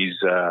said, he's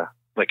an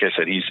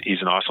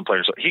awesome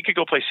player. So he could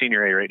go play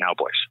senior A right now,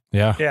 boys.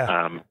 Yeah.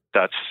 Yeah.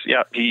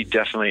 He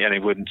definitely, and he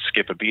wouldn't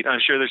skip a beat. I'm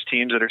sure there's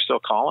teams that are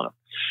still calling him.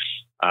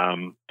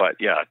 But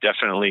yeah,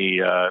 definitely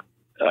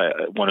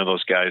one of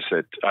those guys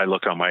that I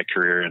look on my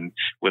career, and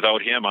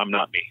without him, I'm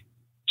not me.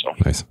 So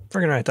nice.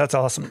 Freaking right. That's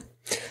awesome.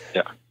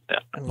 Yeah.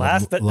 And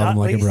last but not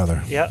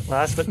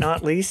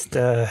least,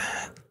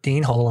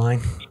 Dean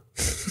Holline.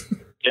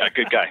 Yeah,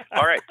 good guy.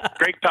 All right.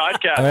 Great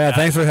podcast. Oh, yeah,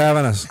 thanks for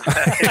having us.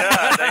 Thanks for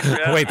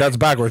having Wait, that's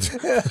backwards.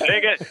 Say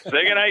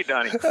good night,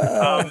 Donnie.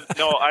 Well,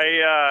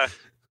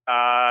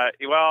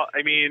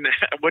 I mean,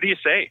 what do you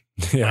say?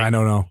 Yeah, I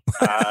don't know.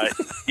 I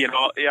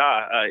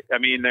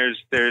mean,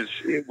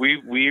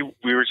 we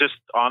were just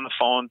on the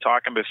phone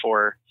talking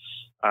before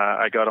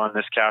I got on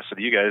this cast with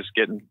you guys,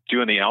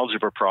 doing the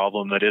algebra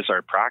problem that is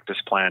our practice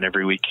plan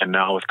every weekend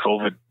now with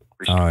COVID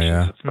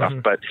restrictions and stuff.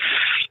 Mm-hmm. But,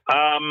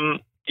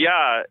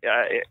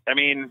 I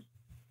mean,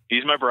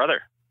 he's my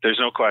brother. There's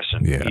no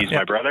question. Yeah. He's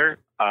my brother.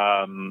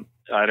 I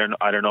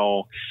don't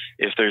know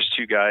if there's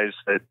two guys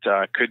that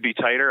could be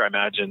tighter. I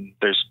imagine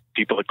there's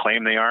people that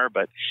claim they are,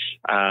 but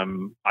I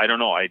don't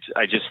know. I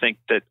just think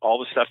that all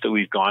the stuff that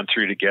we've gone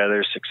through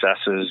together,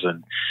 successes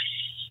and,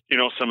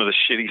 some of the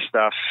shitty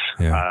stuff,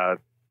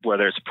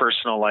 whether it's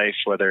personal life,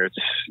 whether it's,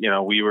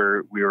 we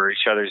were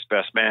each other's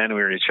best man,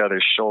 we were each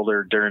other's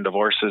shoulder during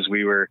divorces,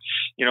 we were,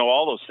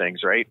 all those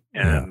things. Right.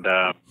 And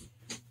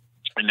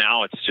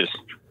now it's just,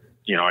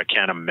 I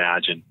can't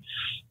imagine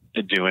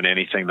doing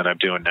anything that I'm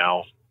doing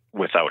now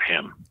without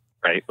him.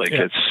 Right. Like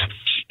it's,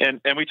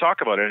 and we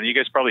talk about it, and you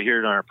guys probably hear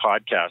it on our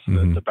podcast,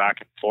 the back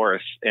and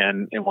forth.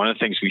 And one of the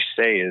things we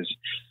say is,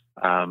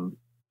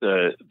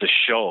 the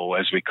show,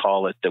 as we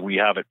call it, that we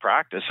have at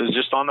practice is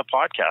just on the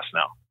podcast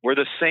now. We're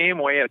the same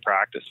way at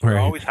practice. We're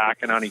always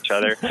hacking on each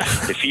other.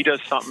 If he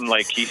does something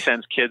like he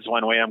sends kids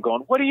one way, I'm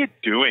going, what are you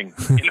doing?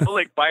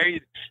 Like, why are you?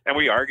 And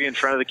we argue in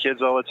front of the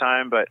kids all the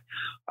time. But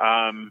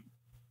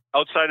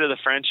outside of the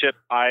friendship,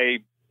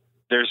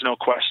 there's no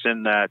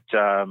question that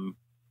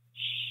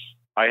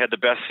I had the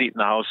best seat in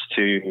the house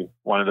to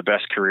one of the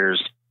best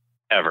careers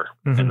ever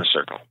in the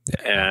circle.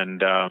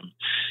 And,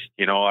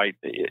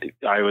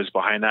 I was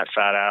behind that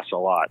fat ass a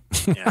lot.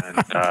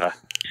 And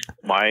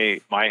my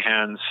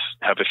hands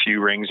have a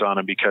few rings on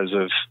them because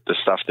of the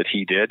stuff that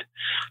he did.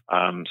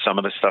 Some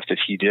of the stuff that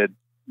he did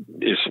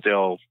is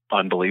still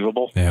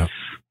unbelievable. Yeah.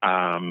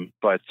 Nobody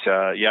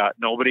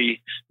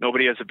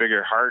has a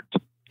bigger heart.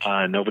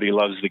 Nobody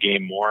loves the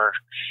game more.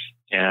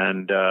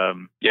 And I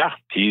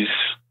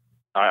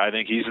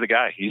think he's the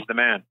guy. He's the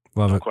man.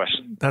 Love no it.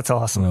 Question. That's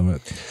awesome. Love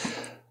it.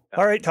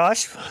 All right,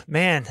 Tosh,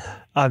 man,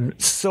 I'm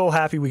so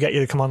happy we got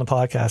you to come on the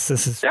podcast.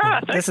 This has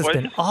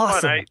been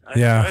awesome. I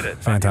enjoyed it.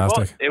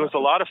 Fantastic. It was a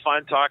lot of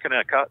fun talking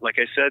to, like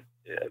I said,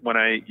 when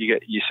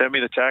you sent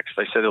me the text,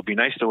 I said, it'll be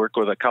nice to work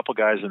with a couple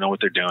guys that know what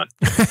they're doing.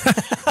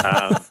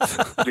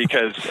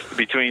 Because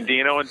between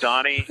Dino and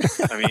Donnie,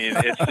 I mean,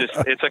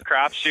 it's a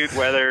crapshoot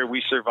whether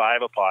we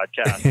survive a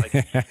podcast.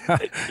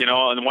 Like,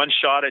 and one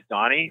shot at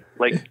Donnie,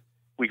 like,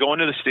 we go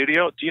into the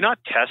studio. Do you not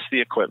test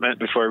the equipment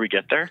before we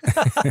get there?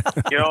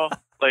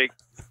 Like,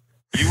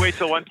 you wait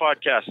till one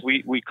podcast.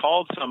 We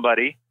called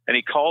somebody and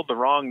he called the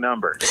wrong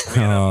number. We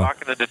ended up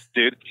talking to this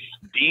dude,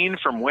 Dean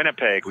from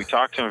Winnipeg. We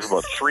talked to him for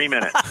about 3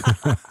 minutes.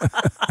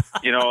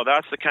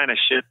 That's the kind of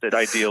shit that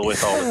I deal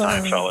with all the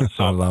time, fellas.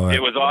 So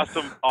it was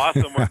awesome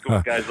working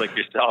with guys like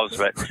yourselves.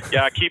 But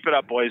yeah, keep it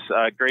up, boys.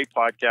 Great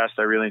podcast.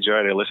 I really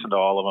enjoyed it. I listened to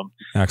all of them.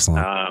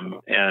 Excellent.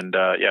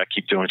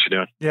 Keep doing what you're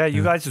doing. Yeah,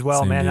 you guys as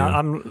well, man.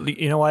 I'm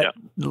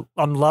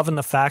loving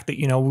the fact that,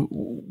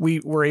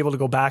 we were able to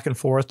go back and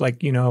forth. Like,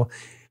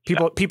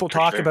 people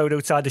talk about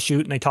Outside the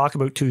Chute, and they talk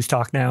about Two's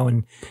Talk now.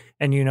 And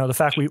the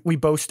fact we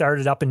both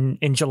started up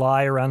in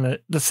July around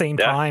the same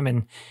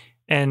time.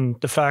 And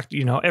the fact,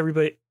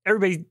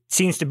 everybody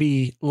seems to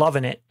be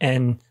loving it.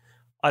 And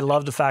I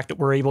love the fact that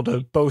we're able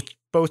to both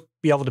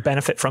be able to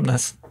benefit from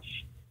this.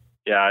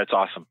 Yeah, it's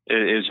awesome.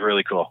 It is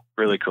really cool.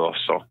 Really cool.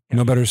 So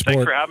no better sport.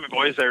 Thanks for having me,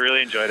 boys. I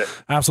really enjoyed it.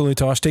 Absolutely,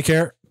 Tosh. Take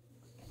care.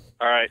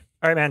 All right,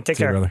 man. Take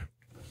care, brother.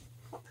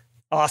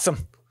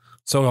 Awesome.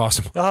 So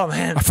awesome. Oh,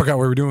 man. I forgot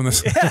we were doing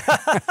this.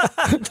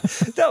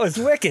 That was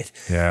wicked.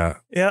 Yeah.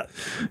 Yeah.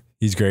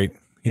 He's great.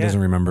 He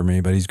doesn't remember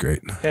me, but he's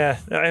great. Yeah.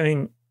 I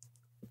mean,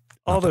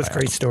 all those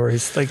great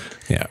stories. Like,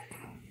 yeah.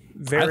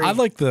 I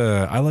like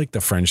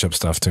the friendship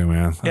stuff too,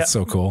 man. That's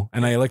so cool.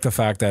 And I like the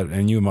fact that,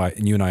 and you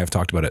and I have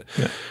talked about it.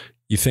 Yeah.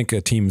 You think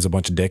a team's a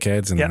bunch of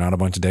dickheads and they're not a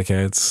bunch of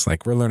dickheads.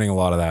 Like, we're learning a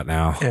lot of that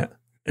now. Yeah.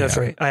 That's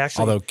right.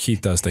 Although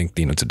Keith does think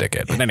Dino's a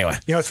dickhead, but anyway.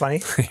 You know what's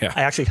funny?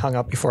 I actually hung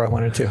up before I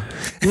wanted to.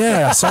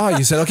 Yeah, I saw it.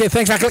 You said, okay,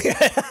 thanks, Mac.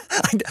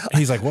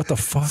 He's like, what the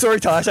fuck? Sorry,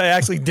 Tosh. I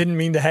actually didn't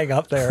mean to hang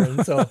up there.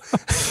 And so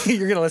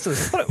you're going to listen to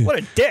this. What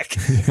a dick.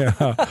 Yeah.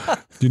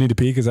 Do you need to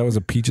pee? Because that was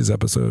a Peaches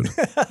episode.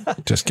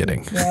 Just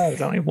kidding. Yeah,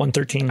 it's only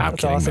 1:13. I'm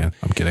kidding, awesome. Man.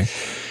 I'm kidding.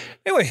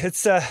 Anyway,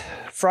 it's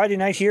Friday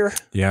night here.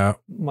 Yeah.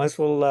 Might as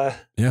well.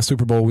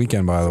 Super Bowl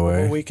weekend, by the way.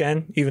 Super Bowl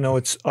weekend, even though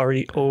it's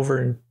already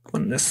over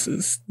when this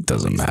is.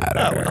 Doesn't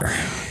matter.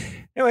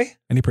 Anyway.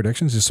 Any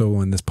predictions, just so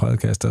when this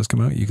podcast does come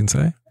out, you can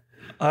say?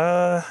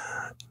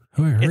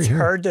 It's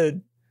hard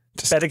to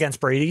bet against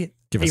Brady,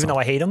 even though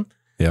I hate him.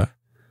 Yeah.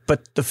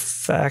 But the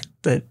fact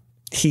that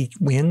he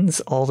wins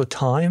all the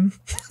time,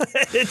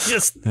 it's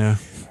just. Yeah.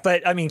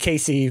 But I mean,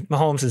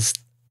 Mahomes is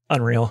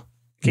unreal.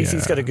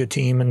 KC's got a good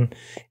team, and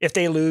if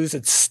they lose,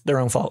 it's their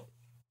own fault.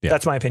 Yeah.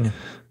 That's my opinion.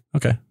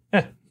 Okay.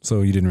 Yeah.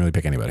 So you didn't really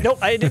pick anybody? Nope,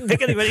 I didn't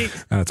pick anybody.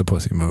 That's a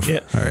pussy move. Yeah.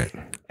 All right.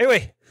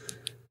 Anyway,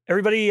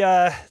 everybody,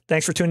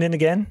 thanks for tuning in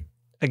again.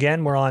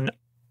 Again, we're on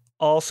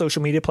all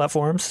social media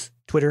platforms: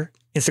 Twitter,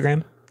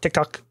 Instagram,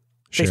 TikTok,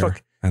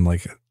 Facebook, and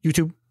like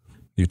YouTube.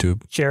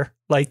 Share,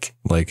 like.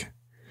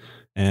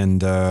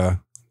 And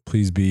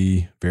please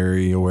be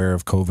very aware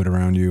of COVID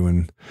around you,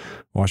 and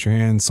wash your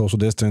hands, social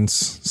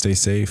distance, stay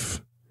safe.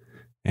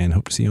 And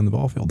hope to see you on the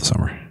ball field this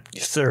summer.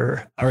 Yes,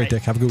 sir. All right,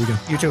 Dick. Have a good weekend.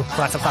 You too.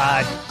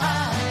 Classified.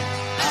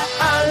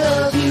 I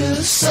love you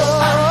so.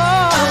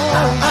 Oh,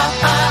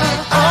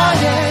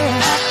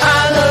 yeah.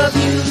 I love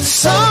you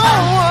so.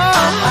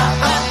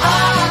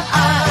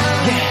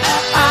 Yeah.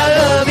 I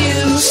love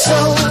you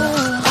so.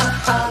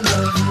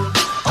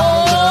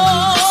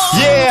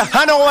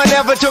 I know I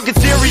never took it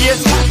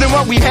serious. Then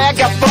what we had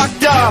got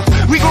fucked up.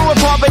 We grew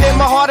apart, but in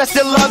my heart I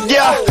still love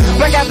ya.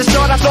 Back at the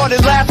start I thought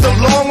it lasted so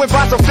long. Went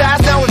by so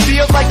fast, now it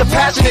feels like the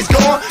passion is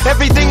gone.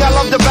 Everything I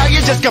loved about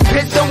you just got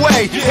picked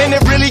away. And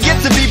it really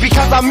gets to be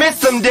because I miss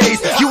some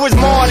days. You was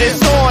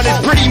modest,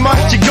 honest, pretty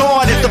much your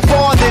god. It's the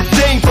farthest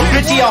thing from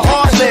bitchy or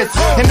heartless.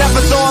 And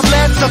never saw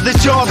less of this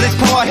jobless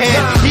poorhead.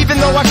 Even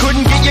though I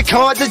couldn't get your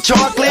cards and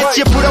chocolates,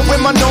 you put up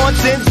with my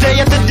nonsense day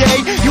after day.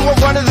 You were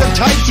one of them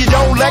types you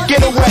don't let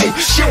get away.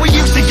 Shit, we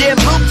used to get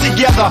looped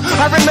together.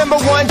 I remember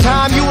one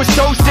time you were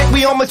so sick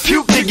we almost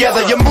puked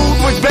together. Your mood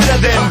was better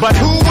then, but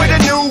who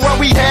would've knew what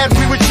we had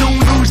we would soon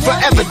lose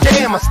forever.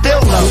 Damn, I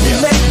still love you.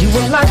 You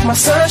were like my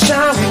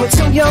sunshine. We were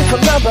too young for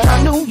love, but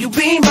I knew you'd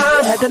be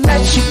mine. Had to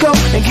let you go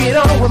and get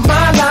on with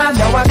my life.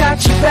 Now I got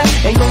you back,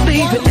 ain't gon'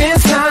 leave it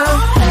this time.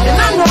 And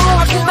I know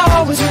I can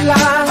always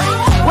rely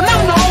when I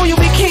know you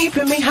be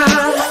keeping me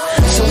high.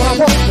 So I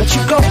won't let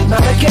you go,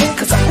 not again,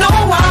 cause I know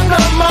I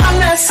learned my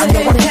lesson. I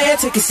know I can't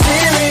take it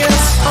serious.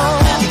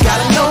 You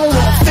gotta know what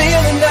I'm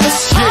feeling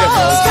this.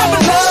 This type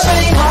of love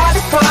ain't hard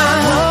to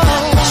find,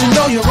 but you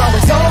know you're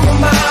always on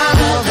my mind.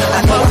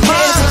 I know I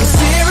can't take it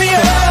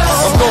serious.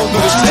 I'm going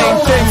through the same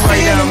thing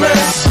right now,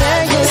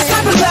 man. This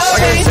type of love I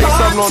gotta ain't say hard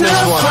something on to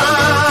this one.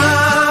 find.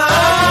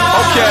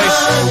 Okay,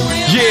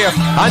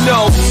 yeah, I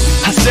know.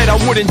 I said I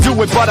wouldn't do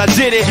it, but I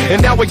did it.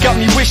 And now it got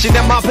me wishing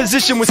that my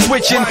position was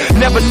switching.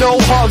 Never no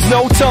hugs,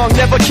 no tongue,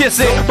 never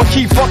kissing, but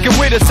keep fucking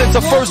with it since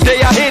the first day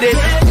I hit it.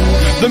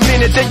 The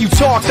minute that you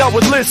talked, I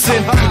would listen.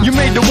 You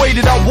made the way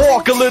that I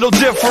walk a little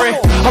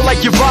different. I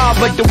like your vibe,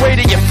 like the way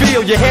that you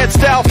feel. Your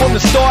hairstyle from the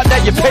start, now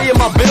you're paying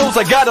my bills.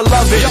 I gotta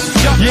love it.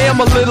 Yeah,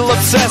 I'm a little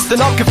obsessed, and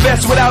I'll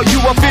confess, without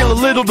you I feel a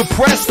little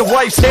depressed. The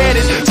wife's had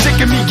it, sick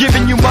of me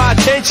giving you my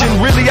attention.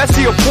 Really, I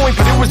see a point,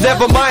 but it was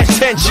never my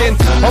intention.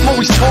 I'm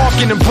always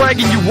talking and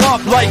bragging you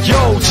up, like,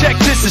 yo, check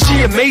this, is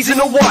she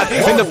amazing or what?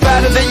 And the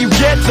fatter that you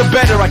get, the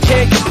better, I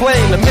can't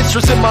complain. The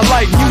mistress in my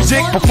life,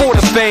 music before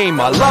the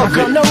fame, I love it.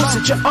 Girl knows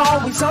that you're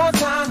always on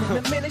time,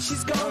 and the minute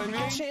she's gone, you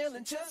can chill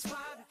and just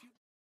vibe.